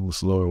it. Things move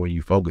slower when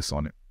you focus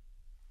on it.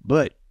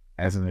 But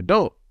as an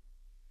adult,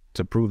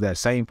 to prove that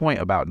same point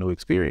about new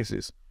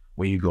experiences,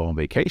 when you go on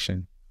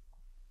vacation,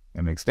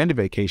 an extended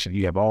vacation,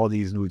 you have all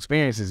these new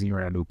experiences and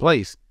you're in a new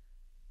place.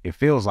 It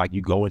feels like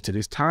you go into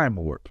this time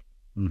warp,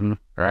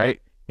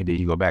 right? And then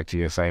you go back to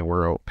your same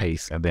world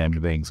pace, and then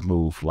things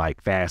move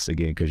like fast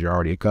again because you're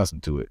already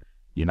accustomed to it.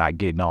 You're not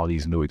getting all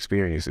these new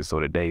experiences, so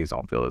the days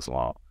don't feel as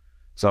long.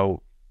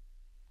 So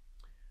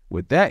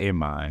with that in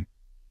mind,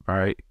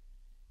 right?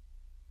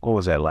 What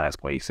was that last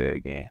point you said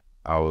again?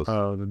 The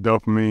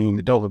dopamine.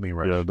 The dopamine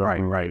rush. Yeah,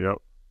 dopamine, right. Yep.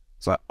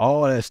 So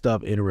all that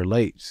stuff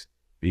interrelates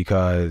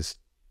because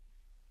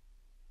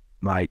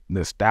like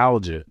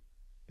nostalgia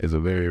is a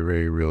very,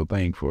 very real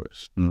thing for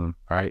us,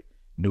 right?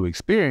 New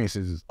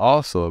experiences is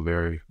also a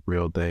very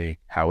real thing.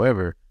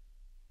 However,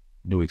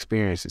 new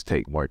experiences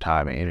take more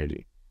time and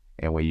energy.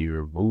 And when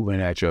you're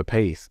moving at your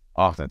pace,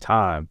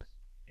 oftentimes,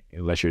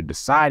 unless you're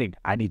deciding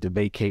I need to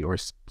vacate or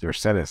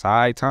set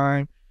aside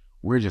time,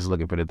 we're just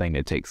looking for the thing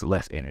that takes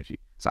less energy.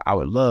 So I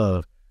would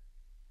love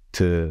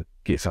to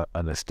get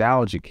a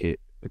nostalgia kit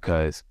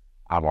because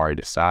I've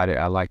already decided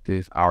I like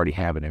this. I already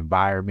have an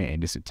environment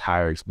and this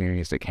entire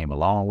experience that came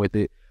along with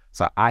it.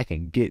 So I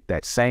can get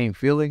that same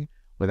feeling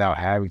without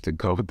having to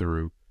go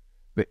through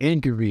the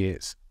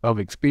inconvenience of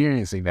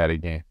experiencing that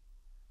again.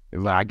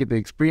 It's like I get the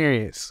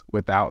experience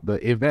without the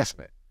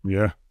investment.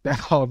 Yeah.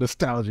 That's all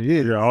nostalgia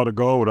is. Yeah, all the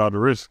goal without the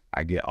risk.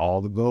 I get all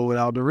the goal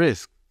without the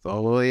risk.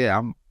 So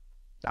yeah,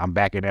 I'm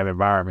back in that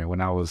environment when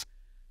I was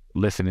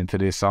listening to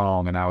this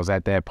song and I was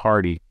at that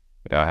party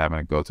without having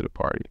to go to the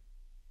party.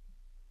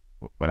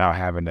 Without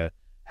having to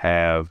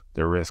have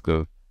the risk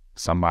of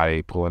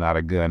somebody pulling out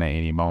a gun at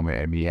any moment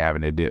and me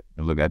having to dip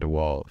and look at the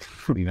wall.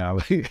 You know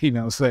what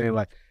I'm saying?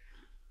 Like,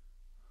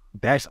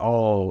 that's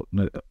all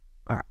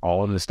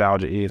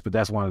nostalgia is, but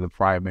that's one of the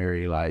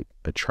primary like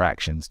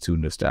attractions to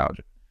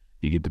nostalgia.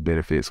 You get the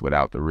benefits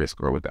without the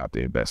risk or without the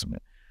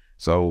investment.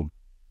 So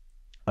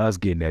us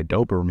getting that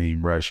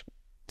dopamine rush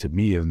to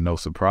me is no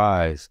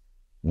surprise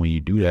when you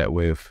do that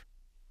with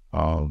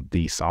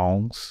these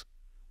songs,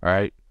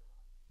 right?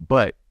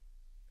 But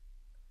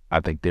I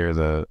think there's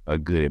a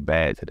good and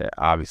bad to that,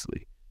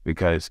 obviously,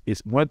 because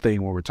it's one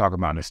thing when we're talking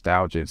about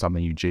nostalgia and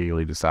something you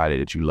genuinely decided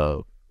that you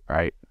love,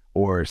 right?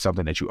 Or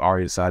something that you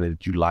already decided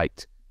that you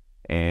liked.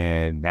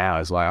 And now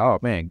it's like, oh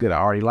man, good, I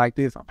already like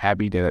this. I'm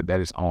happy that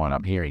it's on,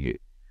 I'm hearing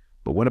it.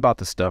 But what about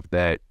the stuff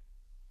that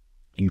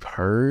you've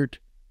heard,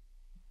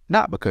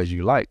 not because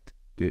you liked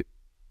it,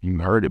 you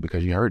heard it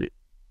because you heard it.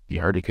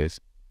 You heard it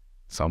because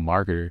some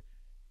marketer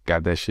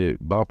got that shit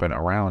bumping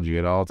around you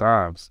at all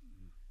times.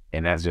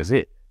 And that's just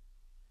it.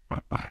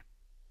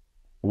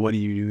 What do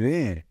you do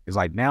then? It's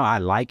like now I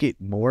like it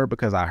more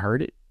because I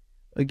heard it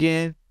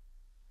again,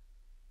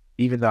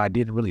 even though I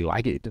didn't really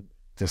like it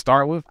to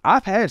start with.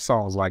 I've had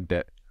songs like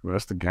that. Well,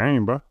 that's the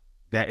game, bro.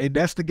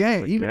 That's the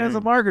game. Even as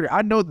a marketer,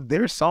 I know that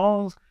there's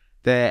songs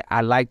that I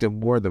liked them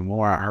more the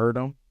more I heard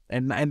them,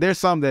 and there's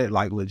some that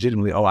like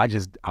legitimately,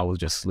 I was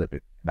just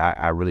slipping.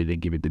 I really didn't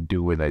give it the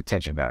due and the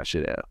attention that I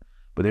should have.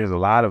 But there's a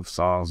lot of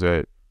songs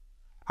that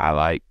I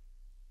like,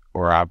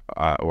 or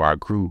I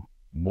grew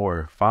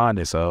more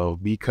fondness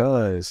of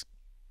because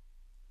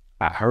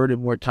I heard it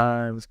more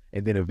times,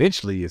 and then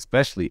eventually,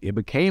 especially, it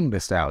became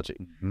nostalgic.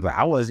 Like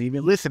I wasn't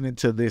even listening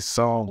to this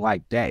song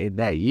like that in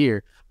that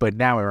year, but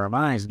now it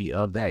reminds me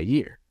of that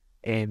year,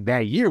 and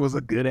that year was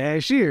a good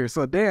ass year.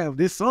 So damn,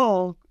 this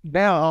song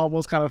now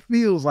almost kind of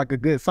feels like a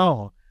good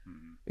song.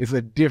 It's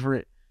a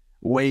different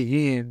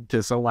way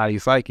into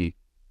somebody's psyche.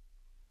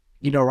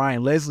 You know,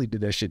 Ryan Leslie did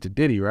that shit to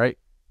Diddy, right?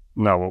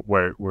 No,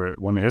 wait,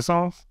 one of his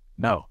songs?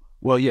 No.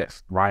 Well,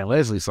 yes, Ryan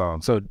Leslie's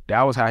song. So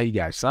that was how he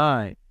got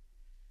signed.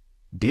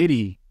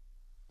 Diddy,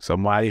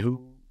 somebody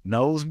who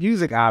knows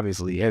music,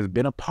 obviously, has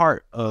been a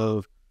part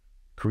of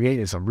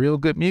creating some real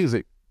good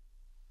music.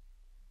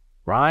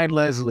 Ryan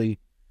Leslie,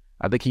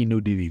 I think he knew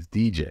Diddy's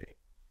DJ,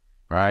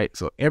 right?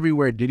 So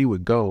everywhere Diddy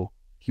would go,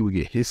 he would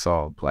get his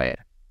song playing.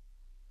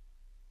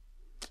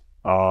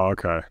 Oh,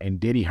 okay. And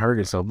Diddy heard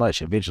it so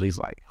much, eventually he's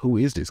like, who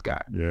is this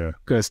guy? Yeah.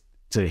 Because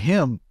to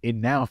him, it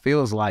now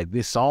feels like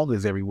this song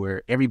is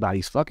everywhere.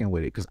 Everybody's fucking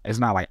with it. Because it's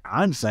not like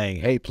I'm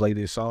saying, hey, play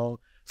this song.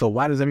 So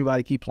why does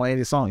everybody keep playing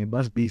this song? It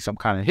must be some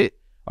kind of hit,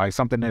 like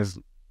something that's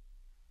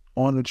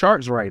on the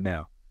charts right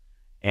now.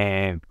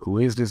 And who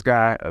is this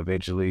guy?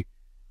 Eventually,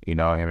 you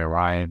know, him and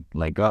Ryan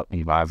link up.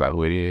 He finds out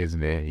who it is,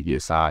 and then he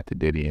gets signed to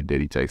Diddy, and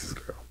Diddy takes his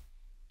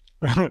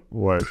girl.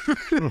 What?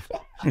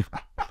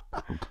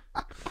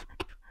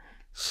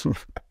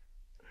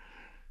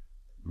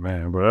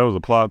 Man, bro, that was a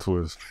plot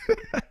twist.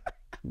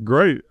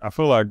 Great. I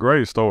feel like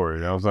great story.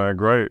 You know what I'm saying?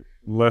 Great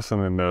lesson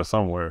in there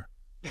somewhere.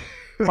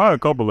 Probably a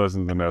couple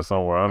lessons in there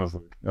somewhere,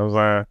 honestly. You know what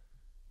I'm saying?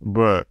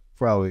 But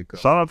Probably.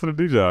 shout out to the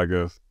DJ, I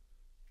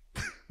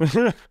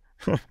guess.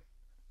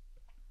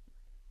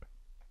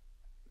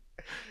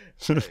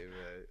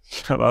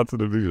 Shout out to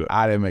the DJ.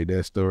 I didn't make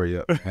that story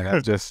up,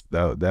 and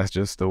that's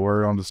just the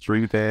word on the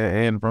street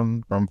and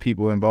from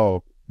people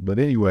involved. But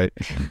anyway,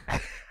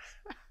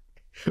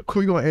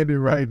 we're gonna end it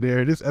right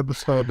there. This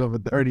episode number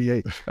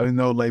 38 of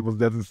No Labels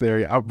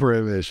Necessary. I'm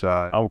Brandman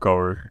Sean. I'm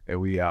Kohrey.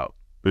 And we out.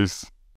 Peace.